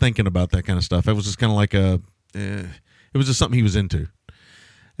always thinking about that kind of stuff. It was just kind of like it was just something he was into.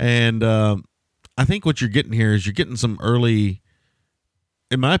 And I think what you're getting here is you're getting some early.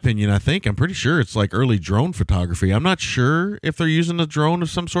 In my opinion, I'm pretty sure it's like early drone photography. I'm not sure if they're using a drone of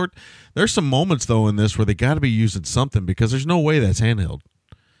some sort. There's some moments though in this where they got to be using something, because there's no way that's handheld.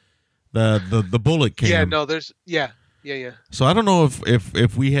 The bullet cam. Yeah, no, there's yeah. So I don't know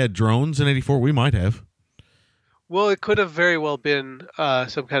if we had drones in '84, we might have. Well, it could have very well been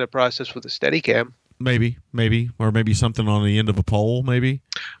some kind of process with a Steadicam. Maybe, or maybe something on the end of a pole. Maybe.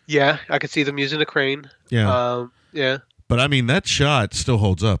 Yeah, I could see them using a crane. Yeah. Yeah. But I mean, that shot still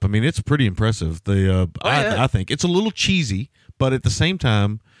holds up. I mean, it's pretty impressive. I think it's a little cheesy, but at the same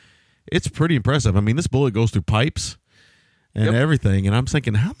time, it's pretty impressive. I mean, this bullet goes through pipes and everything, and I'm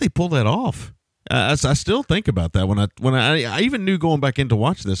thinking, how'd they pull that off? I still think about that when I even knew going back in to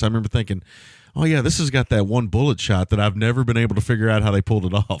watch this. I remember thinking, oh yeah, this has got that one bullet shot that I've never been able to figure out how they pulled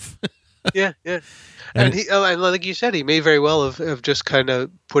it off. Yeah. And like you said, he may very well have just kind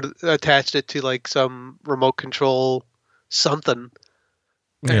of attached it to like some remote control something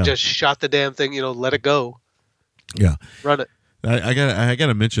and just shot the damn thing, let it go. Yeah. Run it. I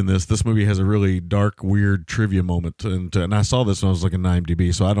gotta mention this. This movie has a really dark, weird trivia moment, and I saw this when I was looking at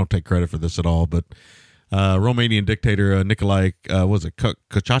IMDb, so I don't take credit for this at all. But Romanian dictator Nicolae, was it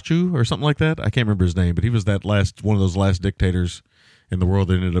Ceausescu or something like that? I can't remember his name, but he was one of those last dictators in the world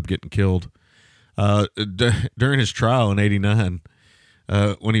that ended up getting killed. During his trial in '89,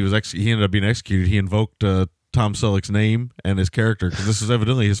 when he ended up being executed, he invoked Tom Selleck's name and his character because this is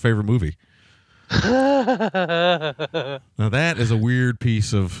evidently his favorite movie. Now that is a weird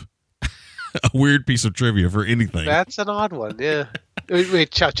piece of trivia for anything. That's an odd one. Yeah.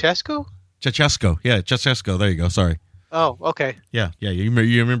 Wait, Ceausescu? Ceausescu, yeah, Ceausescu. There you go. Sorry. Oh, okay. Yeah. You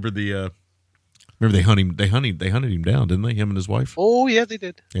remember the? Remember they hunted him down, didn't they? Him and his wife. Oh yeah, they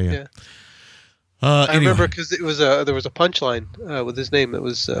did. Yeah. I remember because it was there was a punchline with his name. It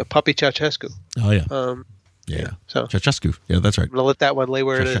was Puppy Ceausescu. Oh yeah. Yeah. So Ceausescu. Yeah, that's right. I'm gonna let that one lay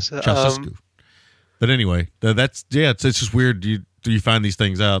where it is. Ceausescu. But anyway, it's just weird. You find these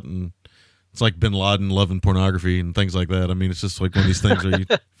things out, and it's like Bin Laden loving pornography and things like that. I mean, it's just like one of these things where you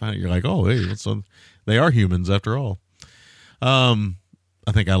find it, you're like, oh, hey, they are humans after all.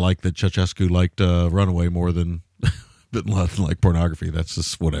 I think I like that Ceausescu liked Runaway more than Bin Laden liked pornography. That's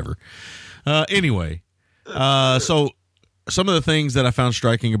just whatever. Anyway, so some of the things that I found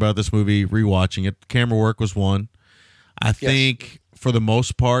striking about this movie, rewatching it, camera work was one. I think for the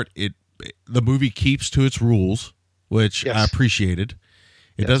most part, the movie keeps to its rules, which I appreciated.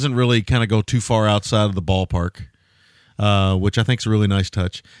 It doesn't really kind of go too far outside of the ballpark, which I think is a really nice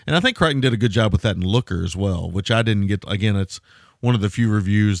touch. And I think Crichton did a good job with that in Looker as well, which I didn't get. Again, it's one of the few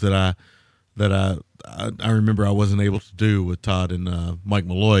reviews that I remember I wasn't able to do with Todd and Mike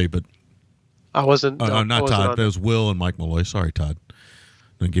Malloy, but I wasn't. Not Todd. That was Will and Mike Malloy. Sorry, Todd.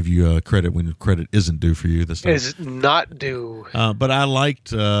 I'm going to give you credit when credit isn't due for you this time. Is not due. But I liked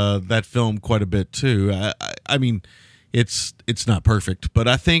that film quite a bit too. I mean, it's not perfect, but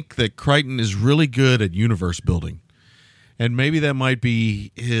I think that Crichton is really good at universe building, and maybe that might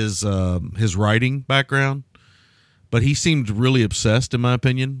be his writing background. But he seemed really obsessed, in my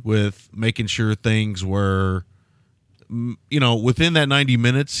opinion, with making sure things were, within that 90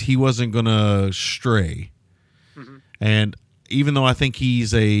 minutes, he wasn't going to stray. Mm-hmm. And even though I think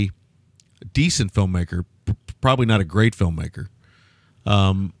he's a decent filmmaker, probably not a great filmmaker,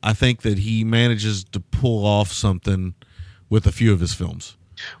 I think that he manages to pull off something with a few of his films.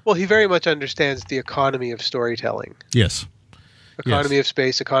 Well, he very much understands the economy of storytelling. Yes. Economy of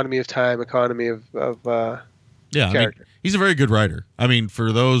space, economy of time, economy of I mean, he's a very good writer. I mean,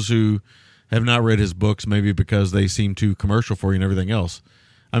 for those who have not read his books, maybe because they seem too commercial for you and everything else.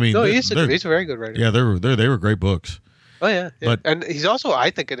 I mean, no, he's a very good writer. Yeah, they were great books. Oh yeah. And he's also, I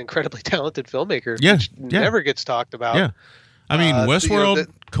think, an incredibly talented filmmaker. Yeah, which never gets talked about. Yeah, I mean, Westworld,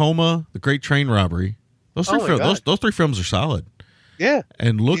 Coma, The Great Train Robbery. Those three films are solid. Yeah,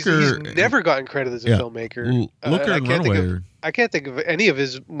 and Looker he's never gotten credit as a filmmaker. Looker and Runaway. I can't think of any of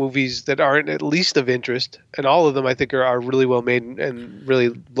his movies that aren't at least of interest, and all of them I think are really well made and really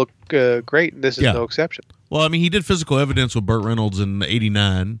look great. And this is no exception. Well, I mean, he did Physical Evidence with Burt Reynolds in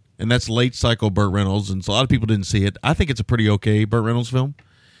 '89, and that's late cycle Burt Reynolds, and so a lot of people didn't see it. I think it's a pretty okay Burt Reynolds film.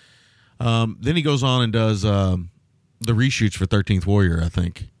 Then he goes on and does the reshoots for 13th Warrior, I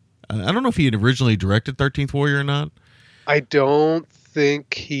think. I don't know if he had originally directed 13th Warrior or not. I don't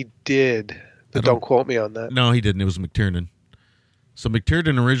think he did, but don't quote me on that. No, he didn't. It was McTiernan. So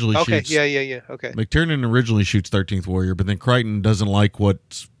McTiernan originally shoots... Yeah. Okay. McTiernan originally shoots 13th Warrior, but then Crichton doesn't like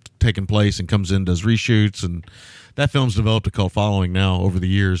what's taking place and comes in, does reshoots, and that film's developed a cult following now over the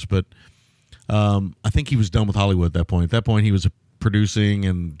years, but I think he was done with Hollywood at that point. At that point, he was producing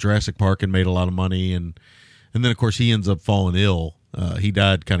and Jurassic Park and made a lot of money, and then, of course, he ends up falling ill. He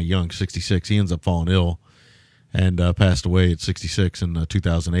died kind of young, 66. He ends up falling ill and passed away at 66 in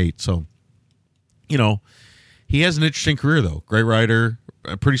 2008. So, he has an interesting career, though. Great writer,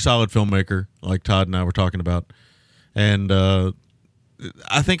 a pretty solid filmmaker, like Todd and I were talking about. And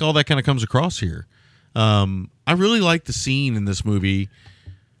I think all that kind of comes across here. I really like the scene in this movie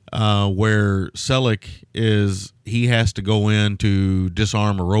where Selleck he has to go in to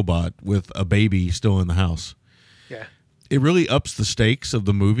disarm a robot with a baby still in the house. Yeah. It really ups the stakes of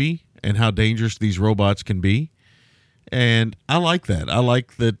the movie and how dangerous these robots can be. And I like that. I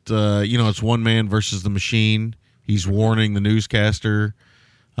like that, it's one man versus the machine. He's warning the newscaster.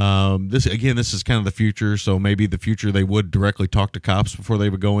 This is kind of the future, so maybe the future they would directly talk to cops before they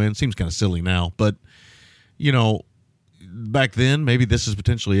would go in. Seems kind of silly now, but, back then, maybe this is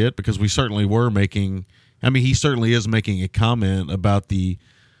potentially it, because we certainly were making... I mean, he certainly is making a comment about the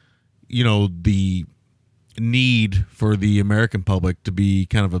need for the American public to be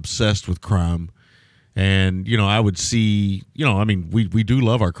kind of obsessed with crime. And, I would see, we do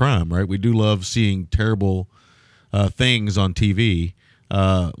love our crime, right? We do love seeing terrible things on TV.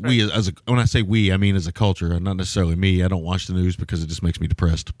 Right. When I say we, I mean as a culture, not necessarily me. I don't watch the news because it just makes me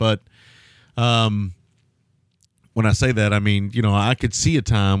depressed. But when I say that, I mean, I could see a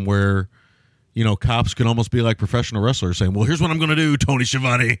time where, cops could almost be like professional wrestlers saying, well, here's what I'm going to do, Tony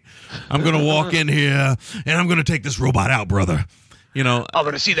Schiavone. I'm going to walk in here and I'm going to take this robot out, brother. I'm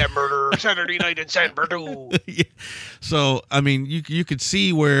going to see that murder Saturday night in San Bernardino. Yeah. So, I mean, you could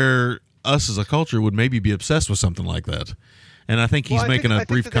see where us as a culture would maybe be obsessed with something like that. And I think he's making a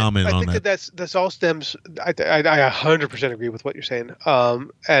brief comment on that. That's all stems. I 100% agree with what you're saying.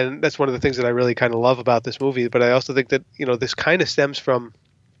 And that's one of the things that I really kind of love about this movie. But I also think that, this kind of stems from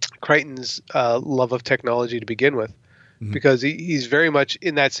Crichton's love of technology to begin with, because he's very much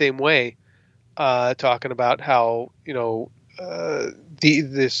in that same way, talking about how,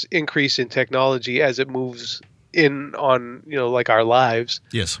 this increase in technology as it moves in on, like our lives.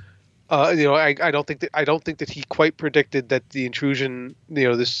 Yes. I don't think that he quite predicted that the intrusion,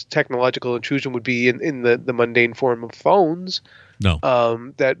 this technological intrusion would be in the mundane form of phones. No.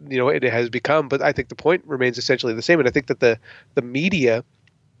 That it has become, but I think the point remains essentially the same, and I think that the media,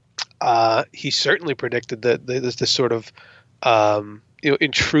 he certainly predicted that this sort of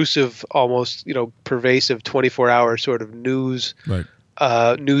intrusive, almost pervasive 24-hour sort of news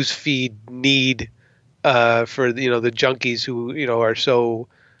news feed need for the junkies who are so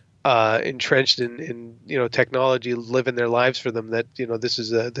entrenched in technology, living their lives for them, that this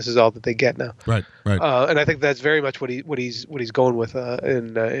is all that they get now. Right. And I think that's very much what he's going with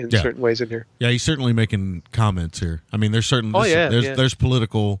in certain ways in here. Yeah, he's certainly making comments here. I mean, there's there's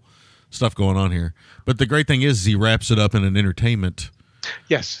political stuff going on here, but the great thing is he wraps it up in an entertainment.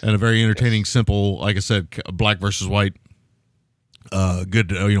 Yes. And a very entertaining, simple, like I said, black versus white,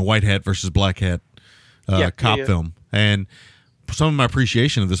 good white hat versus black hat cop film. And some of my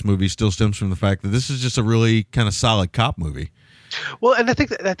appreciation of this movie still stems from the fact that this is just a really kind of solid cop movie. Well, and I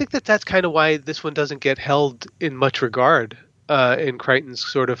think that's kind of why this one doesn't get held in much regard in Crichton's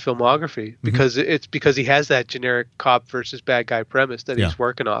sort of filmography, because it's because he has that generic cop versus bad guy premise that he's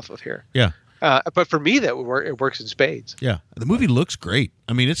working off of here. Yeah. But for me, it works in spades. Yeah, the movie looks great.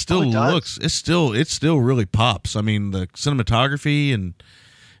 I mean, it still it still really pops. I mean, the cinematography and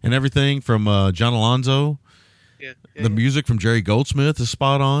everything from John Alonzo. The music from Jerry Goldsmith is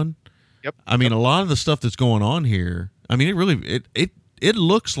spot on. Yep. I mean, a lot of the stuff that's going on here, I mean, it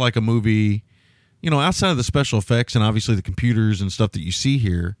looks like a movie, outside of the special effects and obviously the computers and stuff that you see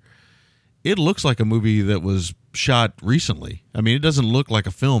here, it looks like a movie that was shot recently. I mean, it doesn't look like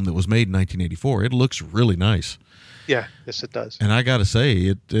a film that was made in 1984. It looks really nice. Yeah, yes, it does. And I got to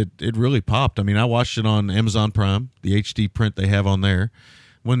say, it really popped. I mean, I watched it on Amazon Prime, the HD print they have on there.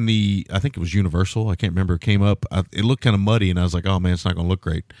 When I think it was Universal, I can't remember, came up, it looked kind of muddy, and I was like, oh, man, it's not going to look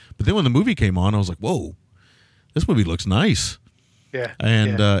great. But then when the movie came on, I was like, whoa, this movie looks nice. Yeah.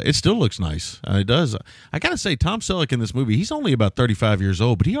 And it still looks nice. It does. I got to say, Tom Selleck in this movie, he's only about 35 years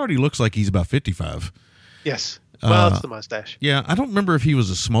old, but he already looks like he's about 55. Yes. Well, it's the mustache. Yeah, I don't remember if he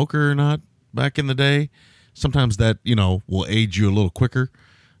was a smoker or not back in the day. Sometimes that, will age you a little quicker.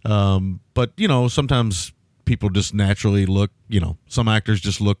 But, sometimes people just naturally look, some actors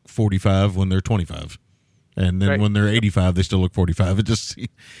just look 45 when they're 25. And then when they're 85, they still look 45.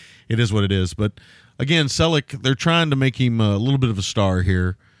 It is what it is. But again, Selleck, they're trying to make him a little bit of a star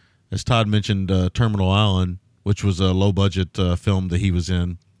here. As Todd mentioned, Terminal Island, which was a low budget film that he was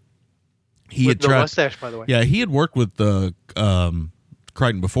in. He with had no mustache, by the way. Yeah, he had worked with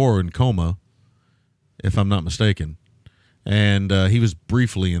Crichton before in Coma, if I'm not mistaken. And he was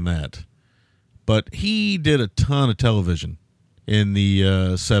briefly in that. But he did a ton of television in the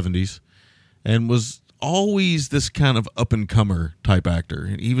 70s and was always this kind of up-and-comer type actor.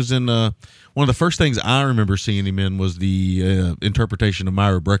 He was in one of the first things I remember seeing him in was the interpretation of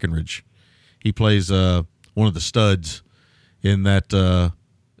Myra Breckinridge. He plays one of the studs in that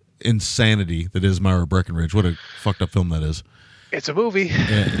insanity that is Myra Breckinridge. What a fucked up film that is. It's a movie.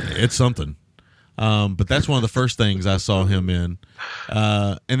 It's something. But that's one of the first things I saw him in.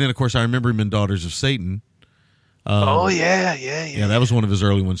 And then, of course, I remember him in Daughters of Satan. Yeah. Yeah, that was one of his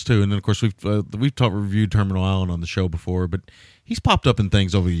early ones, too. And then, of course, we've reviewed Terminal Island on the show before, but he's popped up in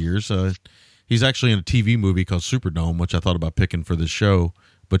things over the years. He's actually in a TV movie called Superdome, which I thought about picking for this show,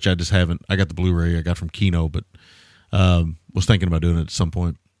 which I just haven't. I got the Blu-ray I got from Kino, but was thinking about doing it at some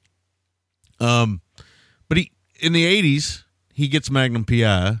point. But in the 80s, he gets Magnum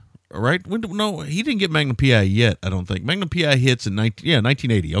P.I., right? No, he didn't get Magnum P.I. yet, I don't think. Magnum P.I. hits in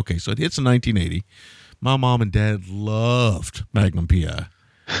 1980. Okay, so it hits in 1980. My mom and dad loved Magnum P.I.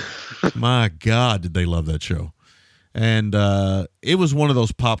 My God, did they love that show. And it was one of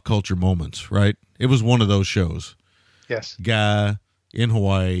those pop culture moments, right? It was one of those shows. Yes. Guy in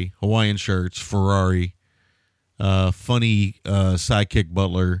Hawaii, Hawaiian shirts, Ferrari, funny sidekick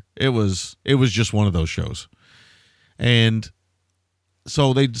butler. It was just one of those shows. And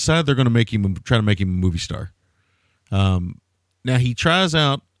so they decide they're going to try to make him a movie star. Now he tries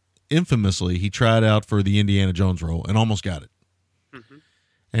out, infamously, he tried out for the Indiana Jones role and almost got it. Mm-hmm.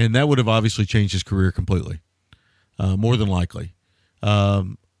 And that would have obviously changed his career completely, more than likely.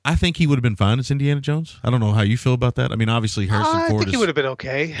 I think he would have been fine as Indiana Jones. I don't know how you feel about that. I mean, obviously Harrison Ford. I think he would have been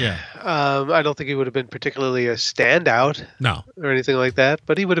okay. Yeah. I don't think he would have been particularly a standout. No. Or anything like that.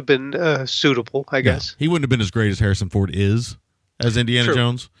 But he would have been suitable, I guess. He wouldn't have been as great as Harrison Ford is as Indiana True.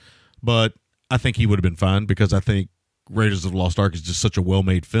 Jones. But I think he would have been fine because I think Raiders of the Lost Ark is just such a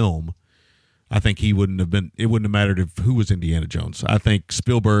well-made film. I think it wouldn't have mattered who was Indiana Jones. I think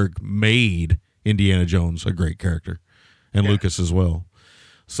Spielberg made Indiana Jones a great character, and Lucas as well.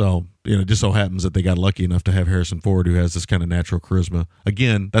 So, it just so happens that they got lucky enough to have Harrison Ford, who has this kind of natural charisma.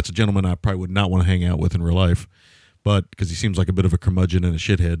 Again, that's a gentleman I probably would not want to hang out with in real life, but because he seems like a bit of a curmudgeon and a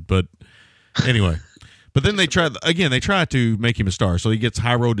shithead. But anyway, but then they try to make him a star. So he gets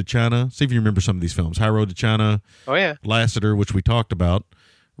High Road to China. See if you remember some of these films. High Road to China. Oh, yeah. Lassiter, which we talked about.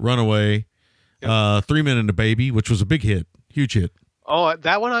 Runaway. Yep. 3 Men and a Baby, which was a big hit. Huge hit. Oh,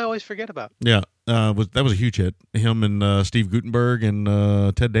 that one I always forget about. Yeah. That was a huge hit. Him and Steve Guttenberg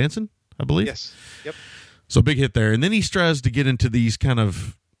and Ted Danson, I believe. Yes. Yep. So big hit there. And then he tries to get into these kind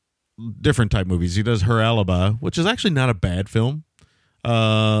of different type movies. He does Her Alibi, which is actually not a bad film.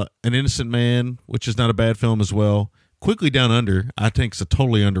 An Innocent Man, which is not a bad film as well. Quickly Down Under, I think, is a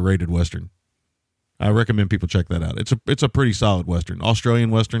totally underrated Western. I recommend people check that out. It's a pretty solid Western. Australian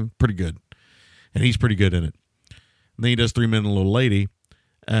Western, pretty good. And he's pretty good in it. And then he does 3 Men and a Little Lady,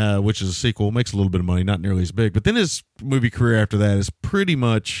 which is a sequel. Makes a little bit of money, not nearly as big. But then his movie career after that is pretty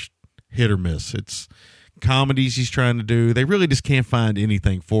much hit or miss. It's comedies he's trying to do. They really just can't find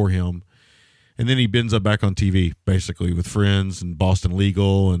anything for him. And then he bends up back on TV, basically, with Friends and Boston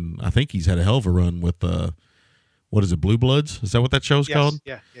Legal. And I think he's had a hell of a run with, what is it, Blue Bloods? Is that what that show's called?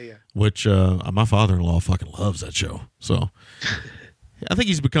 Yeah. Which my father-in-law fucking loves that show. So I think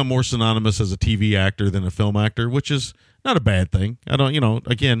he's become more synonymous as a TV actor than a film actor, which is not a bad thing. I don't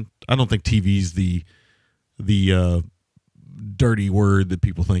think TV's the dirty word that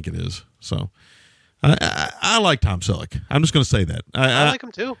people think it is. So I like Tom Selleck. I'm just going to say that. I like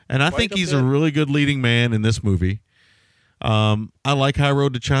him too. And I think he's a really good leading man in this movie. I like High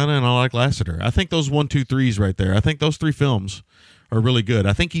Road to China and I like Lassiter. I think those 1, 2, 3s right there. I think those 3 films are really good.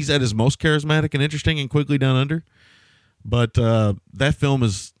 I think he's at his most charismatic and interesting in Quickly Down Under. But that film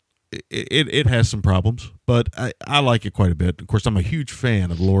it has some problems, but I like it quite a bit. Of course, I'm a huge fan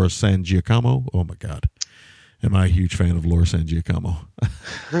of Laura San Giacomo. Oh, my God. Am I a huge fan of Laura San Giacomo?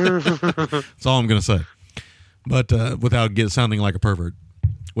 That's all I'm going to say. But without sounding like a pervert,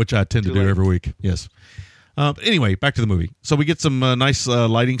 which I tend to do every week. Yes. Anyway, back to the movie. So we get some nice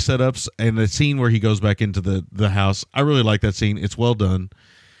lighting setups and the scene where he goes back into the house. I really like that scene. It's well done.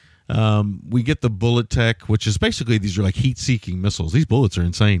 We get the bullet tech, which is basically these are like heat-seeking missiles. These bullets are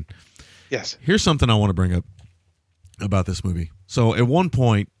insane. Yes. Here's something I want to bring up about this movie. So at one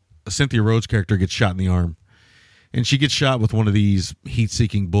point, Cynthia Rhodes' character gets shot in the arm, and she gets shot with one of these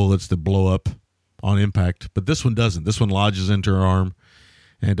heat-seeking bullets that blow up on impact, but this one doesn't. This one lodges into her arm,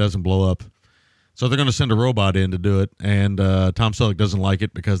 and it doesn't blow up. So they're going to send a robot in to do it, and Tom Selleck doesn't like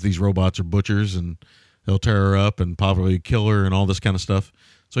it because these robots are butchers, and they'll tear her up and probably kill her and all this kind of stuff.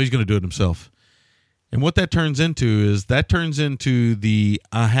 So he's going to do it himself. And what that turns into the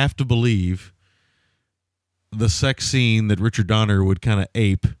I have to believe the sex scene that Richard Donner would kind of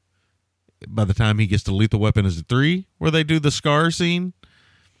ape by the time he gets to Lethal Weapon. Is it 3 where they do the scar scene?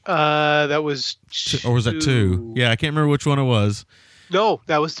 That was 2. Or was that 2? Yeah, I can't remember which one it was. No,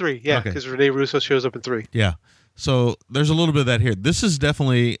 that was 3. Yeah, because Rene Russo shows up in 3. Yeah. So there's a little bit of that here. This is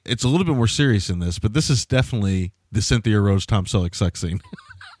definitely, it's a little bit more serious in this, but this is definitely the Cynthia Rhodes Tom Selleck sex scene.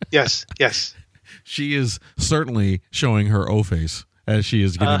 Yes. She is certainly showing her O-face as she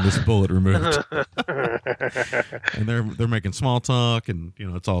is getting this bullet removed. And they're making small talk, and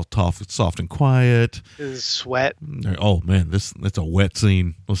it's all tough, it's soft and quiet. It's sweat. Oh man, it's a wet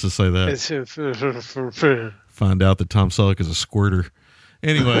scene. Let's just say that. Find out that Tom Selleck is a squirter.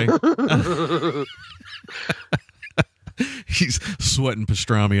 Anyway, he's sweating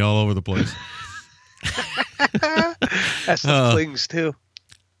pastrami all over the place. That's the flings too.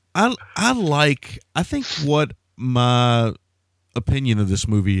 I think what my opinion of this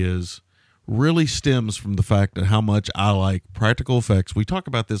movie is really stems from the fact that how much I like practical effects. We talk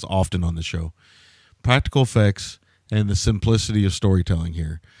about this often on the show. Practical effects and the simplicity of storytelling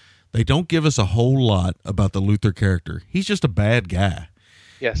here. They don't give us a whole lot about the Luther character. He's just a bad guy.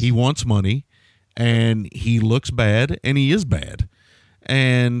 Yes. He wants money, and he looks bad, and he is bad.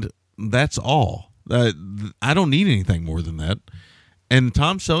 And that's all. I don't need anything more than that. And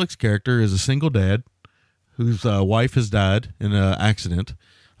Tom Selleck's character is a single dad whose wife has died in an accident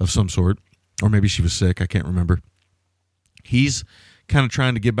of some sort, or maybe she was sick. I can't remember. He's kind of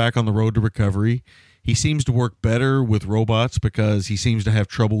trying to get back on the road to recovery. He seems to work better with robots because he seems to have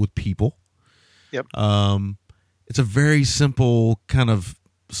trouble with people. Yep. It's a very simple kind of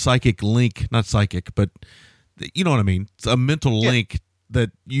psychic link, not psychic, but you know what I mean? It's a mental link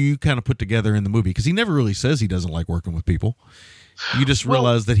that you kind of put together in the movie because he never really says he doesn't like working with people. You just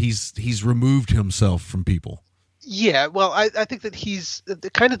realize that he's removed himself from people. Yeah, well, I think that he's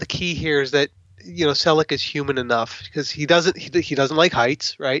kind of the key here is that Selleck is human enough because he doesn't like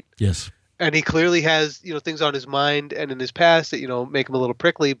heights, right? Yes. And he clearly has things on his mind and in his past that make him a little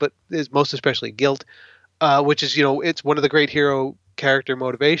prickly, but is most especially guilt, which is it's one of the great hero character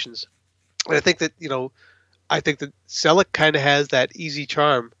motivations. And I think that Selleck kind of has that easy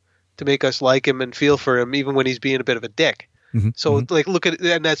charm to make us like him and feel for him even when he's being a bit of a dick. Mm-hmm. So like look at,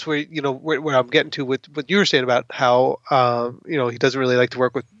 and that's where where I'm getting to with what you were saying about how he doesn't really like to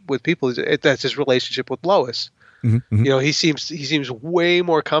work with people. That's his relationship with Lois. Mm-hmm. He seems way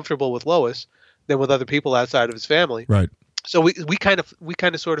more comfortable with Lois than with other people outside of his family. Right. So we kind of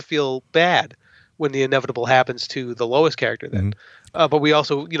sort of feel bad when the inevitable happens to the Lois character then, but we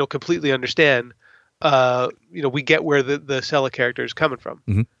also completely understand. We get where the Selleck character is coming from.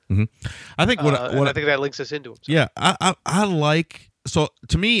 Mm-hmm. Mm-hmm. I think I think that links us into him. So. Yeah, I like. So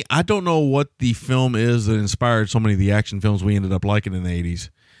to me, I don't know what the film is that inspired so many of the action films we ended up liking in the 80s,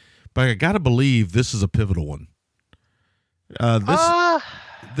 but I got to believe this is a pivotal one.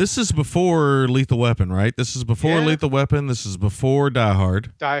 This is before Lethal Weapon, right? This is before Lethal Weapon. This is before Die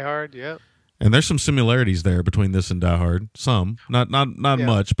Hard. Die Hard, yeah. And there's some similarities there between this and Die Hard. Some, not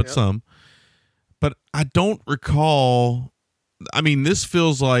much, but some. But I don't recall. I mean, this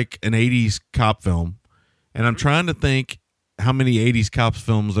feels like an 80s cop film, and I'm trying to think how many 80s cops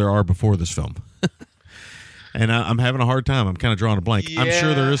films there are before this film. And I'm having a hard time. I'm kind of drawing a blank. Yeah, I'm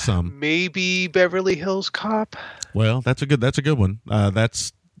sure there is some. Maybe Beverly Hills Cop. Well, that's a good one. I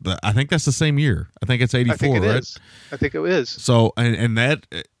think that's the same year. I think it's 84, I think it right? is. I think it is. So, and that,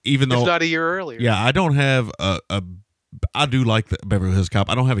 even though it's not a year earlier. Yeah, I don't have I do like the Beverly Hills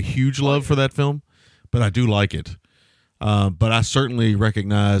Cop. I don't have a huge love for that film, but I do like it. But I certainly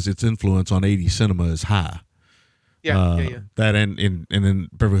recognize its influence on 80s cinema is high. Yeah. That and in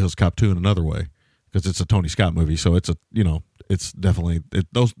Beverly Hills Cop 2 in another way, because it's a Tony Scott movie, so it's it's definitely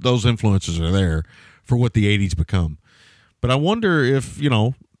those influences are there for what the 80s become. But I wonder if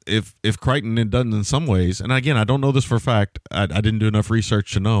Crichton had done in some ways, and again, I don't know this for a fact. I didn't do enough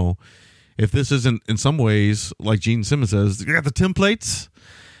research to know if this isn't in some ways, like Gene Simmons says, you got the templates.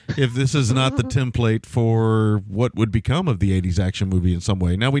 If this is not the template for what would become of the 80s action movie in some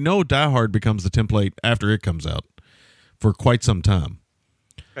way. Now, we know Die Hard becomes the template after it comes out for quite some time.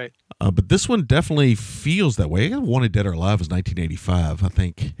 Right. But this one definitely feels that way. Wanted Dead or Alive was 1985, I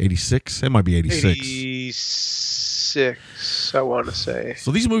think. 86? It might be 86. 86, I want to say.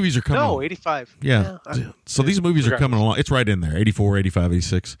 So these movies are coming. No, 85. Yeah. So these movies are coming along. It's right in there. 84, 85,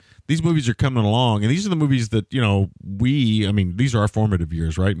 86. These movies are coming along, and these are the movies that, these are our formative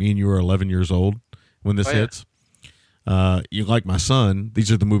years, right? Me and you are 11 years old when this hits. You like my son,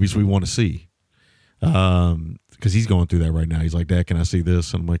 these are the movies we want to see. Because he's going through that right now. He's like, Dad, can I see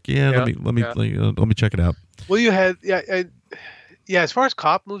this? And I'm like, let me check it out. Well, you had as far as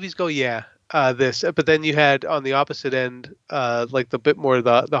cop movies go, this, but then you had on the opposite end, like the bit more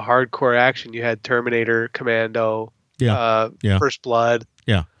the hardcore action. You had Terminator, Commando, First Blood.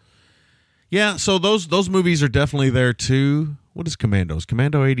 Yeah, so those movies are definitely there too. What is Commando? Is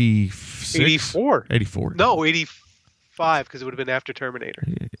Commando 86? 84. 84. No, 85, because it would have been after Terminator.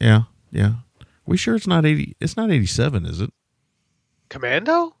 Yeah. We sure it's not 80? It's not 87, is it?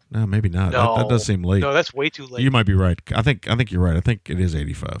 Commando? No, maybe not. No. That does seem late. No, that's way too late. You might be right. I think you're right. I think it is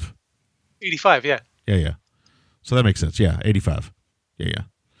 85. 85, yeah. Yeah. So that makes sense. Yeah, 85. Yeah.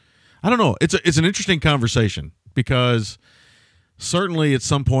 I don't know. It's an interesting conversation because certainly at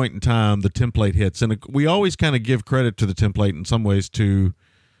some point in time the template hits, and we always kind of give credit to the template in some ways to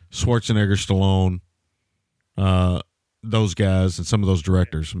Schwarzenegger, Stallone, those guys, and some of those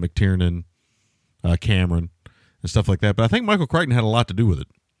directors, McTiernan, Cameron, and stuff like that. But I think Michael Crichton had a lot to do with it,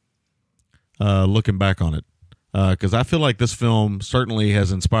 looking back on it, because I feel like this film certainly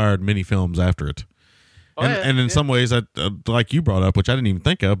has inspired many films after it. And in some ways, like you brought up, which I didn't even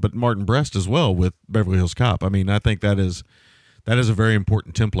think of, but Martin Brest as well with Beverly Hills Cop. I mean, I think that is a very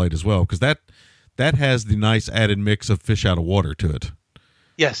important template as well, because that has the nice added mix of fish out of water to it.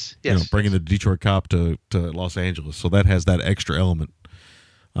 Yes. Bringing the Detroit Cop to Los Angeles, so that has that extra element.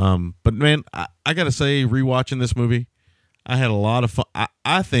 But man, I got to say, rewatching this movie, I had a lot of fun.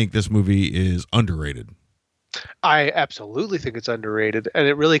 I think this movie is underrated. I absolutely think it's underrated, and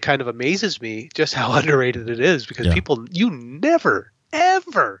it really kind of amazes me just how underrated it is because you never,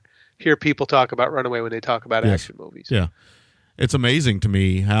 ever hear people talk about Runaway when they talk about action movies. Yeah. It's amazing to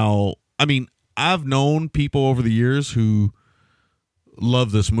me how, I mean, I've known people over the years who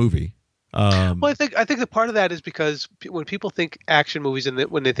love this movie. Well, I think that part of that is because when people think action movies and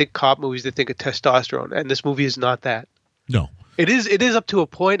when they think cop movies, they think of testosterone, and this movie is not that. No. It is up to a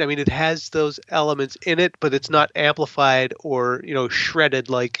point. I mean, it has those elements in it, but it's not amplified or shredded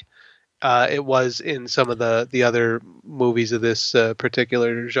like it was in some of the other movies of this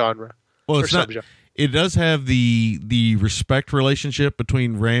particular genre. Well, it's not. Subgenre. It does have the respect relationship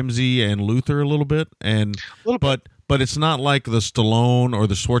between Ramsey and Luther a little bit, but it's not like the Stallone or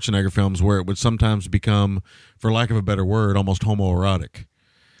the Schwarzenegger films where it would sometimes become, for lack of a better word, almost homoerotic.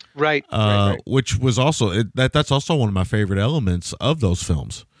 Right. Which was also that's also one of my favorite elements of those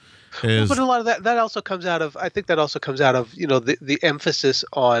films. But a lot of that also comes out of the emphasis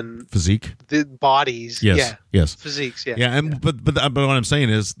on physique, the bodies. Yes. Physiques. Yeah. Yeah. And but what I'm saying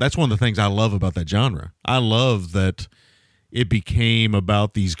is that's one of the things I love about that genre. I love that it became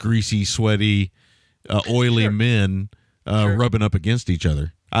about these greasy, sweaty, oily men rubbing up against each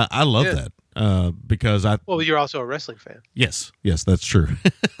other. I love that. Because you're also a wrestling fan. Yes, that's true.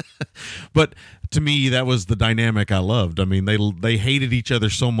 But to me, that was the dynamic I loved. I mean, they hated each other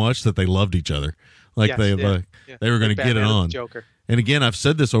so much that they loved each other. Like they were going to get it on. Joker. And again, I've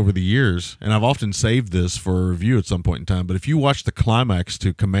said this over the years, and I've often saved this for a review at some point in time. But if you watch the climax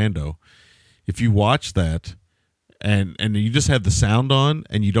to Commando, if you watch that, and you just have the sound on,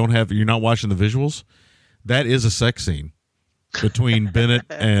 and you're not watching the visuals, that is a sex scene between Bennett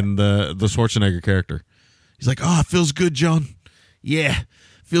and the Schwarzenegger character. He's like, "Oh, it feels good, John. Yeah,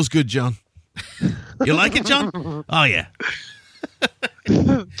 feels good, John. You like it, John? Oh, yeah."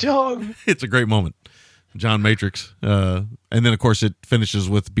 John. It's a great moment. John Matrix. And then, of course, it finishes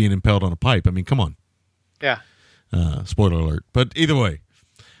with being impaled on a pipe. I mean, come on. Yeah. Spoiler alert. But either way,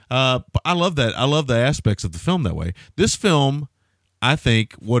 but I love that. I love the aspects of the film that way. This film, I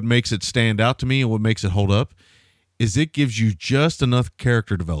think what makes it stand out to me and what makes it hold up is it gives you just enough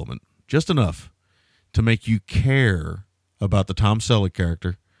character development, just enough to make you care about the Tom Selleck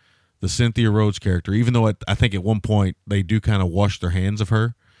character, the Cynthia Rhodes character, even though I think at one point they do kind of wash their hands of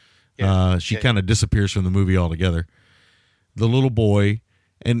her. She kind of disappears from the movie altogether. The little boy,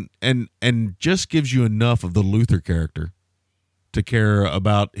 and just gives you enough of the Luther character to care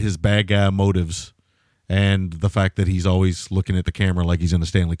about his bad guy motives and the fact that he's always looking at the camera like he's in a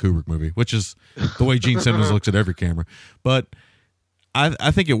Stanley Kubrick movie, which is the way Gene Simmons looks at every camera. But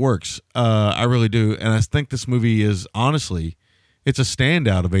I think it works. I really do. And I think this movie is, honestly, it's a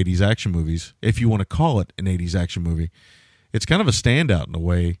standout of 80s action movies, if you want to call it an 80s action movie. It's kind of a standout in a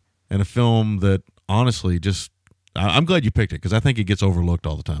way, and a film that, honestly, just... I'm glad you picked it, because I think it gets overlooked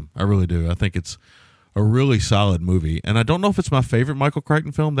all the time. I really do. I think it's a really solid movie. And I don't know if it's my favorite Michael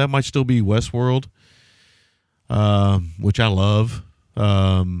Crichton film. That might still be Westworld, which I love.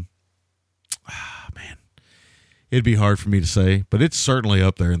 Man, it'd be hard for me to say, but it's certainly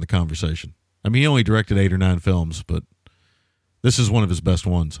up there in the conversation. I mean, he only directed 8 or 9 films, but this is one of his best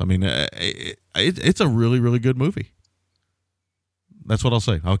ones. I mean, it's a really, really good movie. That's what I'll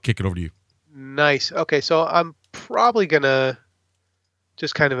say. I'll kick it over to you. Nice. Okay, so I'm probably going to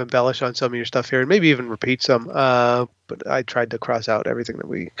just kind of embellish on some of your stuff here and maybe even repeat some, but I tried to cross out everything that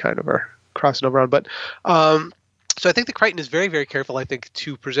we kind of are crossing over on. But so I think that Crichton is very, very careful, I think,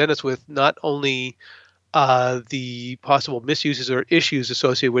 to present us with not only the possible misuses or issues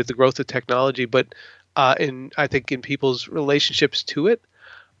associated with the growth of technology, but in people's relationships to it.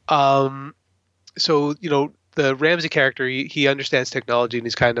 So, the Ramsey character, he understands technology and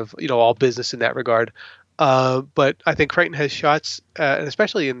he's kind of, all business in that regard. But I think Crichton has shots, and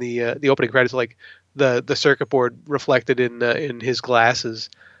especially in the opening credits, like the circuit board reflected in his glasses,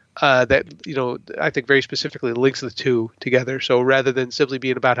 that, I think very specifically links the two together. So rather than simply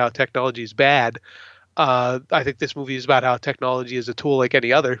being about how technology is bad, I think this movie is about how technology is a tool like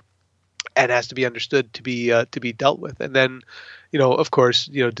any other and has to be understood to be dealt with. And then, of course,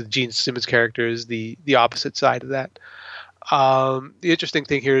 the Gene Simmons character is the opposite side of that. The interesting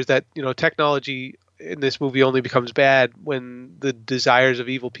thing here is that, technology in this movie only becomes bad when the desires of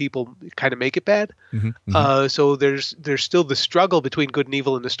evil people kind of make it bad. Mm-hmm. So there's still the struggle between good and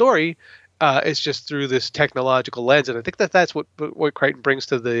evil in the story. It's just through this technological lens, and I think that's what Crichton brings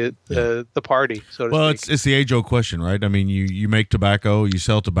to the party. So to speak. It's the age-old question, right? I mean, you make tobacco, you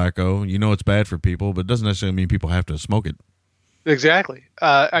sell tobacco, it's bad for people, but it doesn't necessarily mean people have to smoke it. Exactly.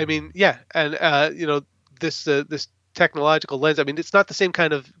 I mean, yeah, and this technological lens. I mean, it's not the same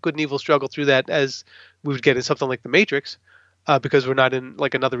kind of good and evil struggle through that as we would get in something like The Matrix, because we're not in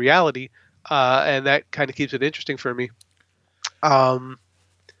like another reality, and that kind of keeps it interesting for me.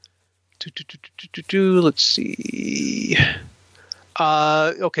 Let's see.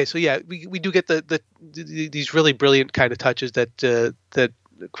 Okay, so yeah, we do get these really brilliant kind of touches that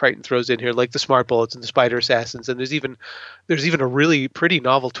Crichton throws in here, like the smart bullets and the spider assassins, and there's even a really pretty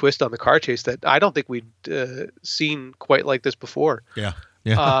novel twist on the car chase that I don't think we'd seen quite like this before. Yeah.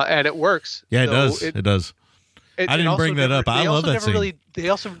 And it works. Yeah, it does. I didn't bring that up. I love that scene. They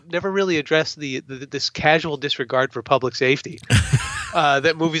also never really address this casual disregard for public safety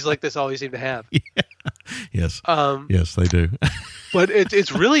that movies like this always seem to have. Yeah. Yes. Yes, they do. But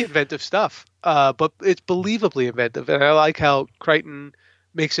it's really inventive stuff. But it's believably inventive, and I like how Crichton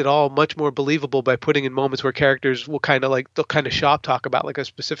makes it all much more believable by putting in moments where characters will they'll kind of shop talk about like a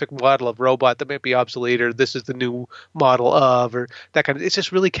specific model of robot that might be obsolete, or this is the new model of, or that kind of. It's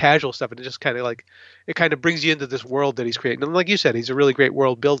just really casual stuff, and it just kind of brings you into this world that he's creating. And like you said, he's a really great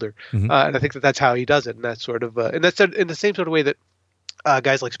world builder, and I think that's how he does it. And that's sort of and that's in the same sort of way that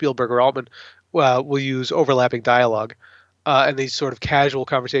guys like Spielberg or Altman will use overlapping dialogue. And these sort of casual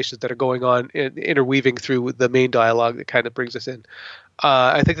conversations that are going on, interweaving through the main dialogue that kind of brings us in.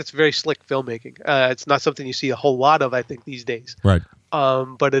 I think that's very slick filmmaking. It's not something you see a whole lot of, I think, these days. Right.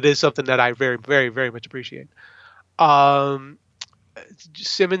 But it is something that I very, very, very much appreciate.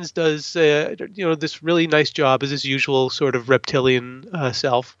 Simmons does, this really nice job as his usual sort of reptilian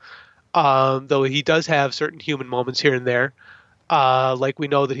self, though he does have certain human moments here and there. Like we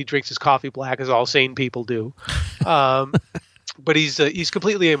know that he drinks his coffee black, as all sane people do. But he's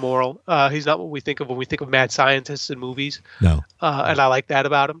completely amoral. He's not what we think of when we think of mad scientists in movies. No. And I like that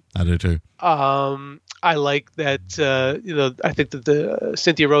about him. I do too. I like that, I think that the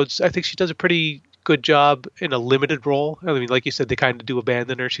Cynthia Rhodes, I think she does a pretty good job in a limited role. I mean, like you said, they kind of do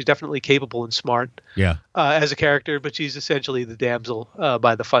abandon her. She's definitely capable and smart. Yeah. As a character, but she's essentially the damsel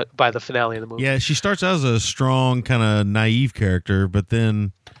by the finale of the movie. Yeah, she starts out as a strong, kind of naive character, but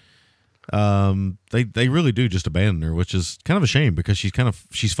then they really do just abandon her, which is kind of a shame because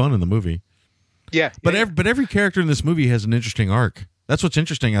she's fun in the movie. Yeah. But every character in this movie has an interesting arc. That's what's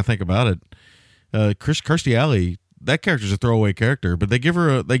interesting, I think, about it. Kirstie Alley, that character's a throwaway character, but they give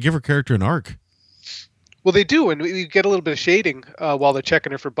her character an arc. Well, they do, and we get a little bit of shading while they're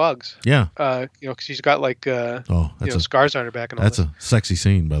checking her for bugs. Yeah. 'Cause she's got scars on her back and all that. That's a sexy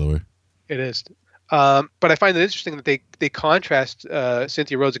scene, by the way. It is. But I find it interesting that they contrast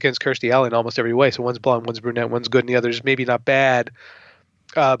Cynthia Rhodes against Kirstie Alley in almost every way. So one's blonde, one's brunette, one's good, and the other's maybe not bad,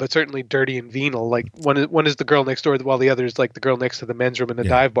 but certainly dirty and venal. Like one is the girl next door, while the other is like the girl next to the men's room in the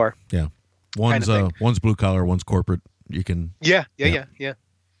dive bar. Yeah. One's blue collar, one's corporate. You can. Yeah.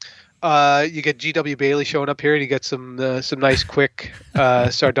 You get G.W. Bailey showing up here, and you get some nice, quick,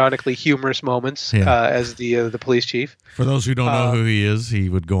 sardonically humorous moments as the police chief. For those who don't know who he is, he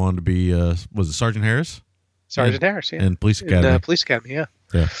would go on to be was it Sergeant Harris? Sergeant Harris, yeah, in Police Academy. Police Academy, yeah.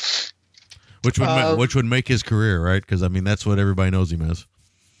 Yeah. Which would make his career, right? Because I mean, that's what everybody knows him as.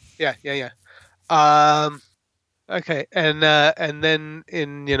 Yeah. Okay, and then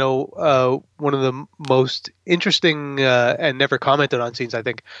in one of the most interesting and never commented on scenes, I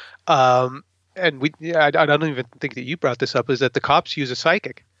think, and I don't even think that you brought this up, is that the cops use a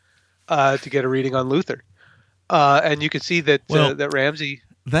psychic to get a reading on Luther, and you can see that that Ramsey.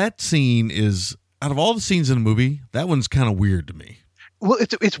 That scene is, out of all the scenes in the movie, that one's kind of weird to me. Well,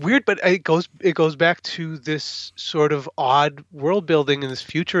 it's weird, but it goes back to this sort of odd world building and this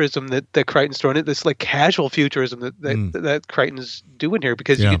futurism that Crichton's thrown in, this like casual futurism that Crichton's doing here,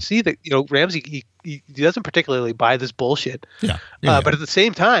 because you can see that Ramsey he doesn't particularly buy this bullshit. But at the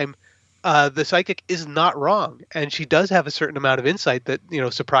same time, the psychic is not wrong, and she does have a certain amount of insight that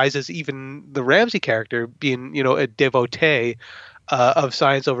surprises even the Ramsey character, being a devotee of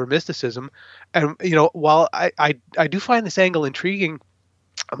science over mysticism. And while I do find this angle intriguing,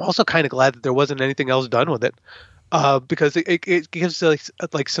 I'm also kind of glad that there wasn't anything else done with it, because it gives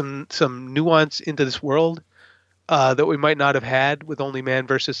like some nuance into this world that we might not have had with only man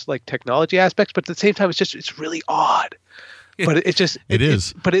versus like technology aspects. But at the same time, it's really odd. But it's just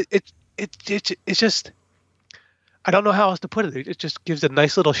I don't know how else to put it. It just gives a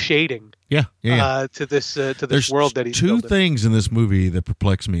nice little shading. To this world that he's two building. Things in this movie that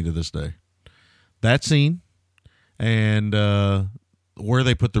perplex me to this day: that scene and where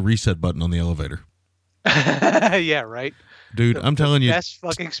they put the reset button on the elevator. Yeah, right. Dude, I'm telling you, the best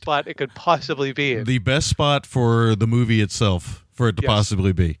fucking spot it could possibly be in. The best spot for the movie itself, for it to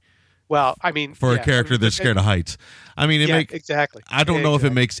possibly be. Well, I mean, for a character that's scared of heights. I mean, exactly. I don't know if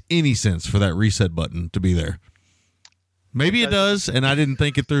it makes any sense for that reset button to be there. Maybe it does, and I didn't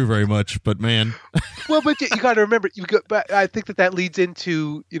think it through very much. But man, Well, but you got to remember, but I think that leads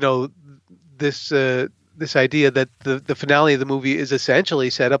into this this idea that the finale of the movie is essentially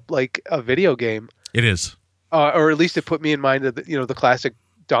set up like a video game. it is. Or at least it put me in mind of the classic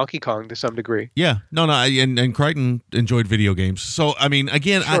Donkey Kong to some degree. Yeah, no, and Crichton enjoyed video games. So I mean,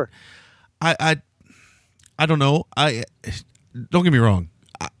 again, Sure. I don't know. Don't get me wrong.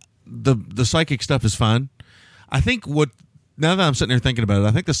 The psychic stuff is fine. I think now that I'm sitting there thinking about it,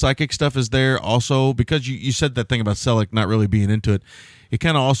 I think the psychic stuff is there also because you said that thing about Selleck not really being into it. It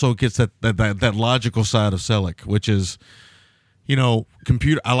kind of also gets that logical side of Selleck, which is,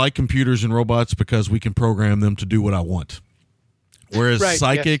 I like computers and robots because we can program them to do what I want. Whereas Right,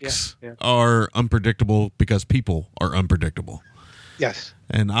 psychics yes, are unpredictable because people are unpredictable. Yes.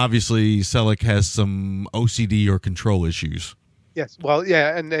 And obviously Selleck has some OCD or control issues. Yes. Well,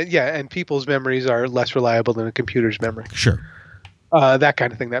 yeah, and people's memories are less reliable than a computer's memory. Sure. That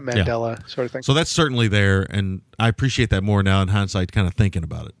kind of thing, that Mandela sort of thing. So that's certainly there, and I appreciate that more now in hindsight, kind of thinking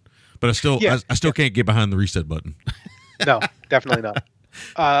about it. But I still can't get behind the reset button. No, definitely not.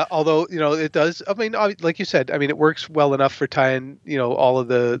 Although it does. I mean, like you said, I mean, it works well enough for tying all of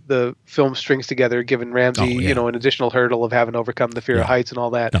the film strings together, giving Ramsey an additional hurdle of having to overcome the fear of heights and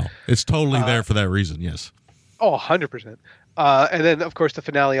all that. No, it's totally there for that reason. Yes. Oh, 100%. And then, of course, the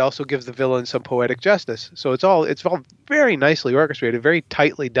finale also gives the villain some poetic justice. So it's all very nicely orchestrated, very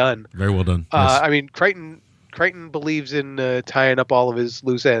tightly done. Very well done. Yes. I mean, Crichton believes in tying up all of his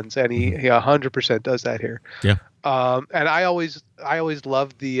loose ends, and he 100% does that here. Yeah. And I always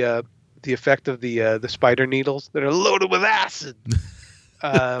loved the effect of the spider needles that are loaded with acid,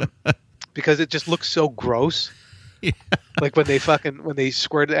 because it just looks so gross. Yeah. Like when they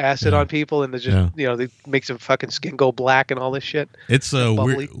squirt acid on people and they just they makes them fucking skin go black and all this shit. It's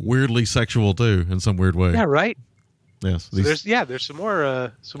weirdly sexual too in some weird way. Yeah, right. Yes. So there's some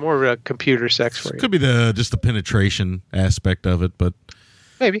more computer sex for you. Could be just the penetration aspect of it, but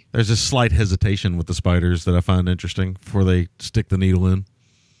maybe there's a slight hesitation with the spiders that I find interesting before they stick the needle in.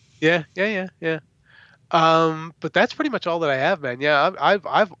 Yeah. But that's pretty much all that I have, man. Yeah,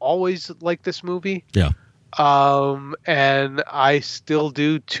 I've always liked this movie. Yeah. And I still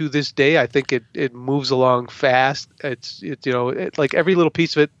do to this day. I think it moves along fast. It's like every little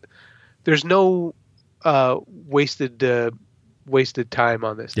piece of it. There's no wasted time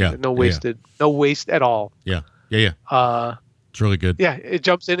on this. Yeah. No waste at all. Yeah. It's really good. Yeah, it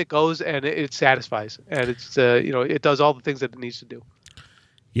jumps in, it goes, and it satisfies, and it's it does all the things that it needs to do.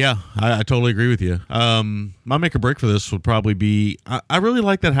 Yeah, I totally agree with you. My make or break for this would probably be I really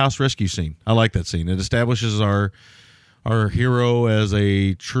like that house rescue scene. I like that scene. It establishes our hero as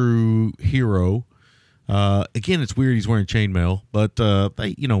a true hero. Again, it's weird he's wearing chainmail, but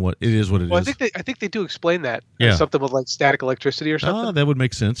you know what? It is what it is. I think they do explain that. Yeah. Something with like static electricity or something. That would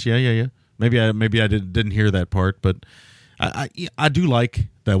make sense. Yeah. Maybe I didn't hear that part, but I do like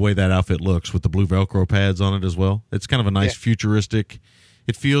that way that outfit looks with the blue Velcro pads on it as well. It's kind of a nice futuristic.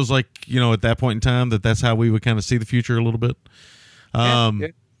 It feels like, at that point in time that's how we would kind of see the future a little bit.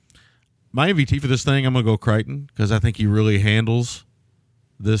 My MVT for this thing, I'm going to go Crichton because I think he really handles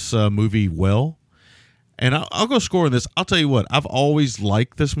this movie well. And I'll go score on this. I'll tell you what, I've always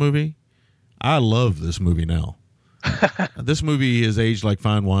liked this movie. I love this movie now. This movie has aged like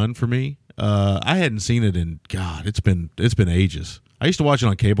fine wine for me. I hadn't seen it in, God, it's been ages. I used to watch it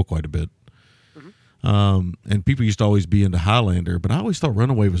on cable quite a bit. And people used to always be into Highlander, but I always thought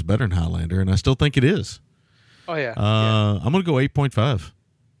Runaway was better than Highlander, and I still think it is. Oh, yeah. I'm going to go 8.5.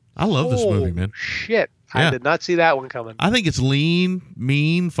 I love this movie, man. Shit. Yeah. I did not see that one coming. I think it's lean,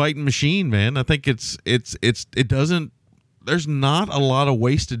 mean, fighting machine, man. I think it doesn't, there's not a lot of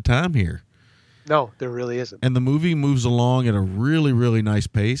wasted time here. No, there really isn't. And the movie moves along at a really, really nice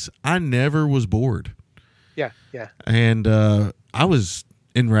pace. I never was bored. Yeah. And I was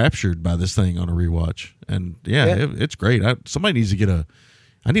enraptured by this thing on a rewatch, and it's great. Somebody needs to get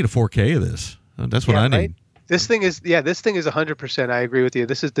I need a 4K of this. That's what I need. Right? This thing is 100%. I agree with you.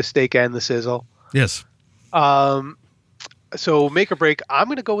 This is the steak and the sizzle. Yes. So make or break, I'm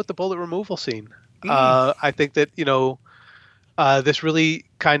going to go with the bullet removal scene. I think that this really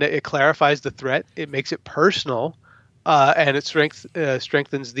it clarifies the threat. It makes it personal, and it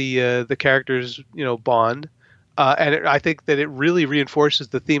strengthens the character's bond. And I think that it really reinforces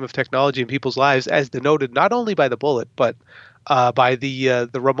the theme of technology in people's lives, as denoted not only by the bullet, but by the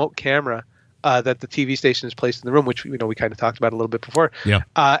remote camera that the TV station is placed in the room, which we kind of talked about a little bit before. Yeah.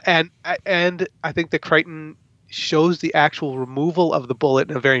 And I think that Crichton shows the actual removal of the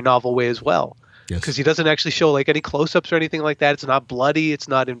bullet in a very novel way as well. because he doesn't actually show like any close-ups or anything like that. It's not bloody. It's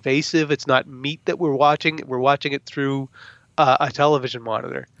not invasive. It's not meat that we're watching. We're watching it through a television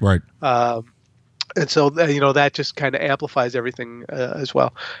monitor. Right. And so, that just kind of amplifies everything as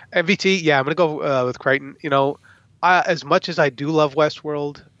well. MVT, yeah, I'm going to go with Crichton. As much as I do love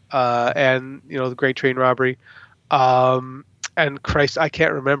Westworld and, the Great Train Robbery, and Christ, I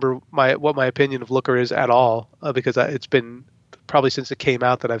can't remember what my opinion of Looker is at all because it's been probably since it came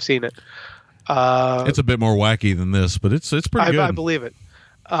out that I've seen it. It's a bit more wacky than this, but it's pretty good. I believe it.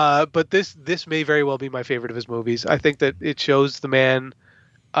 But this may very well be my favorite of his movies. I think that it shows the man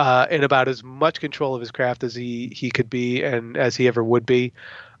in about as much control of his craft as he could be and as he ever would be.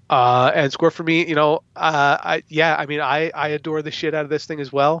 And score for me, I adore the shit out of this thing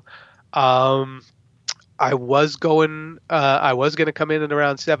as well. I was going to come in at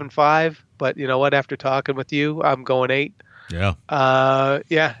around 7.5, but you know what? After talking with you, I'm going 8. Yeah. I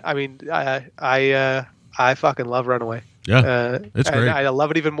fucking love Runaway. Yeah, it's great. I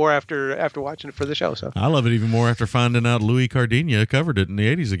love it even more after watching it for the show. So I love it even more after finding out Louis Cardinha covered it in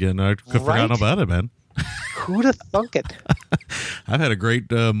the 80s again. I could have forgotten about it, man. Who'd have thunk it? I've had a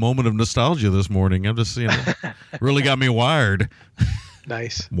great moment of nostalgia this morning. I'm just, really got me wired.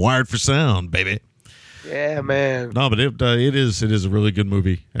 Nice. Wired for sound, baby. Yeah, man. No, but it is a really good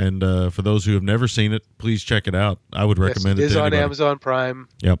movie, and for those who have never seen it, please check it out. I would recommend it. It is to on anybody. Amazon Prime.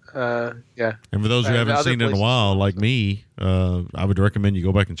 Yep. Yeah. And for those who haven't seen it in a while, like me, I would recommend you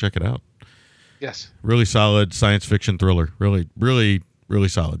go back and check it out. Yes. Really solid science fiction thriller. Really, really, really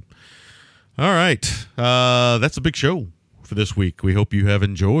solid. All right, that's a big show for this week. We hope you have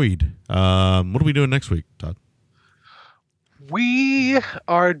enjoyed. What are we doing next week, Todd? We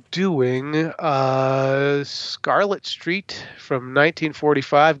are doing Scarlet Street from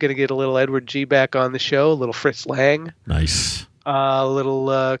 1945. Going to get a little Edward G. back on the show, a little Fritz Lang. Nice. A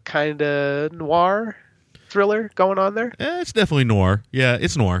little kind of noir thriller going on there. It's definitely noir. Yeah,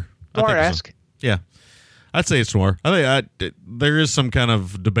 it's noir. Noir-esque. So. Yeah. I'd say it's noir. I think there is some kind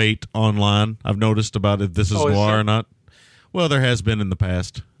of debate online I've noticed about if this is noir or not. Well, there has been in the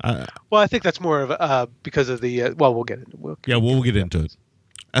past. I think that's more of because of the. We'll get into it. We'll get into it.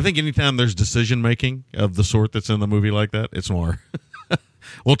 I think anytime there's decision making of the sort that's in the movie like that, it's noir.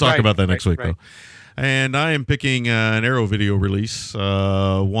 We'll talk about that next week, though. And I am picking an Arrow video release,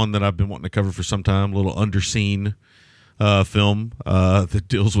 one that I've been wanting to cover for some time, a little underseen film that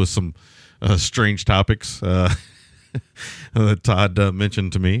deals with some strange topics that Todd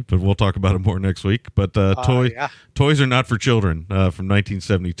mentioned to me, but we'll talk about it more next week. But Toys Are Not for Children from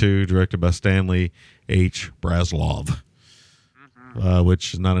 1972, directed by Stanley H. Braslov,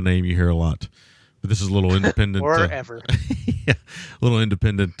 which is not a name you hear a lot. But this is a little independent. or ever. Yeah, a little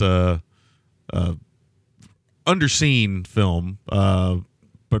independent underseen film,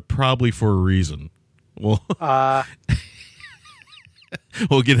 but probably for a reason. Well,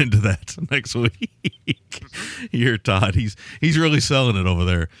 we'll get into that next week. Here, Todd, he's really selling it over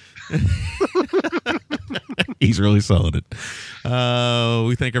there. He's really selling it.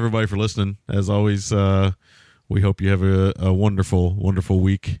 We thank everybody for listening. As always, we hope you have a wonderful, wonderful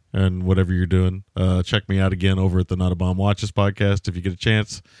week and whatever you're doing. Check me out again over at the Not a Bomb Watches podcast if you get a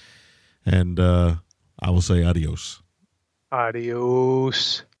chance. And I will say adios.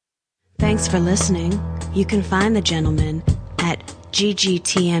 Adios. Thanks for listening. You can find the gentleman at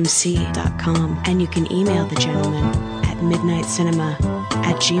ggtmc.com, and you can email the gentleman at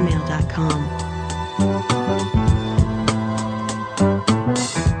midnightcinema@gmail.com.